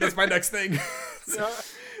gonna say that's my next thing. Yeah.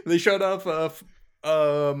 They showed off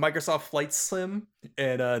Microsoft Flight Sim,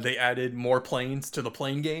 and they added more planes to the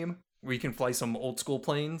plane game where you can fly some old school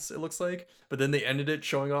planes. It looks like, but then they ended it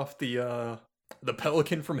showing off the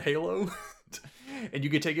Pelican from Halo, and you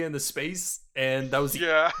could take it into space, and that was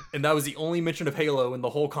the only mention of Halo in the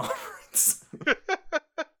whole conference.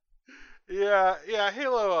 Yeah,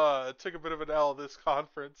 Halo took a bit of an L this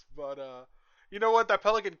conference, but you know what? That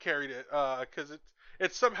Pelican carried it, because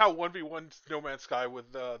it's somehow 1v1 No Man's Sky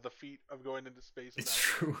with the feat of going into space. It's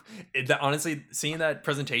true. Honestly, seeing that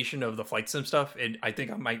presentation of the Flight Sim stuff, I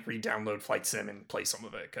think I might re-download Flight Sim and play some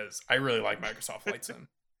of it, because I really like Microsoft Flight Sim.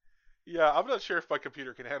 Yeah, I'm not sure if my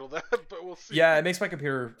computer can handle that, but we'll see. Yeah, it makes my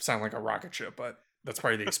computer sound like a rocket ship, but that's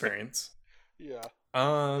part of the experience. Yeah.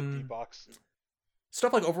 D-box.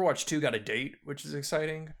 Stuff like Overwatch 2 got a date, which is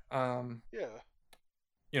exciting. Yeah.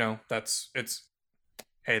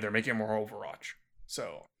 Hey, they're making more Overwatch.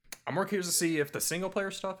 So I'm more curious to see if the single player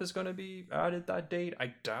stuff is going to be added that date.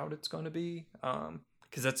 I doubt it's going to be,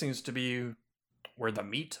 because that seems to be where the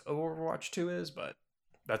meat of Overwatch 2 is, but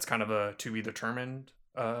that's kind of a to be determined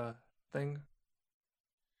thing.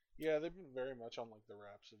 Yeah, they've been very much on like the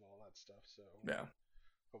wraps of all that stuff, so yeah.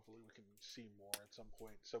 Hopefully we can see more at some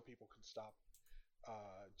point so people can stop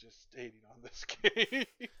just hating on this game.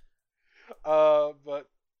 But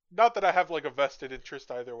not that I have like a vested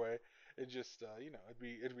interest either way. It just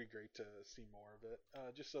it'd be great to see more of it,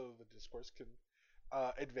 just so the discourse can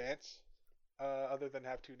advance, other than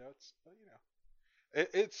have two notes. But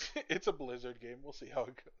it's a Blizzard game. We'll see how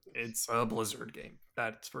it goes. It's a Blizzard game,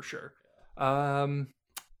 that's for sure. Yeah.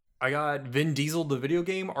 I got Vin Diesel the video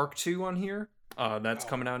game Arc 2 on here. That's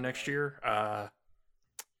coming out next year.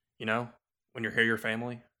 When you're here, your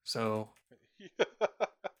family. So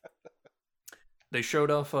they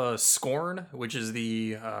showed off Scorn, which is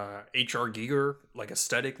the HR Giger like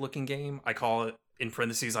aesthetic looking game. I call it, in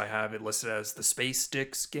parentheses, I have it listed as the Space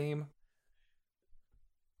Dicks game.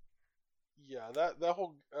 Yeah,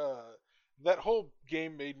 that whole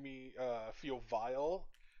game made me feel vile.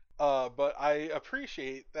 But I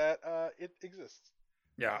appreciate that it exists.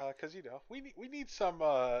 Yeah, because we need some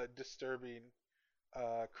disturbing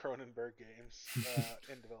Cronenberg games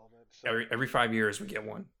in development. So. Every 5 years we get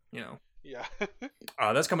one. Yeah.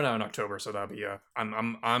 That's coming out in October, so that'll be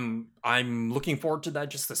I'm looking forward to that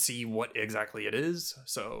just to see what exactly it is.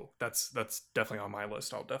 So that's definitely on my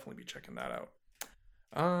list. I'll definitely be checking that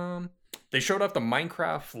out. They showed off the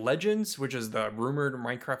Minecraft Legends, which is the rumored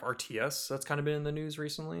Minecraft RTS that's kind of been in the news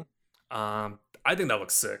recently. I think that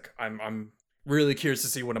looks sick. I'm really curious to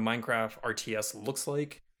see what a Minecraft RTS looks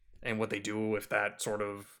like and what they do with that sort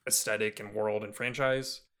of aesthetic and world and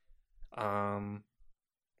franchise.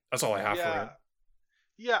 That's all I have for it.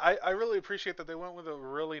 Yeah, I really appreciate that they went with a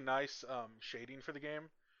really nice shading for the game.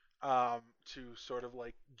 to sort of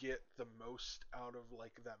like get the most out of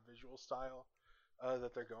like that visual style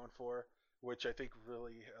that they're going for, which I think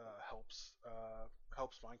really helps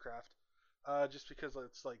Minecraft. Just because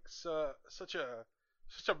it's like such a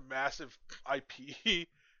massive IP,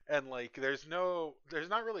 and like there's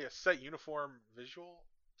not really a set uniform visual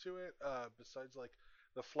to it. Besides like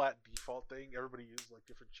the flat default thing, everybody uses like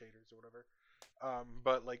different shaders or whatever.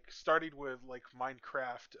 But like starting with like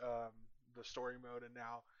Minecraft, the story mode, and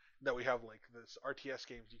now that we have like this RTS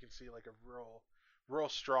games, you can see like a real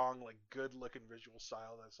strong, like good looking visual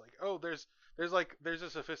style that's like, oh, there's a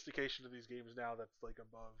sophistication to these games now that's like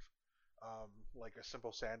above like a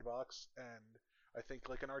simple sandbox. And I think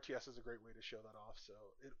like an RTS is a great way to show that off. So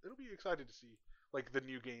it'll be excited to see like the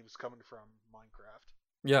new games coming from Minecraft.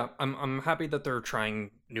 Yeah, I'm happy that they're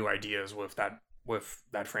trying new ideas with that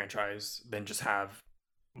franchise than just have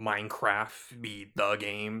Minecraft be the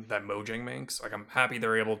game that Mojang makes. Like I'm happy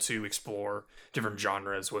they're able to explore different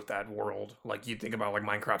genres with that world. Like you think about like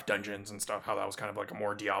Minecraft Dungeons and stuff, how that was kind of like a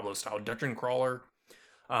more Diablo style dungeon crawler.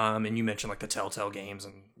 And you mentioned like the Telltale games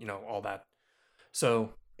and all that.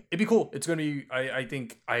 So it'd be cool. It's gonna be.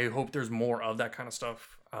 I hope there's more of that kind of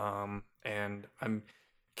stuff. And I'm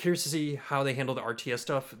curious to see how they handle the RTS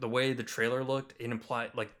stuff. The way the trailer looked, it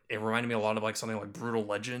reminded me a lot of like something like Brutal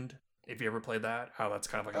Legend. If you ever played that, how that's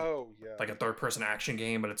kind of like a third person action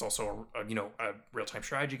game, but it's also a real time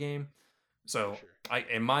strategy game. So sure.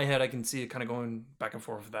 In my head I can see it kind of going back and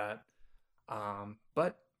forth with that.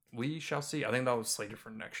 But we shall see. I think that was slated for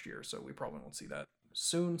next year, so we probably won't see that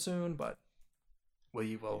soon, but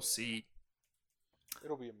we will see.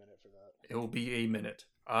 It'll be a minute for that. It will be a minute.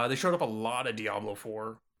 They showed up a lot of Diablo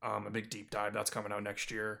 4, a big deep dive that's coming out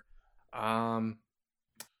next year. Yeah,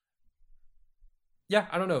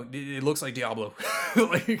 I don't know. It looks like Diablo.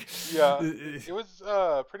 It was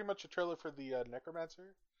pretty much a trailer for the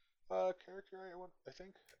Necromancer character, I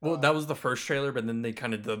think. Well, that was the first trailer, but then they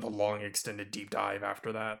kind of did the long extended deep dive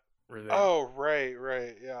after that. Oh, right,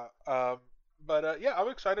 yeah. But yeah, I'm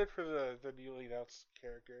excited for the newly announced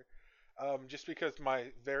character. Just because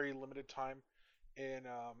my very limited time in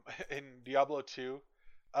in Diablo 2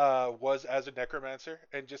 was as a necromancer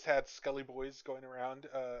and just had Scully boys going around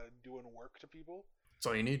doing work to people. That's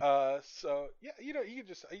all you need. So yeah, you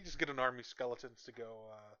just get an army of skeletons to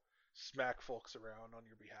go smack folks around on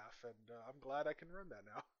your behalf, and I'm glad I can run that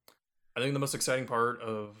now. I think the most exciting part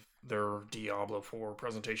of their Diablo 4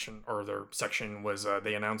 presentation or their section was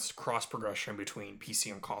they announced cross progression between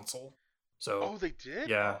PC and console. So they did.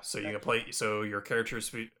 Yeah, so you can play. So your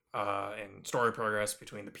characters and story progress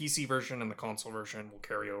between the PC version and the console version will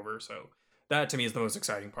carry over. So that to me is the most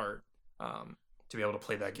exciting part. To be able to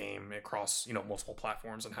play that game across multiple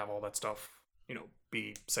platforms and have all that stuff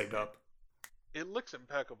be saved up. It looks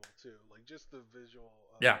impeccable too. Like just the visual.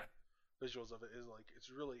 Visuals of it is like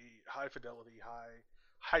it's really high fidelity,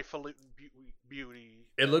 highfalutin beauty.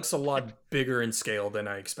 It looks a lot bigger in scale than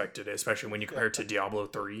I expected, especially when you compare it to Diablo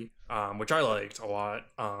 3, which I liked a lot.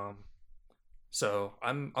 So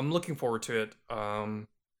I'm looking forward to it.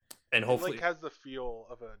 And hopefully it has the feel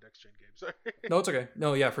of a next gen game. Sorry. No, it's okay.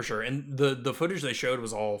 No, yeah, for sure. And the footage they showed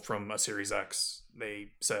was all from a Series X.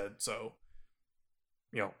 They said so.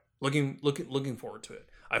 Looking forward to it.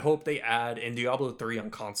 I hope they add in Diablo 3 on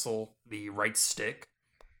console, the right stick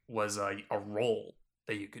was a roll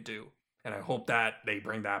that you could do. And I hope that they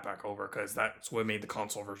bring that back over because that's what made the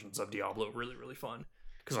console versions of Diablo really, really fun.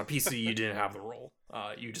 Because on PC, you didn't have the roll.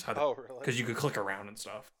 You just had because you could click around and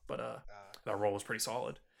stuff. But that roll was pretty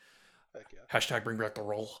solid. Heck yeah. Hashtag bring back the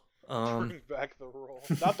roll. Bring back the roll.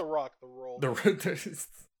 Not the rock, the roll.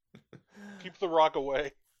 Keep the rock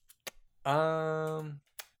away.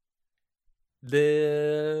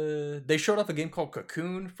 They showed off a game called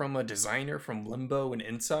Cocoon from a designer from Limbo and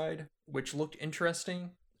Inside, which looked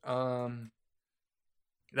interesting.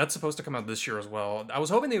 That's supposed to come out this year as well. I was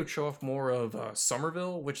hoping they would show off more of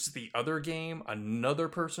Somerville, which is the other game another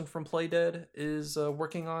person from Playdead is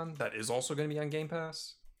working on that is also going to be on Game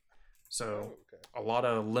Pass. So a lot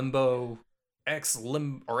of Limbo ex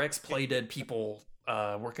Playdead people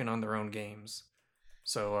working on their own games.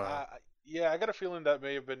 So yeah, I got a feeling that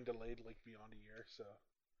may have been delayed like beyond a year, so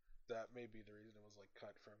that may be the reason it was like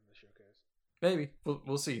cut from the showcase. Maybe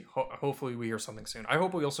we'll see. Hopefully we hear something soon. I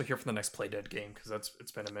hope we also hear from the next Playdead game because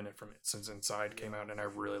it's been a minute since Inside came out, and I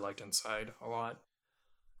really liked Inside a lot.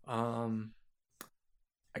 I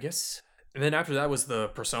guess, and then after that was the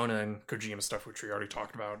Persona and Kojima stuff, which we already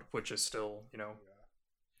talked about, which is still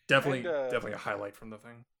definitely a highlight from the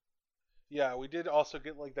thing. Yeah, we did also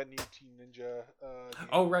get like that new Team Ninja.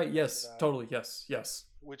 Oh right, yes, totally, yes.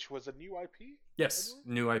 Which was a new IP. Yes,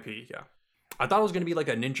 new IP. Yeah, I thought it was going to be like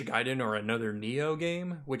a Ninja Gaiden or another Neo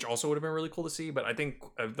game, which also would have been really cool to see. But I think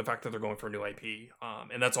the fact that they're going for a new IP,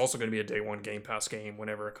 and that's also going to be a day one Game Pass game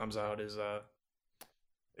whenever it comes out, is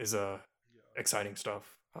exciting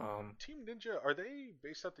stuff. Team Ninja, are they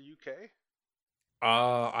based out the UK?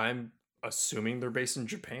 I'm assuming they're based in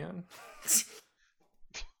Japan.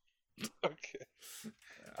 Okay.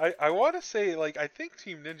 I want to say, like, I think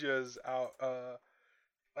Team Ninja is out.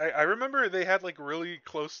 I remember they had like really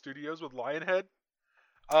close studios with Lionhead.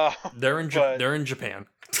 They're in Japan.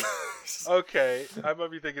 Okay, I might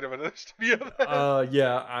be thinking of another studio.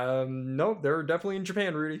 Yeah. No, they're definitely in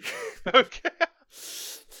Japan, Rudy. Okay.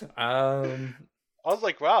 I was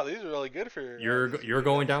like, wow, these are really good for you're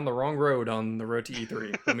going down the wrong road on the road to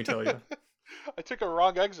E3. Let me tell you. I took a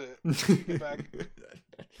wrong exit. Get back.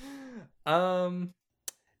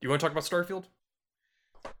 You want to talk about Starfield?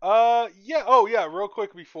 Yeah. Oh, yeah. Real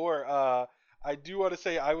quick before, I do want to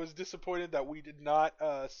say I was disappointed that we did not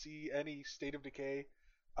see any State of Decay,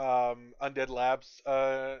 Undead Labs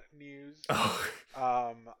news. Oh.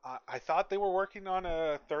 I thought they were working on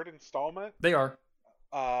a third installment. They are.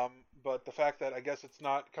 But the fact that I guess it's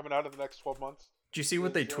not coming out in the next 12 months. Did you see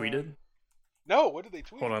what they tweeted? No. What did they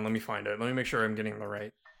tweet? Hold on. Let me find it. Let me make sure I'm getting the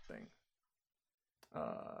right thing.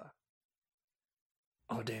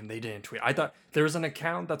 Oh, damn, they didn't tweet. I thought there was an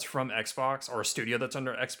account that's from Xbox or a studio that's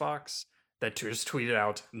under Xbox that just tweeted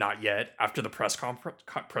out, not yet, after the press conference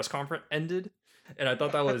ended. And I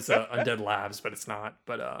thought that was Undead Labs, but it's not.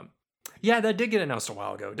 But yeah, that did get announced a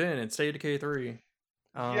while ago, didn't it? State of Decay 3.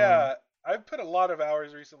 Yeah, I've put a lot of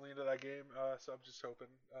hours recently into that game, so I'm just hoping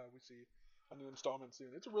we see a new installment soon.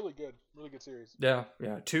 It's a really good series. Yeah.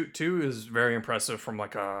 Two is very impressive from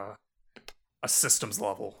like a systems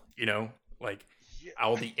level, you know? Like, yeah.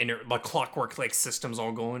 All the clockwork like systems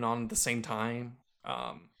all going on at the same time.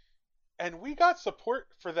 And we got support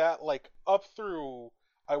for that like up through,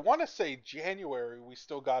 I want to say January. We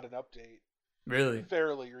still got an update. Really?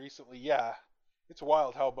 Fairly recently, yeah. It's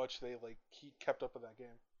wild how much they like kept up with that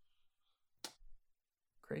game.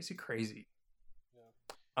 Crazy. Yeah.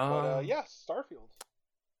 But yeah, Starfield.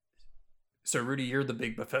 So Rudy, you're the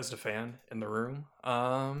big Bethesda fan in the room.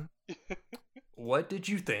 What did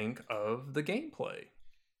you think of the gameplay?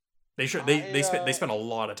 They spent a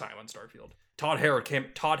lot of time on Starfield. Todd Howard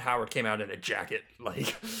came out in a jacket,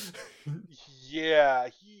 like. Yeah,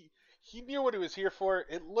 he knew what he was here for.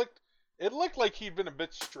 It looked like he'd been a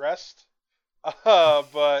bit stressed,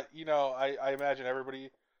 but you know, I imagine everybody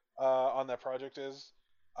on that project is.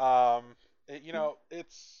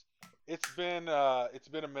 It's been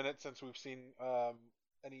a minute since we've seen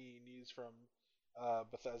any news from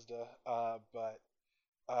Bethesda, but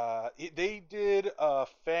they did a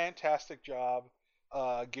fantastic job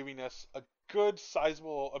giving us a good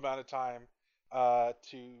sizable amount of time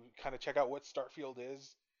to kind of check out what Starfield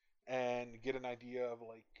is and get an idea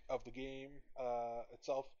of the game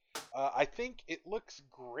itself. I think it looks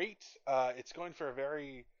great. It's going for a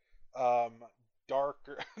very dark,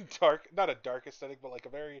 not a dark aesthetic, but like a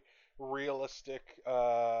very realistic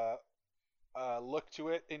look to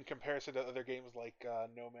it in comparison to other games like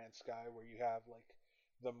No Man's Sky, where you have like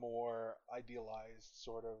the more idealized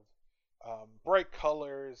sort of bright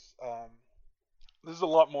colors. This is a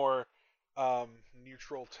lot more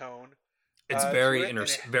neutral tone. It's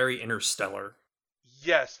very interstellar.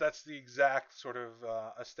 Yes, that's the exact sort of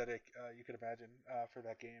aesthetic you could imagine for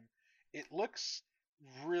that game. It looks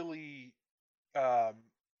really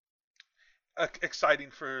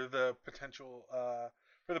exciting for the potential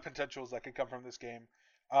for the potentials that could come from this game.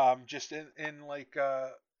 Just in like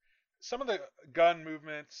some of the gun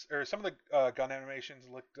movements or some of the gun animations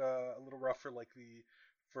looked a little rough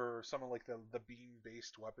for some of like the beam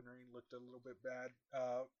based weaponry looked a little bit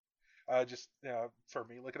bad. Just for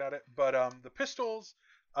me looking at it, but the pistols,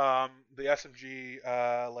 the SMG,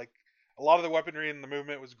 like a lot of the weaponry and the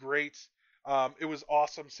movement was great. It was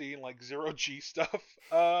awesome seeing like zero G stuff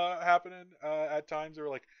happening at times. There were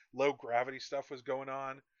like low gravity stuff was going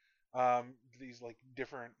on. These like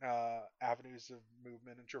different avenues of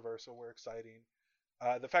movement and traversal were exciting.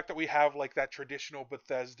 The fact that we have like that traditional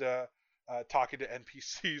Bethesda talking to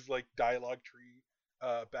NPCs like dialogue tree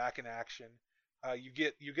back in action. You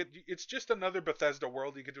get it's just another Bethesda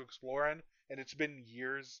world you get to explore in, and it's been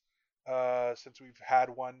years since we've had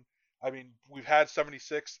one. I mean, we've had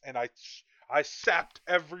 76, and I sapped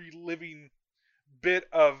every living bit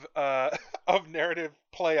of of narrative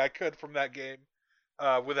play I could from that game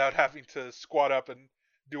without having to squat up and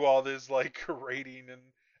do all this like raiding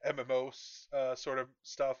and MMO sort of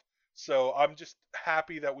stuff. So I'm just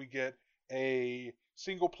happy that we get a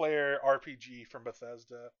single player RPG from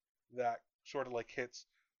Bethesda that sort of like hits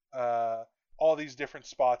all these different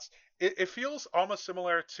spots. It feels almost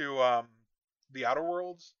similar to the Outer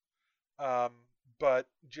Worlds, um, but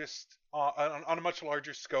just on a much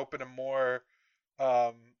larger scope and a more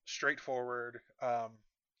straightforward,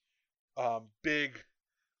 big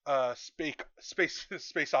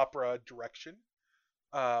space opera direction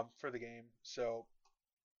for the game. So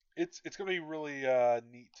it's gonna be really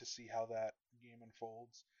neat to see how that game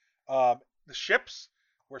unfolds. The ships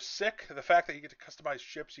were sick. The fact that you get to customize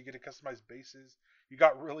ships, you get to customize bases. You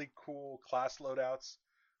got really cool class loadouts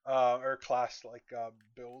or class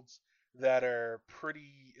builds that are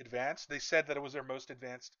pretty advanced. They said that it was their most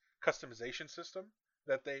advanced customization system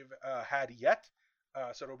that they've had yet.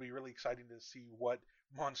 So it'll be really exciting to see what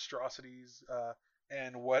monstrosities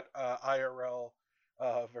and what IRL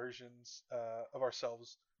versions of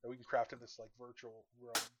ourselves that we can craft in this like virtual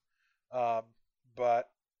realm. But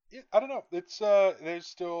I don't know. It's there's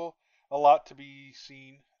still a lot to be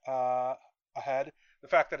seen ahead. The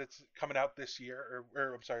fact that it's coming out this year,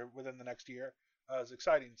 or I'm sorry, within the next year, is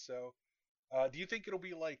exciting. So, do you think it'll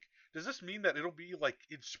be like? Does this mean that it'll be like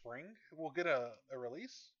in spring? We'll get a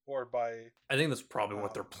release, or by? I think that's probably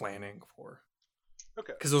what they're planning for.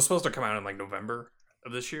 Okay. Because it was supposed to come out in like November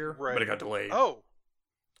of this year, right. but it got delayed. Oh.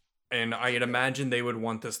 And I'd imagine they would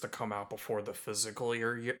want this to come out before the physical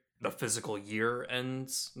year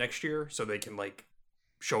ends next year, so they can like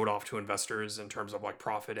show it off to investors in terms of like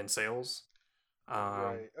profit and sales.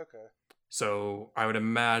 Right. Okay. So I would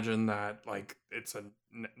imagine that like it's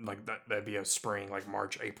that'd be a spring like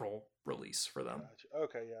March April release for them. Gotcha.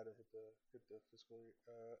 Okay. Yeah. To hit the fiscal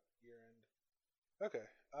year end. Okay.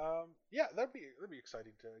 Yeah. That'd be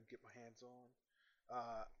exciting to get my hands on.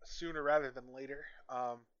 Sooner rather than later.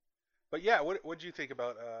 But yeah, what do you think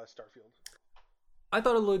about Starfield? I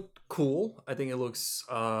thought it looked cool. I think it looks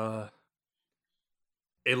like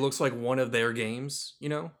one of their games, you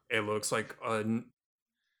know? It looks like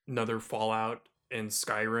another Fallout and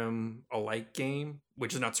Skyrim alike game,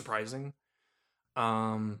 which is not surprising.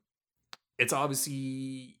 It's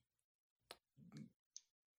obviously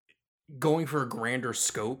going for a grander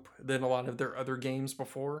scope than a lot of their other games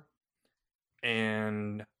before.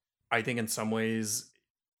 And I think in some ways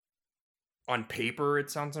on paper it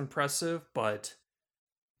sounds impressive, but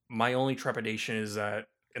my only trepidation is that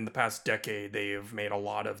in the past decade they have made a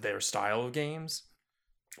lot of their style of games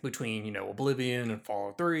between, you know, Oblivion and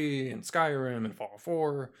Fallout 3 and Skyrim and Fallout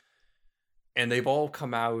 4, and they've all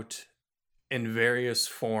come out in various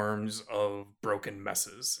forms of broken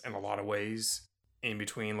messes in a lot of ways, in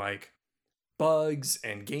between like bugs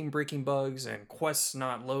and game breaking bugs and quests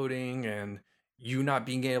not loading and you not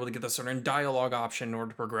being able to get the certain dialogue option in order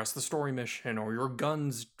to progress the story mission, or your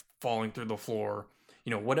guns falling through the floor, you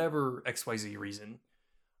know, whatever XYZ reason.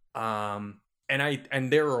 And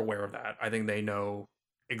they're aware of that. I think they know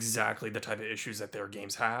exactly the type of issues that their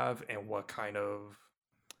games have and what kind of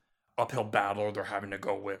uphill battle they're having to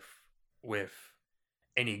go with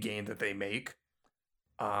any game that they make.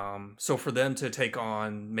 So for them to take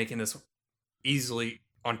on making this easily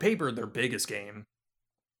on paper their biggest game,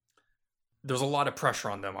 there's a lot of pressure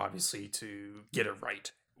on them, obviously, to get it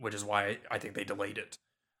right, which is why I think they delayed it.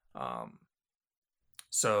 And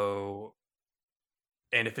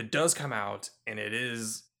if it does come out and it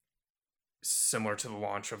is similar to the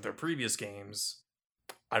launch of their previous games,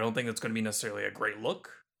 I don't think it's going to be necessarily a great look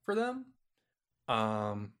for them.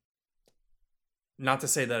 Not to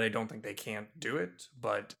say that I don't think they can't do it,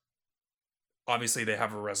 but obviously they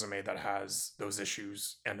have a resume that has those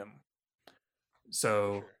issues in them.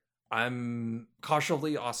 So I'm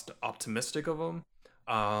cautiously optimistic of them.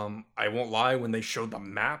 I won't lie, when they showed the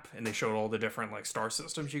map and they showed all the different like star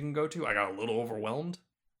systems you can go to, I got a little overwhelmed,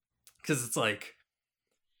 because it's like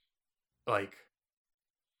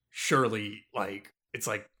surely like it's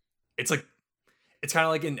kind of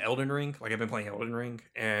like in Elden Ring. Like I've been playing Elden Ring,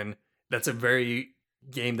 and that's a very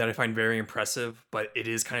game that I find very impressive, but it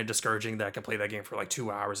is kind of discouraging that I can play that game for like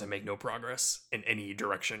 2 hours and make no progress in any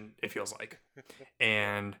direction, it feels like.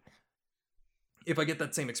 And if I get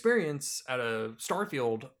that same experience at a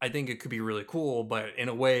Starfield, I think it could be really cool, but in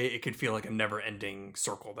a way it could feel like a never-ending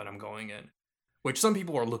circle that I'm going in, which some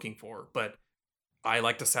people are looking for, but I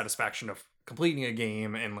like the satisfaction of completing a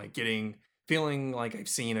game and like feeling like I've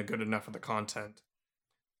seen a good enough of the content.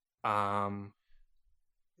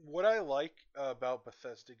 What I like about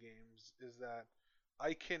Bethesda games is that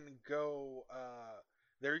I can go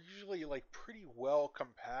they're usually like pretty well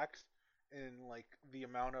compact in like the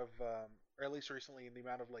amount of or at least recently in the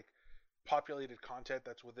amount of like populated content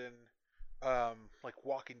that's within like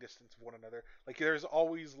walking distance of one another. Like there's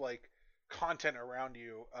always like content around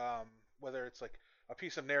you, whether it's like a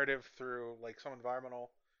piece of narrative through like some environmental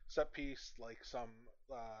set piece, like some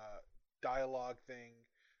dialogue thing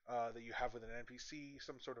that you have with an NPC,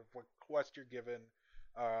 some sort of what quest you're given,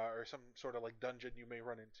 or some sort of like dungeon you may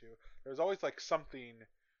run into. There's always like something,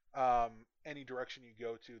 any direction you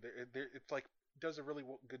go to. It's like does a really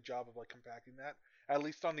good job of like compacting that, at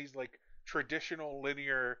least on these like traditional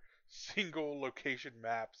linear single location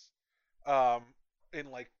maps, um, in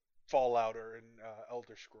like Fallout or in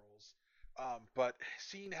Elder Scrolls. But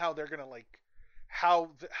seeing how they're gonna like how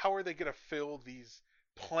are they gonna fill these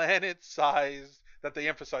planet-sized that they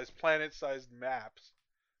emphasize planet-sized maps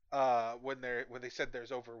when they said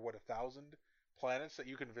there's over what 1,000 planets that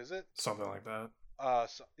you can visit, something like that.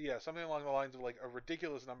 so, yeah, something along the lines of like a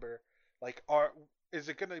ridiculous number. Like, are is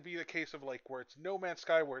it gonna be the case of like where it's No Man's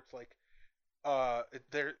Sky, where it's like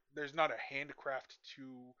there's not a handcraft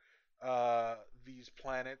to these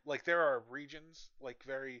planet, like there are regions, like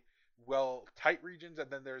very well tight regions,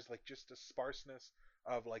 and then there's like just a sparseness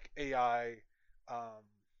of like AI um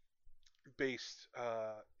based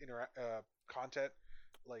content.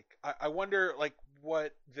 Like I wonder like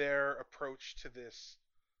what their approach to this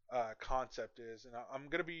concept is, and I'm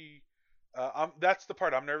gonna be that's the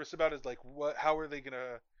part I'm nervous about, is like what how are they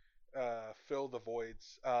gonna fill the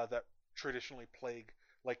voids that traditionally plague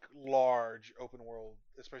like large open world,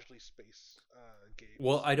 especially space games.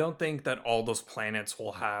 Well, I don't think that all those planets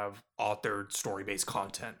will have authored story based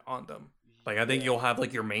content on them. Like, I think Yeah. you'll have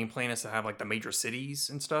like your main planets that have like the major cities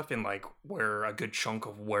and stuff, and like where a good chunk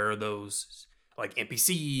of where those like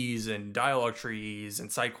NPCs and dialogue trees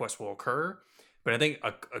and side quests will occur. But I think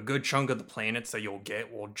a good chunk of the planets that you'll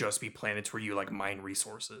get will just be planets where you like mine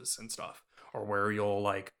resources and stuff, or where you'll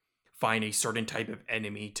like find a certain type of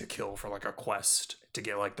enemy to kill for like a quest to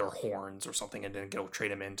get like their horns or something, and then go trade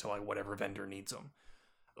them into like whatever vendor needs them.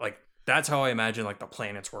 Like, that's how I imagine like the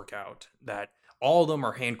planets work out. That all of them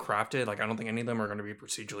are handcrafted. Like, I don't think any of them are going to be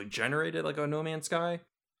procedurally generated like a No Man's Sky,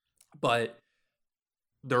 but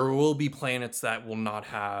there will be planets that will not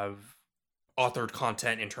have authored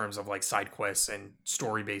content in terms of like side quests and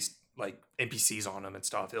story based like NPCs on them and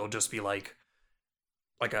stuff. It'll just be like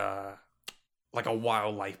a like a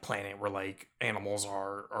wildlife planet where like animals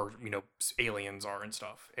are, or aliens are and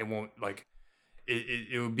stuff. It won't like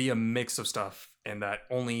it would be a mix of stuff, and that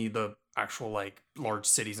only the actual like large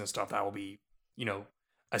cities and stuff, that will be you know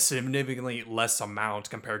a significantly less amount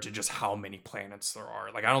compared to just how many planets there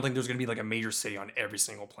are. Like, I don't think there's going to be like a major city on every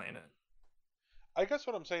single planet. I guess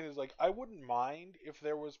what I'm saying is like I wouldn't mind if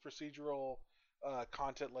there was procedural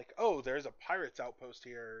content, like oh there's a pirates outpost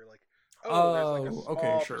here, like oh there's like a Oh, okay,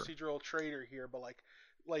 small sure. procedural trader here, but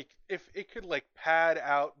like if it could like pad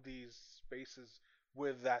out these spaces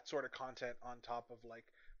with that sort of content on top of like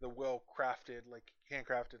the well crafted like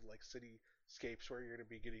handcrafted like cityscapes where you're gonna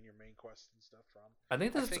be getting your main quests and stuff from. I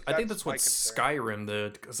think I think that's that's what my concern. Skyrim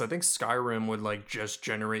did, because I think Skyrim would like just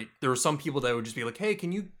generate. There were some people that would just be like, "Hey,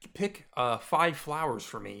 can you pick 5 flowers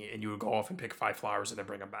for me?" And you would go off and pick 5 flowers and then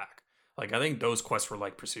bring them back. Like, I think those quests were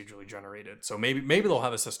like procedurally generated. So maybe they'll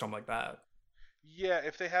have a system like that. Yeah,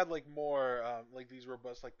 if they had like more like these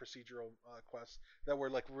robust like procedural quests that were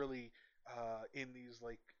like really in these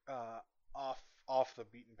like uh, off off the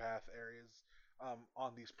beaten path areas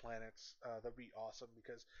on these planets, that'd be awesome.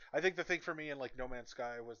 Because I think the thing for me in like No Man's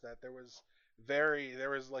Sky was that there was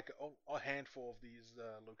like a handful of these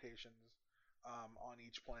locations on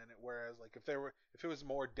each planet, whereas like if it was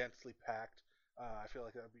more densely packed, I feel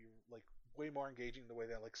like that would be like way more engaging the way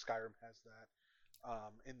that like Skyrim has that,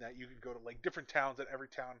 in that you can go to like different towns, and every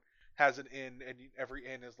town has an inn, and every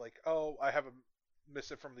inn is like, oh, I have a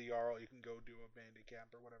missive from the Jarl, you can go do a bandit camp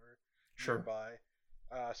or whatever Sure. nearby.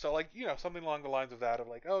 So like something along the lines of that, of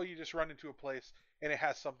like, oh, you just run into a place and it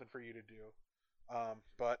has something for you to do.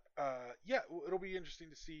 But yeah, it'll be interesting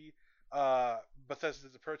to see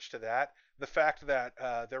Bethesda's approach to that. The fact that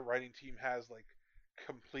their writing team has like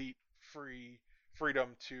complete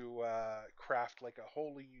freedom to craft like a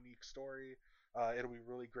wholly unique story. It'll be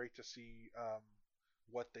really great to see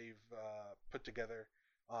what they've put together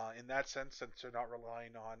in that sense, since they're not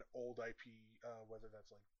relying on old IP, whether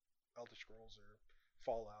that's like Elder Scrolls or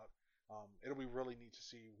Fallout. It'll be really neat to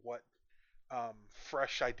see what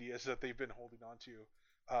fresh ideas that they've been holding on to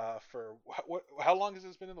for how long has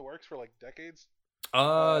this been in the works for, like decades? They It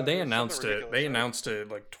was something announced it. They ridiculous, right? announced it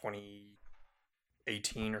like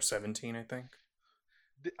 2018 or 17, I think.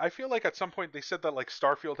 I feel like at some point they said that like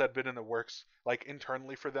Starfield had been in the works, like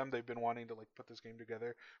internally for them. They've been wanting to like put this game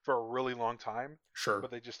together for a really long time, Sure.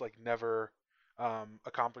 but they just like never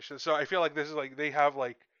accomplished it. So I feel like this is like they have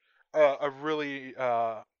like a really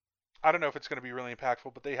I don't know if it's going to be really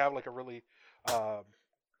impactful, but they have like a really uh,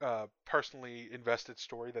 personally invested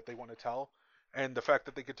story that they want to tell, and the fact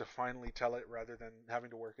that they get to finally tell it rather than having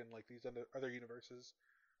to work in like these other universes,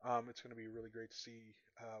 it's going to be really great to see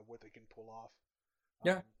what they can pull off.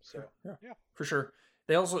 Yeah, So yeah, for sure.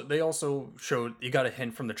 They also showed, you got a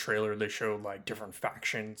hint from the trailer. They showed like different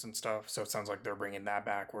factions and stuff. So it sounds like they're bringing that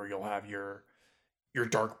back, where you'll have your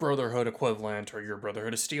Dark Brotherhood equivalent or your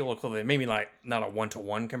Brotherhood of Steel equivalent. Maybe like not a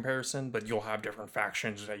 1-to-1 comparison, but you'll have different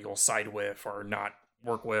factions that you'll side with or not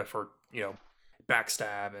work with, or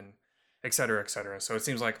backstab and et cetera, et cetera. So it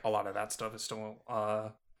seems like a lot of that stuff is still going to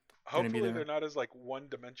be hopefully there. they're not as like one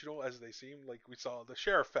dimensional as they seem. Like we saw the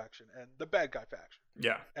sheriff faction and the bad guy faction.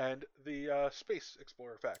 Yeah. And the space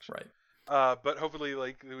explorer faction. Right. But hopefully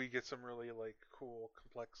like we get some really like cool,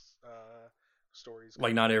 complex stories.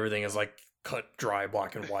 Like not everything is like cut dry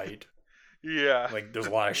black and white. Yeah. Like there's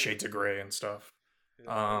a lot of shades of gray and stuff.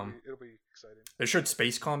 Yeah, it'll be exciting. They showed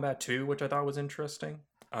space combat too, which I thought was interesting.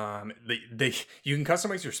 They you can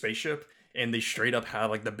customize your spaceship, and they straight up have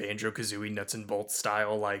like the Banjo-Kazooie nuts and bolts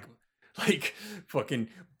style, like fucking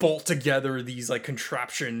bolt together these like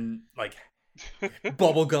contraption like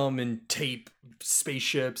bubblegum and tape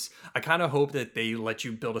spaceships. I kind of hope that they let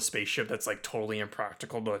you build a spaceship that's like totally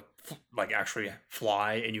impractical to like actually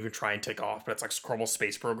fly, and you can try and take off, but it's like Kerbal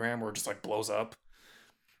Space Program where it just like blows up.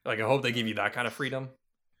 Like I hope they give you that kind of freedom.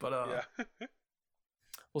 But yeah.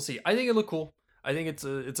 We'll see. I think it looked cool. I think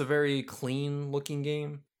it's a very clean looking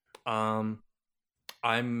game. I'm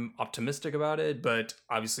optimistic about it, but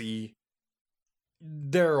obviously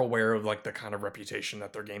they're aware of like the kind of reputation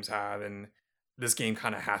that their games have, and this game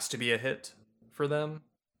kind of has to be a hit for them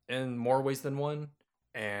in more ways than one.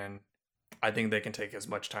 And I think they can take as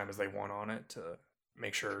much time as they want on it to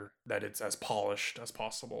make sure that it's as polished as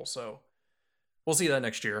possible. So we'll see that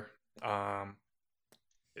next year. I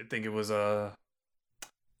think it was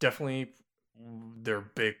definitely their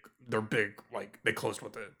big like they closed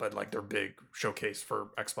with it, but like their big showcase for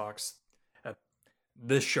Xbox at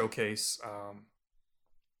this showcase.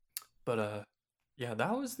 But yeah,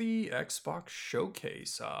 that was the Xbox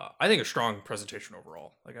showcase. I think a strong presentation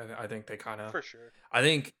overall. Like I think they kind of, for sure. I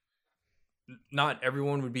think not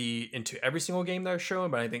everyone would be into every single game that was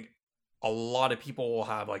shown, but I think a lot of people will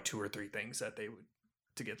have like 2 or 3 things that they would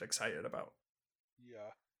to get excited about.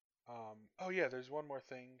 Yeah. Oh yeah, there's one more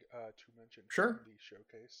thing to mention. Sure. From the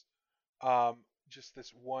showcase. Just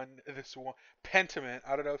this one Pentiment.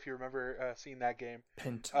 I don't know if you remember seeing that game.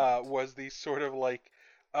 Pentiment was the sort of like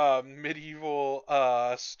medieval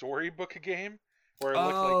storybook game where it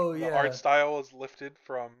looked like the art style is lifted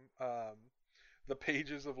from the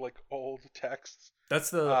pages of like old texts. That's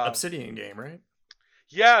the Obsidian game, right?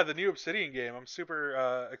 Yeah, the new Obsidian game. I'm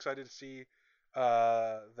super excited to see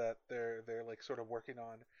that they're like sort of working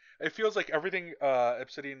on. It feels like everything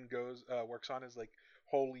Obsidian works on is like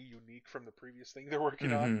wholly unique from the previous thing they're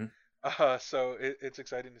working on. So it's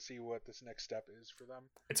exciting to see what this next step is for them.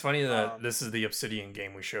 It's funny that this is the Obsidian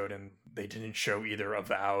game we showed, and they didn't show either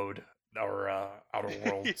Avowed or Outer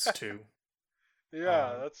Worlds 2.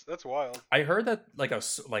 Yeah, that's wild. I heard that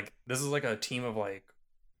this is like a team of like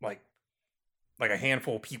a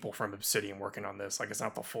handful of people from Obsidian working on this. Like it's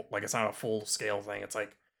not a full scale thing. It's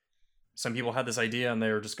like some people had this idea and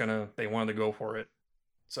they wanted to go for it.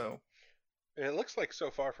 So it looks like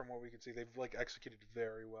so far from what we can see, they've like executed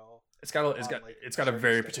very well. It's got a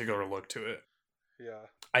very particular look to it. Yeah.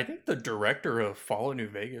 I think the director of Fallout New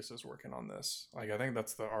Vegas is working on this. Like I think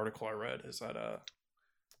that's the article I read, is that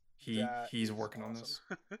he's working on this.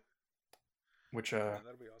 Which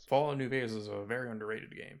that'd be awesome. Fallout New Vegas is a very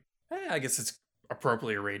underrated game. I guess it's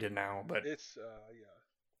appropriately rated now, but it's yeah.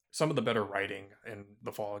 Some of the better writing in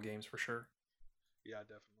the Fallout games for sure. Yeah,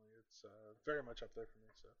 definitely. It's very much up there for me.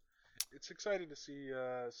 So it's exciting to see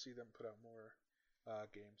them put out more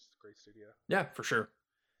games. Great studio. Yeah, for sure.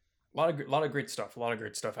 A lot of great stuff.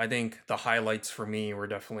 I think the highlights for me were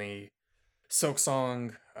definitely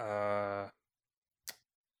Silksong. I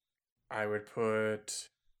would put,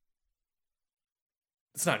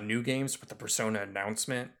 it's not new games, but the Persona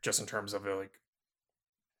announcement, just in terms of like,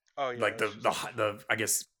 oh yeah, like the I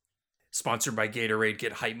guess sponsored by Gatorade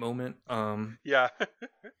get hype moment. Yeah.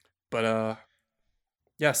 But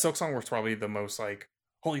yeah, Silksong was probably the most like,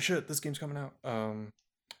 holy shit, this game's coming out.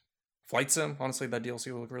 Flight Sim, honestly, that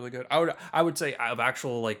DLC will look really good. I would say of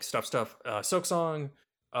actual like stuff, Silksong,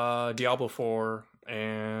 Diablo 4,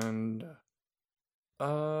 and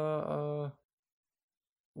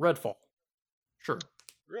Redfall. Sure.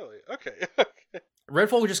 Really? Okay.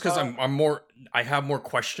 Redfall, just because I have more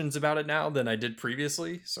questions about it now than I did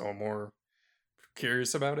previously, so I'm more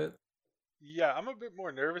curious about it. Yeah, I'm a bit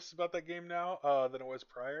more nervous about that game now than it was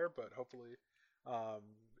prior, but hopefully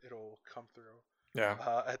it'll come through. Yeah.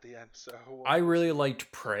 At the end. So I really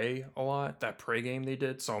liked Prey a lot, that Prey game they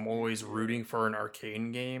did. So I'm always rooting for an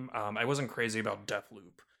Arcane game. I wasn't crazy about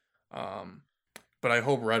Deathloop, but I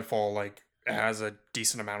hope Redfall like has a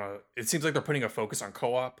decent amount of. It seems like they're putting a focus on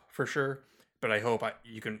co-op for sure. But I hope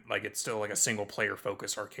you can like it's still like a single player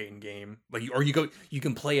focused Arcane game. Like you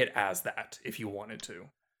can play it as that if you wanted to.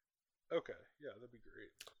 Okay, yeah, that'd be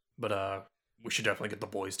great. But we should definitely get the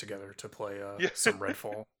boys together to play some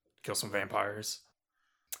Redfall, kill some vampires.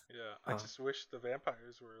 Yeah, I just wish the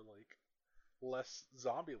vampires were like less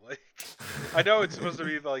zombie-like. I know it's supposed to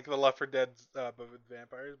be like the Left 4 Dead, but with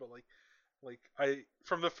vampires, but like I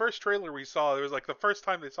from the first trailer we saw, it was like the first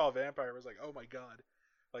time they saw a vampire, it was like, oh my god,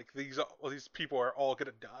 like these people are all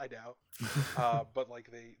gonna die now. But like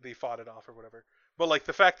they fought it off or whatever. But like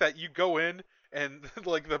the fact that you go in and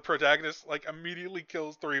like the protagonist like immediately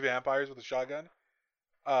kills 3 vampires with a shotgun,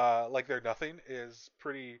 like they're nothing, is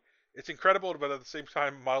pretty. It's incredible, but at the same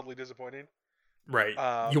time mildly disappointing.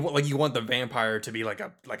 Right. You want the vampire to be like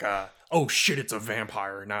a oh shit, it's a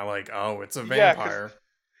vampire, not like oh it's a vampire. Yeah,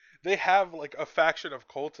 they have like a faction of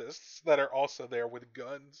cultists that are also there with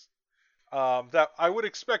guns. That I would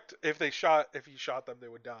expect if you shot them, they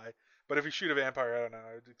would die. But if you shoot a vampire, I don't know.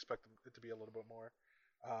 I would expect it to be a little bit more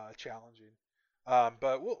challenging.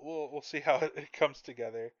 But we'll see how it comes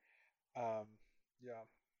together. Yeah.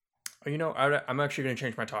 You know, I'm actually going to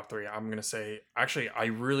change my top 3. I'm going to say actually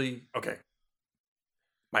okay.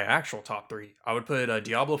 My actual top 3, I would put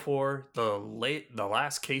Diablo 4, the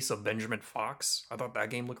Last Case of Benjamin Fox. I thought that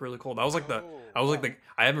game looked really cool. That was like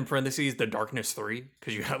I have in parentheses the Darkness 3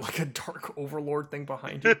 because you had like a Dark Overlord thing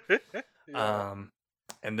behind you. Yeah.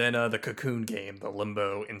 And then the Cocoon game, the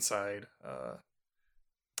Limbo Inside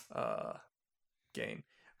game.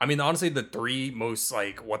 I mean, honestly, the 3 most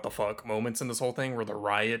like what the fuck moments in this whole thing were the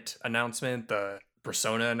Riot announcement, the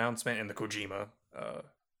Persona announcement, and the Kojima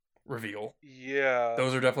reveal. Yeah,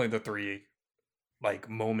 those are definitely the 3 like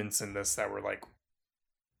moments in this that were like,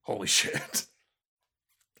 holy shit.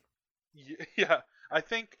 Yeah, I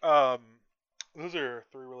think those are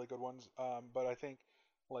 3 really good ones. But I think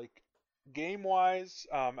like game wise,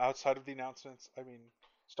 outside of the announcements, I mean,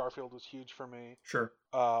 Starfield was huge for me. Sure.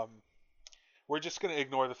 We're just gonna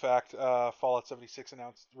ignore the fact Fallout 76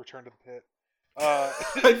 announced Return to the Pit. I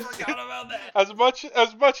forgot about that. As much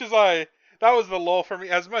as that was the lull for me.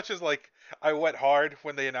 As much as like I went hard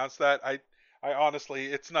when they announced that, I honestly,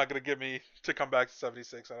 it's not gonna get me to come back to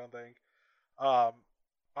 76. I don't think.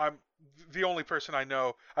 I'm the only person I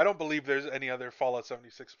know. I don't believe there's any other Fallout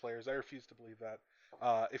 76 players. I refuse to believe that.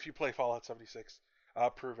 If you play Fallout 76,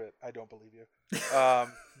 prove it. I don't believe you.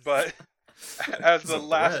 But as the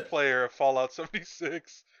last player of Fallout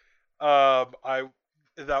 76, that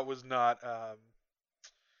was not.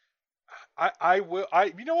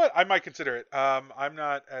 You know what? I might consider it. I'm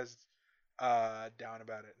not as down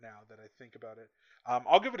about it now that I think about it.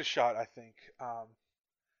 I'll give it a shot, I think.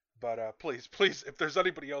 But please, if there's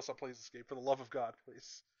anybody else on Plays Escape, for the love of God,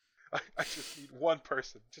 please. I just need one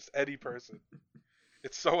person, just any person.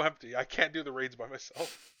 It's so empty. I can't do the raids by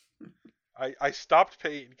myself. I stopped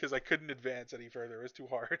paying because I couldn't advance any further. It was too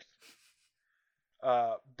hard.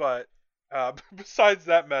 But besides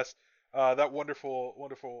that mess, that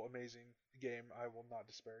wonderful, amazing game, I will not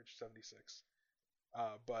disparage 76.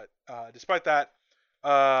 But despite that,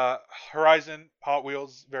 Horizon, Hot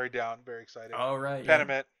Wheels, very down, very excited. All right.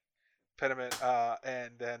 Pentiment,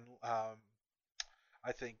 and then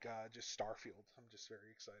I think just Starfield. I'm just very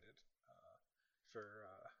excited for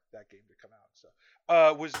that game to come out. So,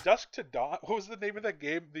 was Dusk to Dawn? What was the name of that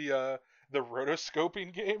game? The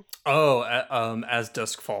rotoscoping game? Oh, As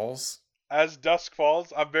Dusk Falls. As Dusk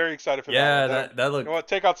Falls. I'm very excited for that. Yeah, that looked. You know what?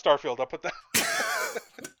 Take out Starfield. I'll put that.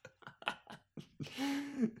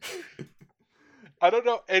 I don't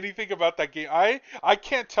know anything about that game. I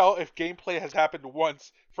can't tell if gameplay has happened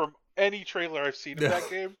once from any trailer I've seen of that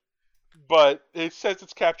game. But it says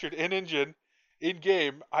it's captured in-engine,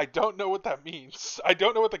 in-game. I don't know what that means. I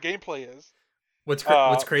don't know what the gameplay is. What's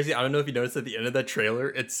crazy, I don't know if you noticed at the end of that trailer,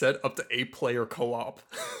 it said up to 8-player co-op.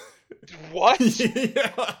 What?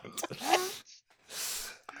 Yeah.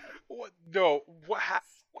 What? No. What?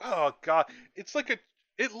 Oh god! It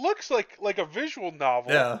looks like a visual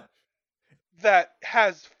novel. Yeah. That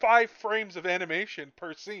has 5 frames of animation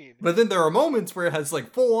per scene. But then there are moments where it has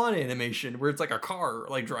like full-on animation, where it's like a car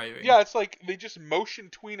like driving. Yeah, it's like they just motion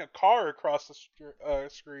tween a car across the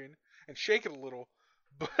screen and shake it a little.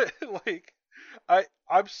 But like,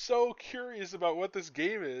 I'm so curious about what this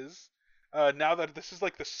game is. Now that this is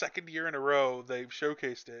like the second year in a row they've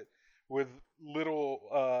showcased it with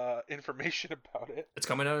little information about it. It's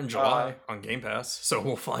coming out in July on Game Pass, so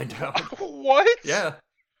we'll find out. What? Yeah.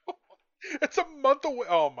 It's a month away.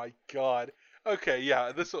 Oh my god. Okay,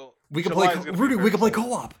 yeah, this'll. We can play, Rudy. We can play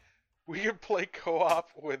co-op. We can play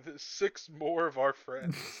co-op with 6 more of our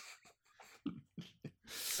friends.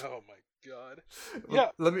 Oh my god. Yeah.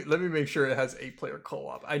 Let me make sure it has 8-player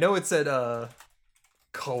co-op. I know it said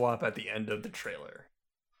co-op at the end of the trailer.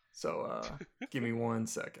 So give me 1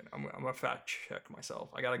 second. I'm gonna fact check myself.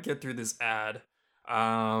 I gotta get through this ad.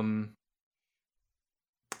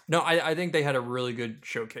 No, I think they had a really good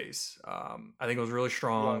showcase. I think it was really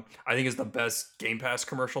strong. I think it's the best Game Pass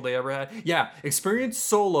commercial they ever had. Yeah, experience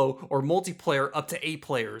solo or multiplayer up to 8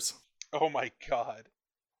 players. Oh my god.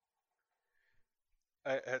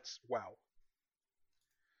 That's wow.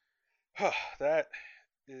 That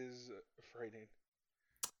is frightening.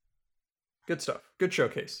 Good stuff. Good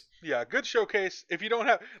showcase. Yeah, good showcase. If you don't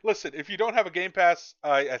have a Game Pass,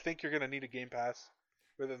 I think you're gonna need a Game Pass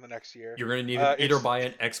within the next year. You're gonna need to either buy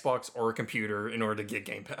an Xbox or a computer in order to get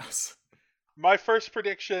Game Pass. My first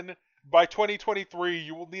prediction: by 2023,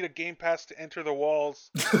 you will need a Game Pass to enter the walls.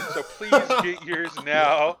 So please get yours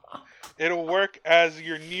now. It'll work as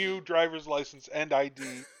your new driver's license and ID.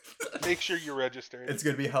 Make sure you're registered. It's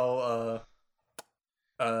gonna be how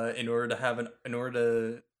in order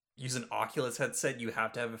to use an Oculus headset, you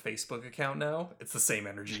have to have a Facebook account now. It's the same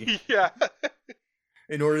energy. Yeah.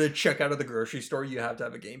 In order to check out of the grocery store, you have to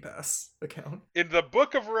have a Game Pass account. In the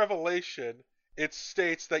Book of Revelation, it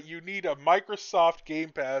states that you need a Microsoft Game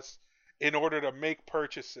Pass in order to make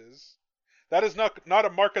purchases. That is not a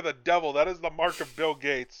mark of the devil. That is the mark of Bill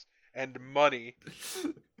Gates and money,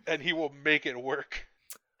 and he will make it work.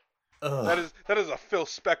 That is a Phil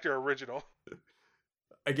Spector original.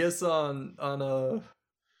 I guess on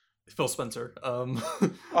Phil Spencer.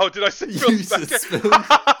 Oh, did I say Phil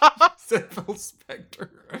Spector? Said Phil Spector.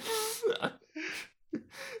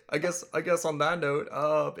 I guess on that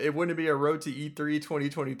note, it wouldn't be a Road to E3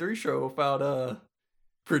 2023 show without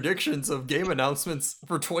predictions of game announcements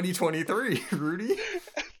for 2023. Rudy,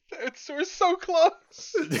 we're so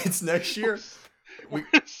close. It's next year.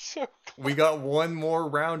 We got one more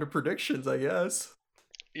round of predictions, I guess.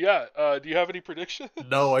 Yeah. Do you have any predictions?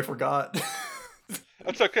 No, I forgot.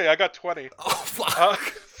 That's okay. I got 20. Oh fuck!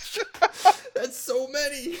 That's so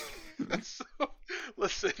many.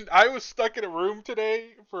 Listen, I was stuck in a room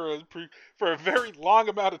today for a very long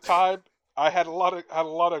amount of time. I had a lot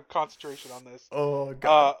of concentration on this. Oh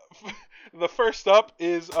god. The first up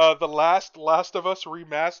is the Last of Us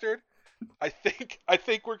remastered. I think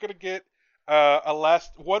we're gonna get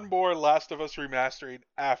one more Last of Us remastering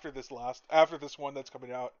after this one that's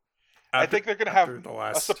coming out. I think they're gonna have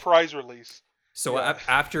a surprise release. So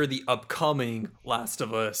after the upcoming Last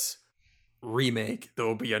of Us remake, there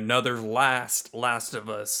will be another Last of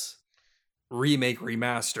Us remake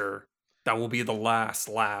remaster that will be the last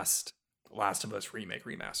Last of Us remake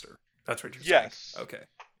remaster. That's what you're saying. Yes. Okay.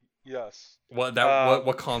 Yes. What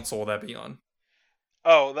console will that be on?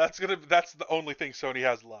 Oh, that's the only thing Sony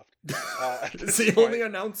has left. It's the only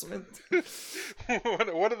announcement.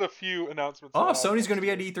 One of the few announcements. Oh, Sony's going to be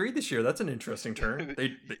at E3 this year. That's an interesting turn.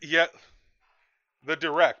 Yeah. The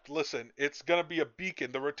Direct. Listen, it's going to be a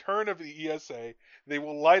beacon. The return of the ESA. They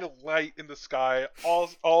will light a light in the sky.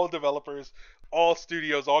 All developers, all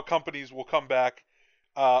studios, all companies will come back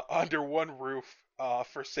under one roof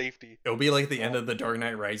for safety. It'll be like the end of The Dark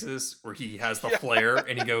Knight Rises, where he has the flare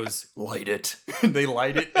and he goes, light it. And they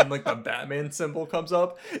light it and like the Batman symbol comes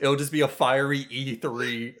up. It'll just be a fiery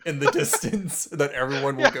E3 in the distance that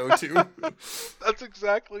everyone will go to. That's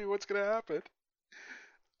exactly what's going to happen.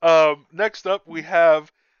 Next up, we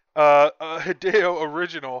have a Hideo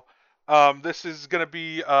original. This is going to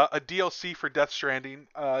be a DLC for Death Stranding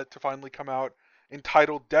to finally come out,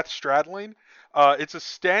 entitled Death Straddling. It's a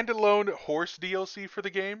standalone horse DLC for the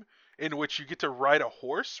game, in which you get to ride a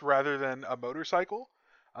horse rather than a motorcycle.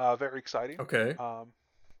 Very exciting. Okay.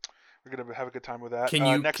 We're going to have a good time with that.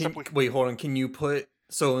 Wait, hold on. Can you put...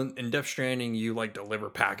 So in Death Stranding, you like deliver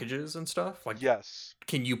packages and stuff? Like, yes.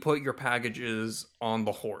 Can you put your packages on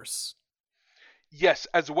the horse? Yes,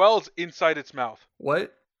 as well as inside its mouth.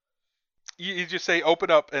 What? You just say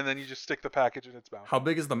open up, and then you just stick the package in its mouth. How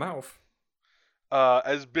big is the mouth?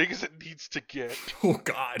 As big as it needs to get. Oh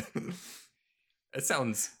God. It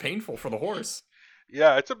sounds painful for the horse.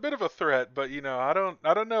 Yeah, it's a bit of a threat, but I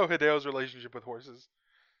don't know Hideo's relationship with horses.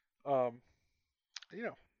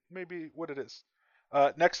 Maybe what it is.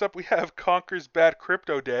 Next up, we have Conker's Bad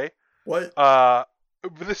Crypto Day. What?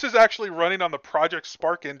 This is actually running on the Project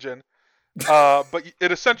Spark engine, but it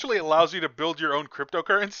essentially allows you to build your own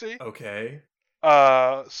cryptocurrency. Okay.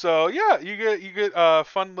 So yeah, you get a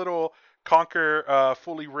fun little Conquer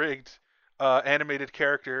fully rigged animated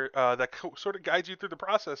character that sort of guides you through the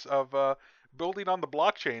process of building on the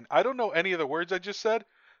blockchain. I don't know any of the words I just said,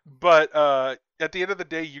 but at the end of the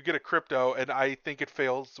day, you get a crypto, and I think it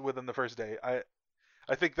fails within the first day.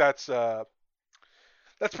 I think that's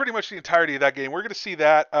pretty much the entirety of that game. We're gonna see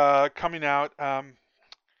that coming out.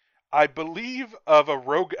 I believe of a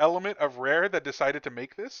rogue element of Rare that decided to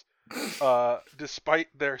make this, despite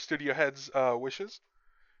their studio heads' wishes.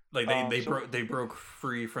 Like they broke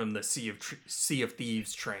free from the Sea of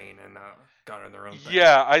Thieves train and got on their own thing.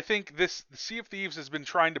 Yeah, I think the Sea of Thieves has been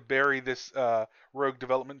trying to bury this rogue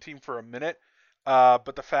development team for a minute,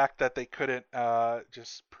 but the fact that they couldn't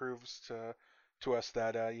just proves to us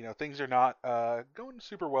that things are not going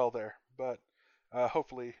super well there. But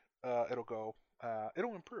hopefully it'll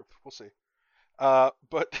improve. We'll see.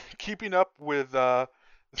 But keeping up with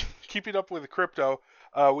crypto,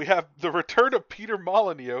 we have the return of Peter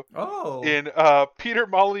Molyneux. Oh. In Peter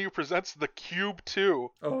Molyneux presents the Cube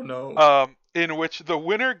 2. Oh no. In which the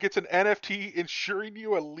winner gets an NFT ensuring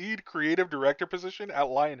you a lead creative director position at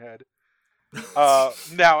Lionhead.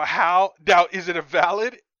 Now is it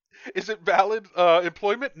valid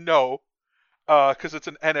employment? No, because it's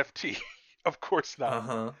an NFT. Of course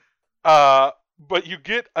not. But you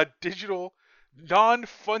get a digital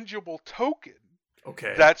non-fungible token.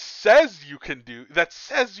 Okay. That says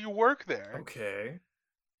you work there. Okay.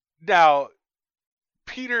 Now,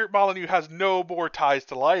 Peter Molyneux has no more ties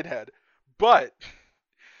to Lionhead, but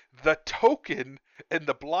the token in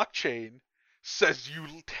the blockchain says you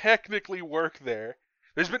technically work there.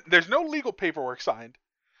 There's no legal paperwork signed,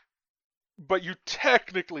 but you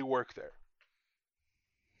technically work there.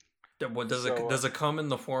 What does it come in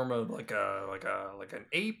the form of like an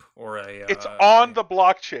ape or a? It's on the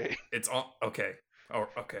blockchain. It's on. Okay. Oh,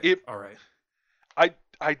 okay. All right.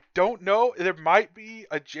 I don't know. There might be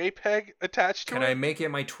a JPEG attached to it. Can I make it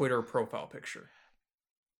my Twitter profile picture?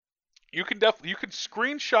 You can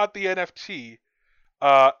screenshot the NFT,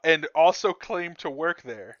 and also claim to work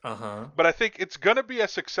there. But I think it's gonna be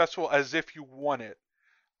as successful as if you won it,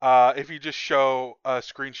 if you just show a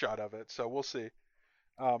screenshot of it. So we'll see,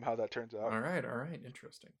 how that turns out. All right.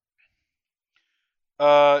 Interesting.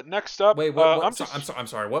 Next up. Wait, I'm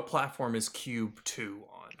sorry. What platform is Cube 2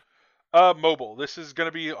 on? Mobile. This is going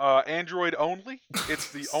to be Android only.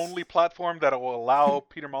 It's the only platform that will allow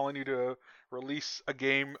Peter Molyneux to release a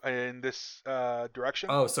game in this direction.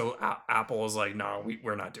 Oh, so Apple is like, no,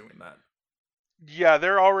 we're not doing that. Yeah,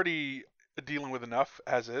 they're already dealing with enough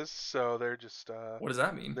as is, so they're just. What does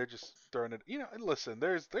that mean? They're just throwing it. Listen,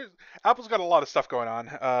 there's Apple's got a lot of stuff going on,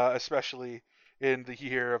 especially in the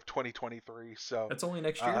year of 2023. So that's only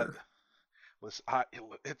next year. Listen,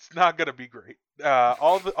 it's not gonna be great.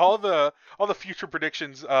 All the future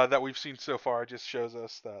predictions that we've seen so far just shows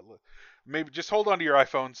us that maybe just hold on to your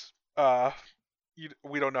iPhones.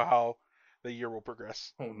 We don't know how the year will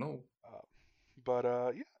progress. Oh no.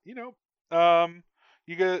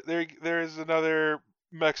 You get there is another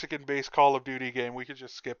Mexican-based Call of Duty game. We could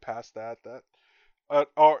just skip past that.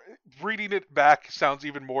 Or reading it back sounds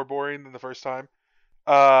even more boring than the first time.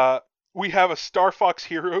 We have a Star Fox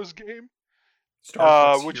Heroes game.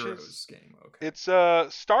 Star Fox Heroes game. Okay. It's a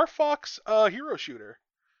Star Fox hero shooter,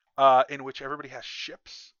 in which everybody has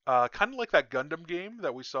ships. Kind of like that Gundam game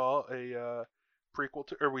that we saw a prequel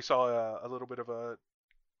to, or we saw a little bit of a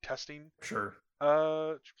testing. Sure.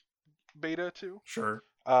 Beta to. Sure.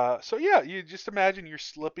 So yeah, you just imagine you're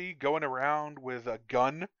Slippy going around with a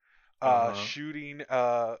gun. Shooting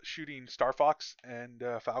Star Fox and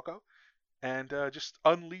Falco, and just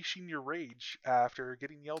unleashing your rage after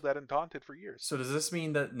getting yelled at and taunted for years. So does this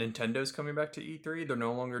mean that Nintendo's coming back to E3? They're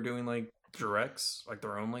no longer doing like directs, like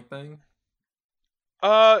their own thing?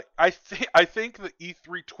 I think the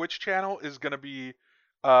E3 Twitch channel is gonna be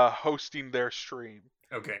hosting their stream.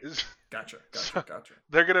 Okay. Gotcha.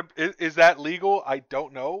 They're gonna. Is that legal? I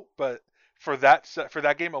don't know, but for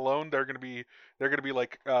that game alone, they're gonna be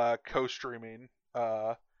like co-streaming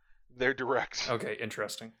their directs. Okay,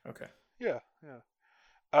 interesting. Okay. Yeah.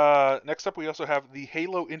 Next up, we also have the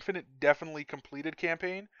Halo Infinite Definitely Completed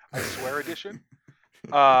campaign, I swear edition,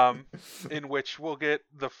 in which we'll get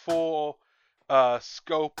the full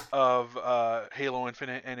scope of Halo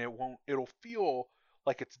Infinite, and it'll feel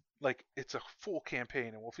like it's a full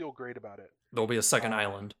campaign, and we'll feel great about it. There'll be a second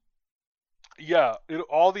island. Yeah,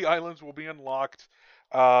 all the islands will be unlocked.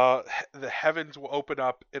 The heavens will open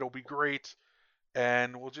up. It'll be great,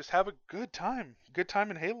 and we'll just have a good time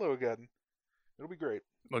in Halo again. It'll be great.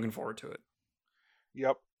 Looking forward to it.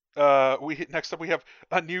 Yep. Next up we have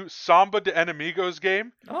a new Samba de Enemigos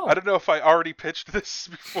game. Oh. I don't know if I already pitched this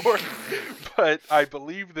before, but I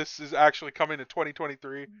believe this is actually coming in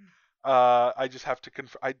 2023. I just have to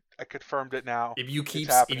I confirmed it now. If you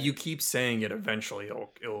keep saying it, eventually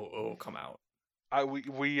it'll come out.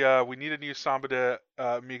 We need a new Samba de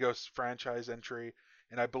Amigos franchise entry,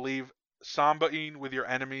 and I believe Sambaing with your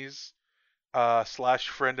enemies /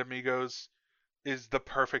 friend amigos is the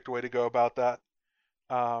perfect way to go about that.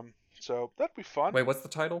 So that'd be fun. Wait, what's the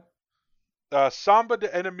title? Samba de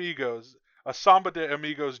Enemigos, a Samba de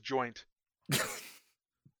Amigos joint.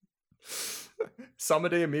 Samba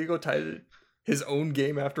de Amigo titled his own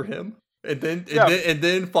game after him, and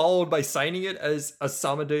then followed by signing it as a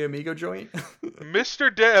Samba de Amigo joint.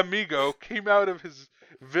 Mr. De Amigo came out of his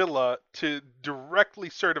villa to directly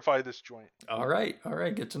certify this joint. All right,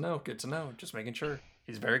 good to know. Just making sure.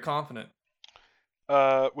 He's very confident.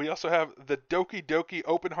 We also have the Doki Doki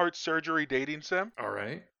Open Heart Surgery Dating Sim. All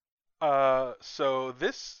right. So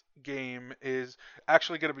this game is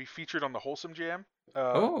actually going to be featured on the Wholesome Jam.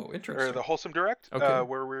 Interesting. Or the Wholesome Direct, okay.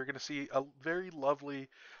 Where we're going to see a very lovely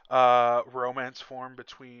romance form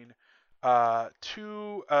between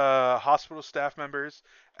two hospital staff members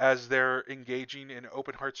as they're engaging in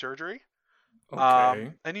open heart surgery.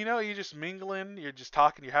 Okay. And you're just mingling, you're just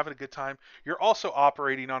talking, you're having a good time. You're also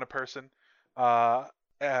operating on a person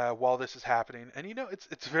while this is happening, and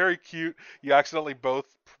it's very cute. You accidentally both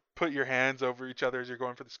put your hands over each other as you're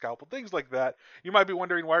going for the scalpel, things like that. You might be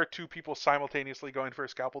wondering, why are two people simultaneously going for a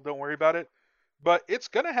scalpel? Don't worry about it, but it's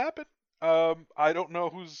gonna happen. I don't know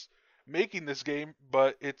who's making this game,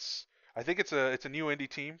 but I think it's a new indie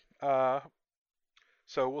team.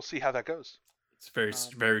 So we'll see how that goes. It's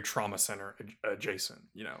very Trauma Center adjacent,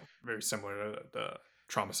 very similar to the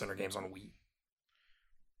Trauma Center games on Wii.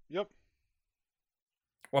 Yep.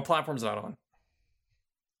 What platform is that on?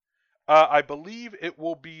 I believe it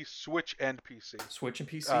will be Switch and PC. Switch and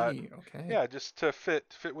PC. Okay. Yeah, just to fit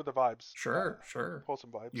with the vibes. Sure.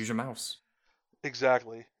 Wholesome vibes. Use your mouse.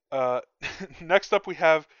 Exactly. Next up we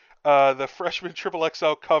have the Freshman Triple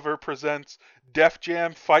XL cover presents Def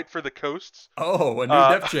Jam Fight for the Coasts. Oh, a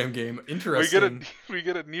new Def Jam game. Interesting. We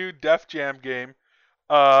get a new Def Jam game,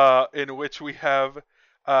 in which we have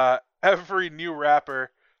every new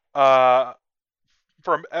rapper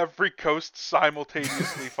from every coast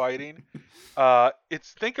simultaneously fighting.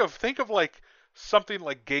 It's think of like something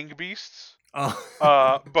like Gang Beasts,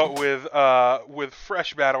 but with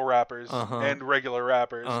fresh battle rappers and regular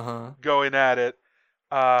rappers going at it.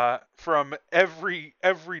 From every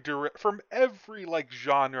like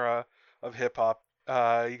genre of hip hop.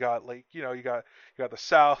 You got you got the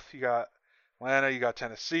South, you got Atlanta, you got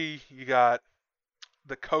Tennessee, you got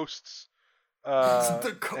the coasts.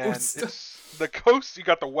 The coast. The coast. You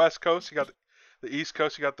got the West Coast. You got the East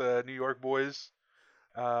Coast. You got the New York boys.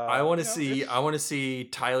 I want to see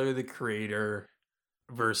Tyler the Creator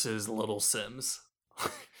versus Little Sims.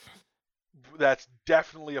 That's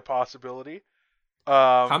definitely a possibility.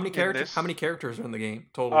 How many characters are in the game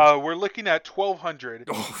total? We're looking at 1,200.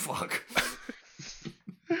 Oh fuck.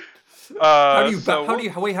 How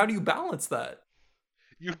do you balance that?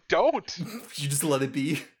 You don't. You just let it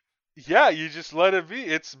be. Yeah, you just let it be.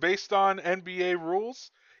 It's based on NBA rules.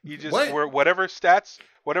 You just whatever stats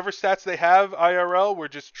they have IRL, we're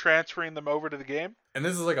just transferring them over to the game. And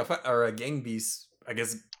this is like a Gang Beast, I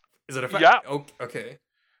guess. Is it a yeah? Okay.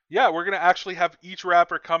 Yeah, we're gonna actually have each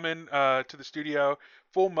rapper come in to the studio,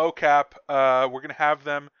 full mocap. We're gonna have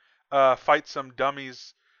them fight some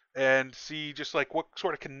dummies and see just like what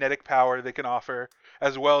sort of kinetic power they can offer,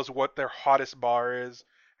 as well as what their hottest bar is.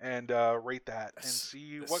 And rate that and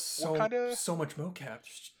see what kind of so much mocap.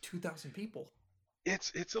 2,000 people.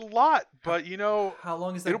 It's a lot, but how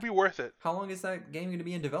long is that? It'll be worth it. How long is that game going to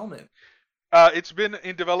be in development? It's been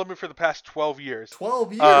in development for the past 12 years.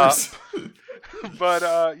 12 years. But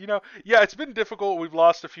yeah, it's been difficult. We've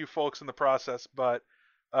lost a few folks in the process, but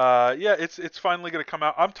yeah, it's finally going to come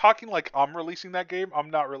out. I'm talking like I'm releasing that game. I'm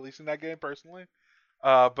not releasing that game personally,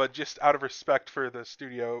 but just out of respect for the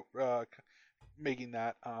studio. Making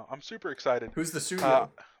that, I'm super excited. Who's the studio?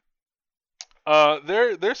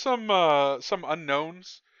 There's some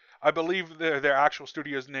unknowns. I believe their actual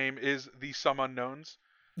studio's name is the Some Unknowns.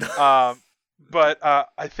 But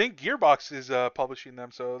I think Gearbox is publishing them,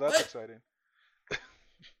 so that's exciting.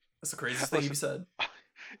 That's the craziest thing you've said.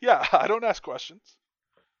 Yeah, I don't ask questions.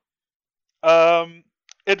 And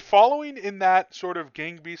following in that sort of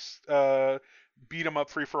Gang Beast beat 'em up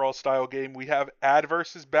free for all style game, we have Ad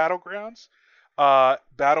versus Battlegrounds.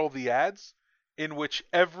 Battle the Ads, in which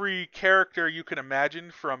every character you can imagine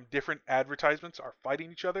from different advertisements are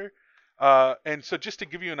fighting each other. And so just to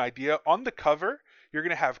give you an idea, on the cover, you're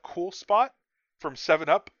going to have Cool Spot from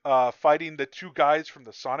 7-Up fighting the two guys from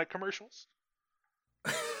the Sonic commercials.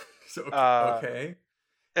 So, Uh, okay.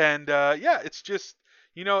 And yeah, it's just,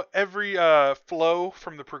 every flow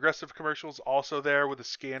from the Progressive commercials also there with a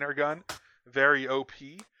scanner gun. Very OP.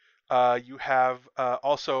 You have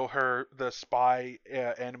also the spy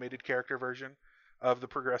animated character version of the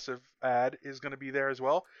Progressive ad is going to be there as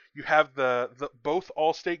well. You have the both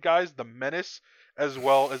Allstate guys, the Menace, as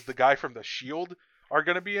well as the guy from the Shield are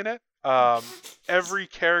going to be in it. Every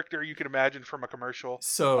character you can imagine from a commercial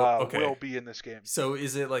will be in this game. So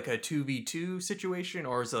is it like a 2v2 situation,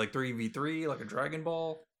 or is it like 3v3, like a Dragon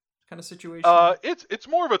Ball kind of situation? It's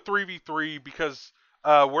more of a 3v3 because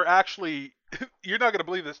we're actually you're not gonna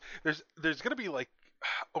believe this. There's gonna be like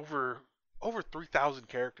over 3,000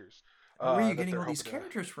 characters. Where are you getting all these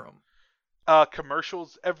characters from?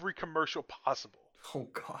 Commercials, every commercial possible. Oh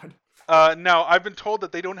God. Now I've been told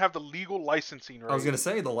that they don't have the legal licensing right. I was gonna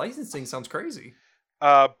say the licensing sounds crazy.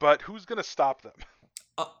 But who's gonna stop them?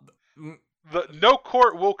 No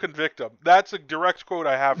court will convict them. That's a direct quote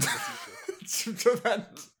I have from the future.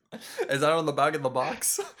 Is that on the back of the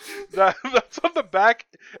box? That's on the back,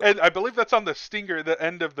 and I believe that's on the stinger, the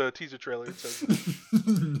end of the teaser trailer. It says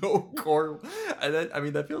no court. And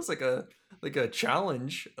that feels like a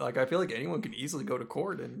challenge. Like I feel like anyone can easily go to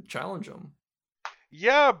court and challenge them.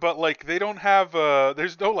 Yeah, but like they don't have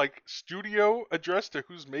there's no like studio address to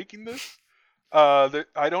who's making this.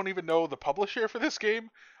 I don't even know the publisher for this game.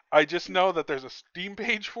 I just know that there's a Steam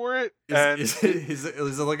page for it. Is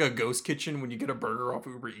it like a ghost kitchen when you get a burger off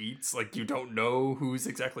Uber Eats? Like you don't know who's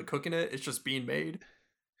exactly cooking it. It's just being made.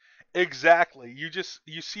 Exactly.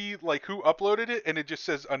 You see like who uploaded it, and it just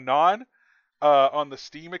says Anon on the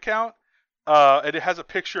Steam account, and it has a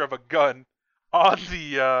picture of a gun on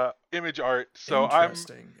the image art. So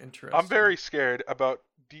Interesting. I'm very scared about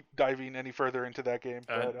deep diving any further into that game.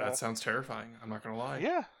 That sounds terrifying. I'm not gonna lie.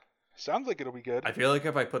 Yeah. Sounds like it'll be good. I feel like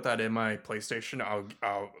if I put that in my PlayStation,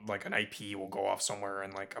 I'll like an IP will go off somewhere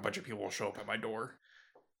and like a bunch of people will show up at my door.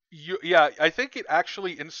 Yeah, I think it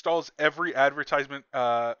actually installs every advertisement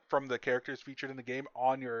from the characters featured in the game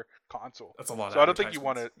on your console. That's a lot. So I don't think you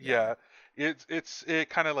want to. Yeah, it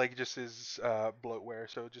kind of like just is bloatware.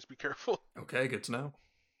 So just be careful. Okay, good to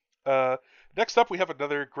know. Next up, we have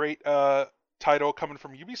another great title coming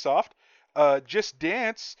from Ubisoft. Just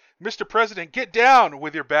Dance, Mr. President, get down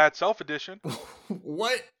with your bad self edition.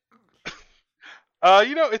 What?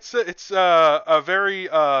 It's a very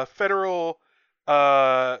federal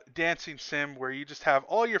dancing sim where you just have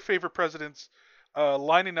all your favorite presidents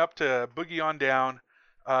lining up to boogie on down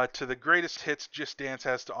to the greatest hits Just Dance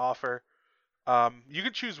has to offer. You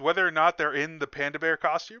can choose whether or not they're in the panda bear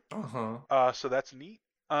costume. So that's neat.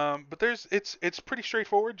 But it's pretty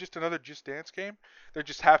straightforward. Just another Just Dance game. There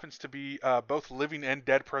just happens to be both living and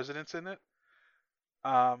dead presidents in it.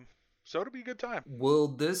 So it'll be a good time. Will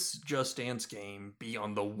this Just Dance game be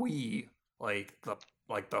on the Wii like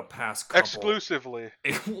the past couple? Exclusively.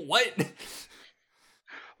 What?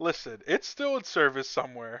 Listen, it's still in service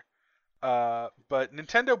somewhere. But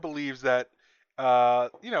Nintendo believes that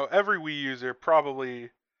every Wii user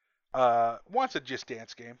probably wants a Just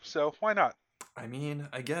Dance game. So why not? I mean,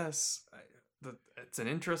 I guess it's an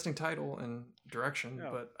interesting title and direction,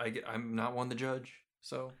 but I'm not one to judge.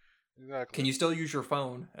 So, exactly. Can you still use your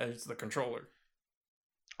phone as the controller?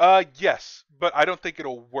 Yes, but I don't think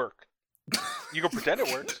it'll work. You can pretend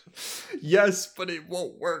it works. Yes, but it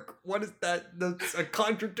won't work. What is that? That's a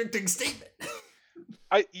contradicting statement.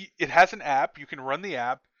 It has an app. You can run the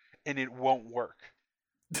app, and it won't work.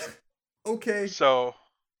 Okay. So,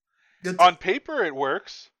 on paper, it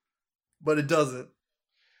works. But it doesn't.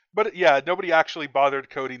 But yeah, nobody actually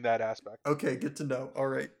bothered coding that aspect. Okay, good to know. All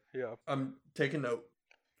right. Yeah. I'm taking note.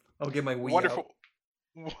 I'll get my Wii out.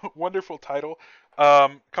 Wonderful title.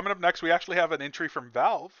 Coming up next, we actually have an entry from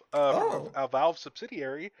Valve, from a Valve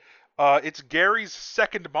subsidiary. It's Gary's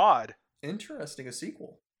second mod. Interesting, a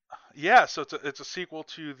sequel. Yeah, so it's a sequel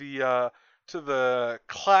to the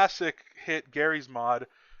classic hit Gary's mod,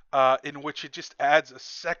 in which it just adds a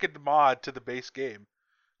second mod to the base game.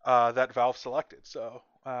 That Valve selected. So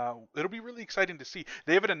it'll be really exciting to see.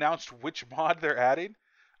 They haven't announced which mod they're adding,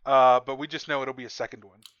 but we just know it'll be a second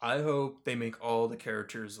one. I hope they make all the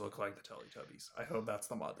characters look like the Teletubbies. I hope that's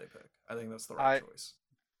the mod they pick. I think that's the right choice.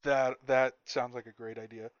 That sounds like a great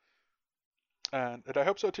idea, and I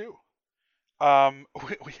hope so too.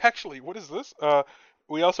 We actually, what is this?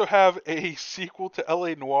 We also have a sequel to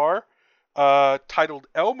L.A. Noire, titled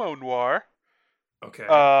Elmo Noir.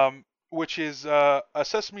 Okay. Which is a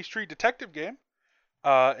Sesame Street detective game,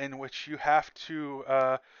 in which you have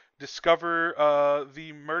to discover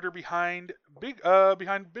the murder behind Big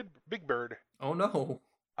Bird. Oh no.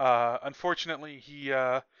 Unfortunately,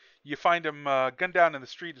 you find him gunned down in the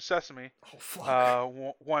street of Sesame. Oh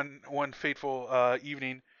fuck. One fateful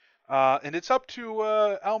evening, and it's up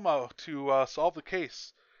to Elmo to solve the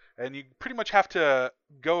case. And you pretty much have to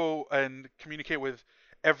go and communicate with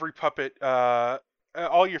every puppet,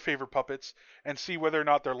 all your favorite puppets, and see whether or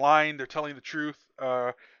not they're lying, they're telling the truth,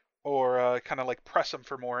 or kind of like press them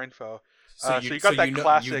for more info. So you got that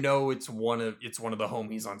classic. It's one of the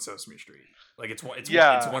homies on Sesame Street. Like it's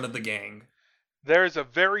one of the gang. There is a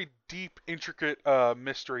very deep, intricate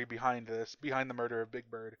mystery behind the murder of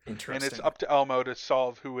Big Bird, and it's up to Elmo to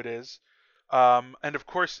solve who it is. And of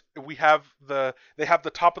course, they have the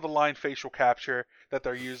top of the line facial capture that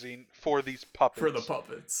they're using for these puppets. For the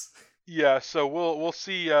puppets. Yeah, so we'll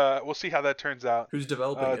see how that turns out. Who's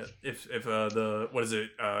developing it? If what is it?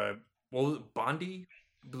 What was it? Bondi?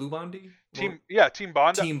 Blue Bondi? Team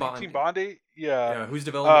Bondi. Team Bondi. Team Bondi. Yeah. Yeah. Who's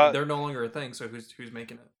developing? They're no longer a thing. So who's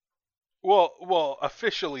making it? Well,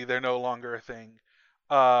 officially they're no longer a thing.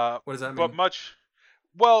 What does that mean?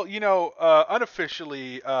 Well,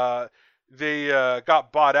 unofficially, they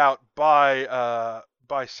got bought out by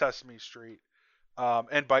Sesame Street,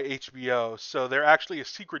 and by HBO. So they're actually a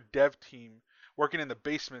secret dev team working in the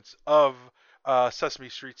basements of Sesame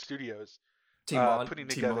Street Studios, putting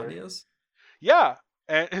together. Team Bondi. Yeah,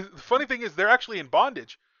 and the funny thing is they're actually in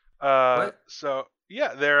bondage. What? So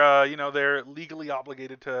yeah, they're legally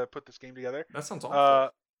obligated to put this game together. That sounds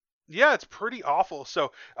awful. Yeah, it's pretty awful.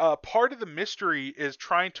 So part of the mystery is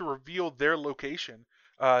trying to reveal their location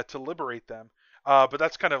to liberate them. But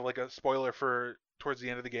that's kind of like a spoiler for towards the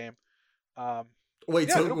end of the game. So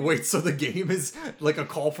the game is like a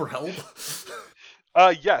call for help?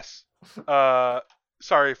 Yes.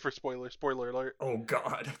 Sorry for spoiler alert. Oh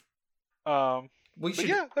god.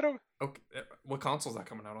 Yeah, that'll... Okay. What console is that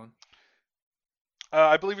coming out on?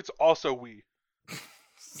 I believe it's also Wii.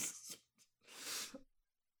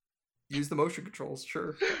 Use the motion controls,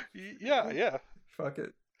 sure. Yeah. Fuck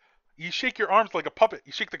it. You shake your arms like a puppet.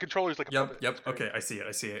 You shake the controllers like a puppet. Yep. Okay, I see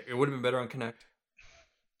it. It would have been better on Kinect.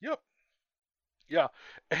 Yep. Yeah.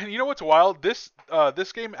 And you know what's wild? This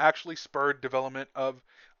game actually spurred development of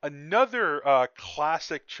another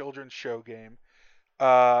classic children's show game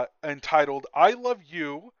entitled I Love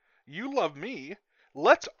You, You Love Me,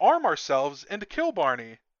 Let's Arm Ourselves and Kill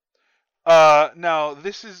Barney. Now,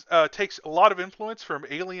 this takes a lot of influence from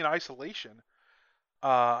Alien Isolation,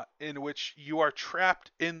 in which you are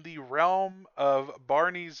trapped in the realm of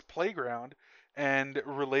Barney's playground and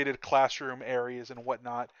related classroom areas and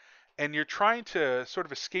whatnot, and you're trying to sort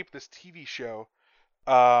of escape this TV show.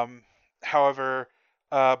 However,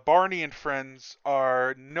 Barney and friends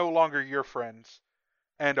are no longer your friends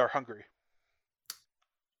and are hungry.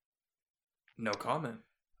 No comment.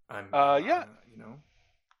 Yeah.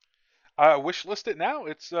 Wishlist it now.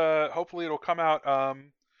 It's hopefully it'll come out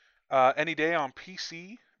any day on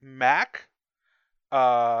PC, Mac,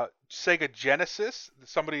 Sega Genesis.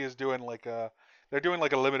 Somebody is doing they're doing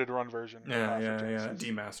like a limited run version. Yeah.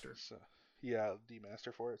 Demaster. So, yeah,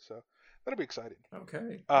 Demaster for it. So that'll be exciting.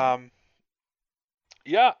 Okay.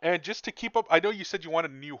 Yeah, and just to keep up, I know you said you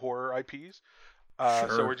wanted new horror IPs. Sure.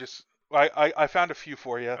 So we're just I found a few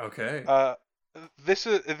for you. Okay. This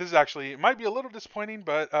is actually, it might be a little disappointing,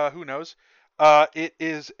 but who knows? It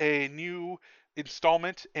is a new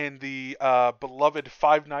installment in the beloved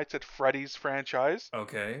Five Nights at Freddy's franchise.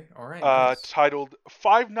 Okay, all right. Nice. Titled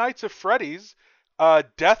Five Nights at Freddy's: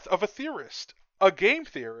 Death of a Theorist, a game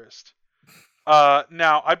theorist.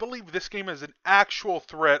 Now, I believe this game is an actual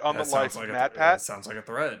threat on the life of MatPat. That sounds like a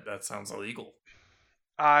threat. That sounds illegal.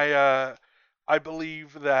 I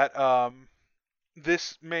believe that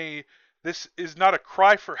this is not a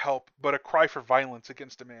cry for help, but a cry for violence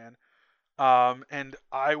against a man. And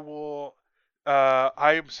I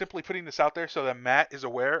am simply putting this out there so that Matt is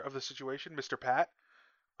aware of the situation, Mr. Pat.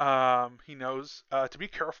 He knows to be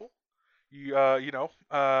careful. I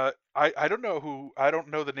don't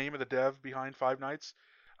know the name of the dev behind Five Nights,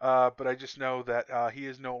 but I just know that he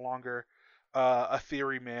is no longer a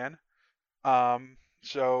theory man.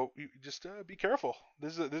 So you just be careful.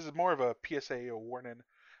 This is more of a PSA, a warning,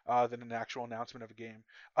 than an actual announcement of a game.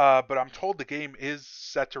 But I'm told the game is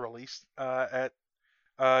set to release at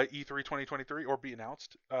E3 2023 or be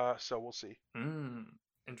announced. So we'll see.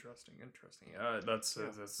 Interesting. That's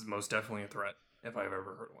most definitely a threat if I've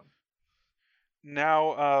ever heard one.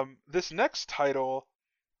 Now, this next title,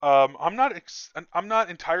 I'm not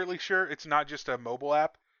entirely sure. It's not just a mobile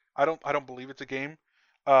app. I don't believe it's a game.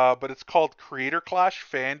 But it's called Creator Clash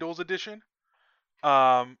FanDuels Edition.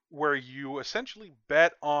 where you essentially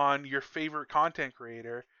bet on your favorite content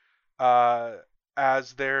creator uh,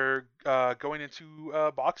 as they're going into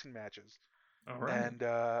boxing matches. All right. And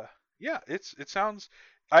yeah, it sounds.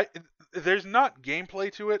 I there's not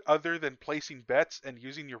gameplay to it other than placing bets and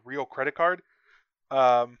using your real credit card.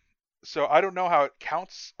 Um, so I don't know how it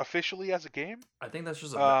counts officially as a game. I think that's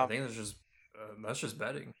just I think that's just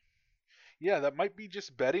betting. Yeah, that might be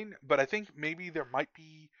just betting, but I think maybe there might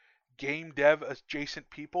be game dev adjacent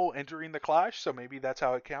people entering the clash, so maybe that's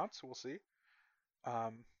how it counts. We'll see.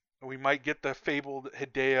 Um, we might get the fabled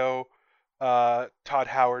Hideo Todd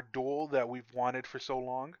Howard duel that we've wanted for so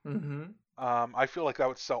long. Mm-hmm. I feel like that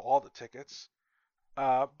would sell all the tickets.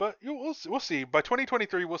 But we'll see. By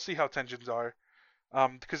 2023, we'll see how tensions are.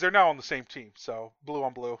 Because they're now on the same team, so blue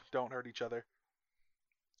on blue, don't hurt each other.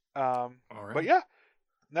 All right. But yeah,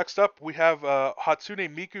 next up we have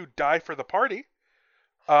Hatsune Miku Die for the Party.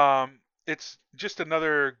 It's just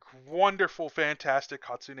another wonderful, fantastic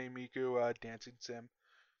Hatsune Miku dancing sim.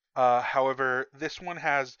 However, this one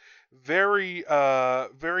has very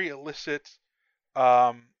illicit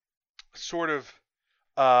sort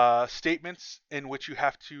of statements in which you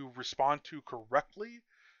have to respond to correctly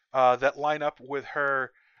that line up with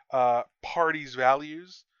her party's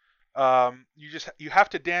values. You have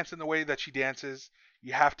to dance in the way that she dances.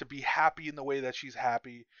 You have to be happy in the way that she's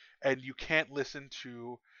happy, and you can't listen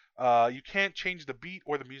to. You can't change the beat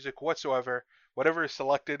or the music whatsoever. Whatever is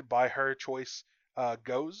selected by her choice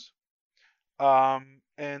goes.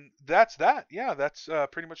 And that's that. Yeah, that's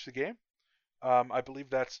pretty much the game. I believe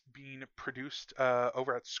that's being produced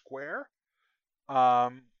over at Square.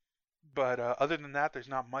 But other than that, there's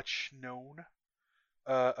not much known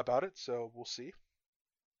about it, so we'll see.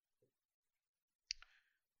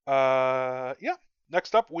 Yeah.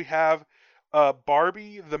 Next up, we have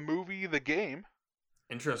Barbie, the movie, the game.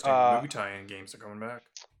 Interesting. Movie tie-in games are coming back.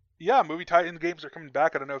 Yeah, movie tie-in games are coming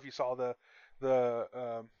back. I don't know if you saw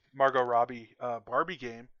the Margot Robbie Barbie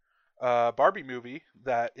game, Barbie movie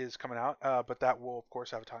that is coming out, but that will of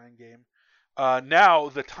course have a tie-in game. Now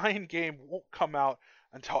the tie-in game won't come out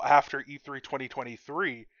until after E3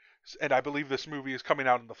 2023, and I believe this movie is coming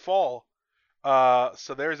out in the fall.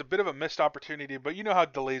 So there's a bit of a missed opportunity, but you know how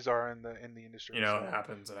delays are in the industry. You know, so, it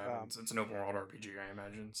happens. It's an open world RPG, I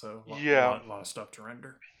imagine. So a lot of stuff to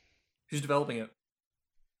render. Who's developing it?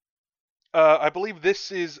 I believe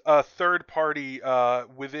this is a third party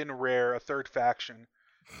within Rare, a third faction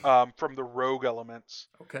from the Rogue Elements.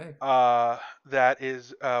 Okay. That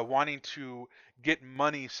is wanting to get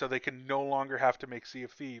money so they can no longer have to make Sea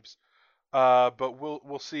of Thieves. But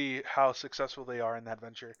we'll see how successful they are in that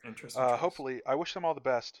venture. Interesting. Hopefully, I wish them all the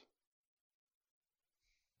best.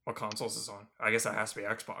 What consoles is on? I guess that has to be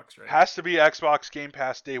Xbox, right? Has to be Xbox Game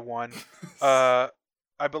Pass day one. I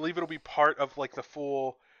believe it'll be part of like the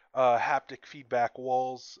full haptic feedback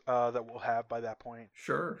walls that we'll have by that point.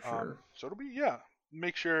 Sure. So it'll be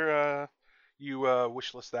Make sure you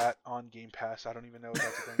wishlist that on Game Pass. I don't even know if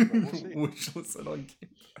that's a thing, but we'll see. Wishlist it on Game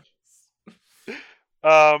Pass.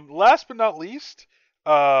 Last but not least,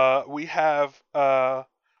 we have a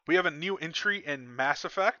new entry in Mass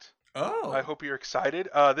Effect. Oh. I hope you're excited.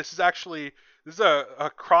 This is a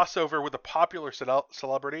crossover with a popular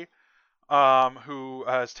celebrity who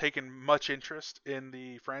has taken much interest in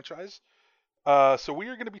the franchise. So we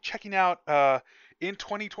are going to be checking out in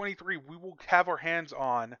 2023. We will have our hands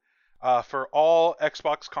on for all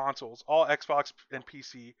Xbox consoles, all Xbox and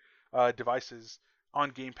PC devices on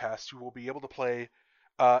Game Pass. You will be able to play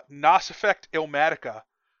Mass Effect Illmatica,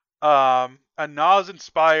 a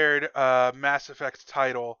Nas-inspired Mass Effect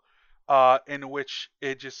title in which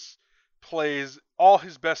it just plays all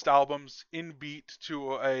his best albums in beat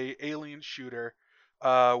to a alien shooter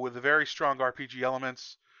with very strong RPG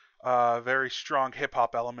elements, very strong hip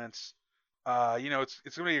hop elements.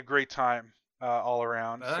 It's gonna be a great time all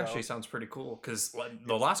around. That actually sounds pretty cool because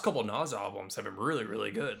the last couple of Nas albums have been really,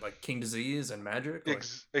 really good, like King Disease and Magic.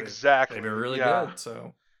 Exactly, they've been really good.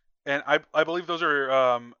 So, and I believe those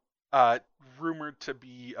are rumored to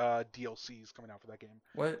be DLCs coming out for that game.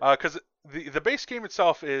 What? Because the base game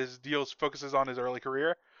itself focuses on his early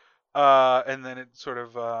career, and then it sort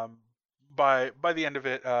of by the end of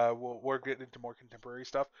it, we'll get into more contemporary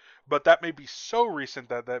stuff. But that may be so recent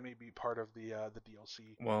that may be part of the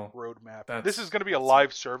DLC roadmap. This is going to be a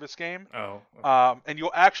live service game. Oh. Okay. And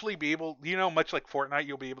you'll actually be able, much like Fortnite,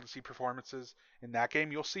 you'll be able to see performances in that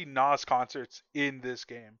game. You'll see Nas concerts in this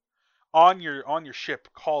game on your ship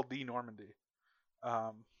called the Normandy.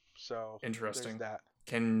 So interesting. That.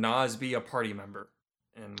 Can Nas be a party member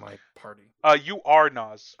in my party? You are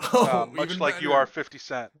Nas. Oh, much like better. You are 50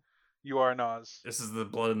 Cent. You are Nas. This is the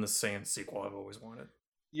Blood in the Sand sequel I've always wanted.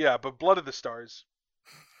 Yeah, but Blood of the Stars.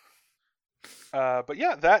 But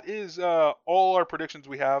yeah, that is all our predictions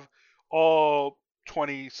we have, all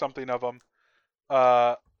 20 something of them,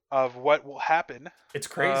 of what will happen. It's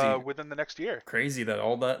crazy within the next year. Crazy that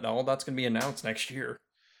all that's gonna be announced next year.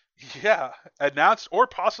 Yeah, announced or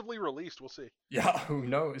possibly released. We'll see. Yeah, who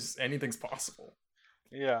knows? Anything's possible.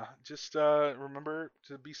 Yeah, just remember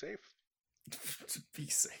to be safe. To be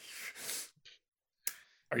safe.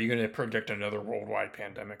 Are you gonna predict another worldwide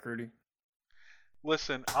pandemic, Rudy?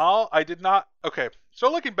 Listen, I did not. Okay,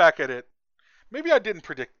 so looking back at it, maybe I didn't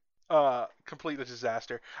predict complete the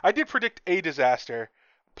disaster. I did predict a disaster,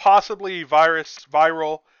 possibly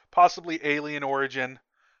viral, possibly alien origin.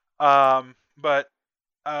 But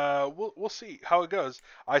we'll see how it goes.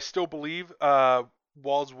 I still believe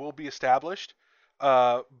walls will be established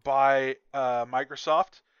by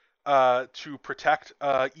Microsoft to protect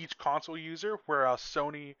each console user, whereas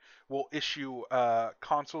Sony will issue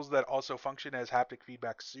consoles that also function as haptic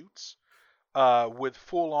feedback suits with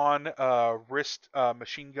full-on wrist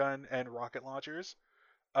machine gun and rocket launchers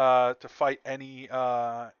to fight any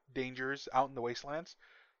dangers out in the wastelands.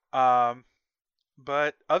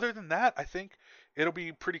 But other than that, I think it'll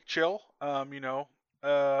be pretty chill. It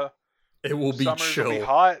will be chill. Will be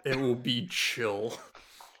hot. It will be chill.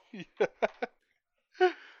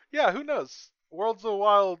 Yeah, who knows? World's a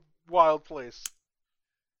wild, wild place.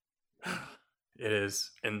 It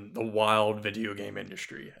is in the wild video game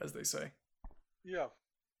industry, as they say. Yeah.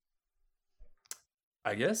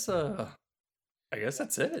 I guess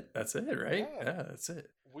that's it. That's it, right? Yeah, that's it.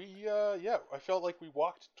 I felt like we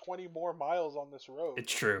walked 20 more miles on this road.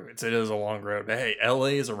 It's true. It is a long road. But hey, LA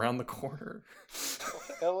is around the corner.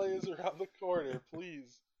 LA is around the corner,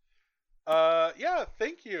 please.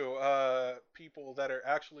 Thank you, people that are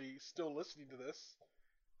actually still listening to this.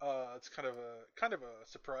 It's kind of a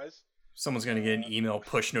surprise. Someone's gonna get an email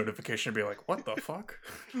push notification and be like, "What the fuck?"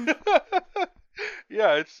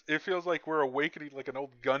 Yeah, it feels like we're awakening like an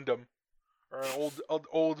old Gundam, or an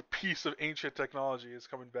old piece of ancient technology is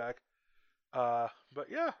coming back. But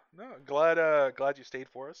yeah, no, glad you stayed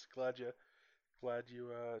for us. Glad you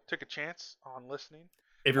took a chance on listening.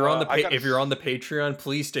 If you're on the if you're on the Patreon,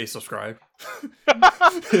 please stay subscribed.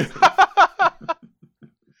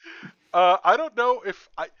 I don't know if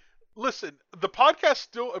listen. The podcast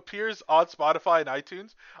still appears on Spotify and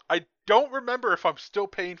iTunes. I don't remember if I'm still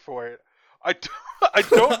paying for it. I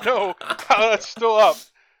don't know how that's still up.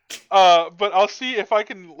 But I'll see if I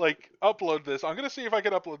can upload this. I'm gonna see if I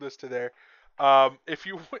can upload this to there. If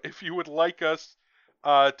you would like us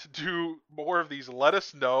to do more of these, let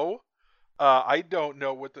us know. I don't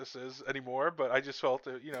know what this is anymore, but I just felt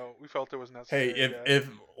it. We felt it was necessary. Hey, if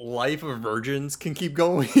Life of Virgins can keep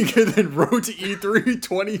going, then Road to E3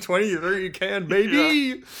 2023 can,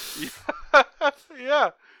 baby.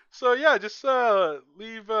 Yeah. So yeah, just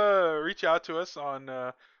reach out to us on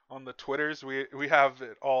the Twitters. We have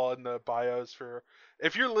it all in the bios for.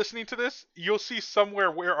 If you're listening to this, you'll see somewhere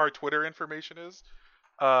where our Twitter information is.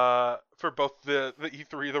 For both the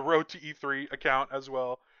E3, the Road to E3 account as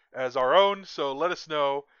well as our own. So let us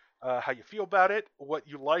know how you feel about it, what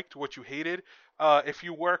you liked, what you hated. If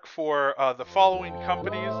you work for the following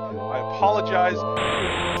companies, I apologize.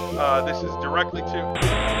 This is directly to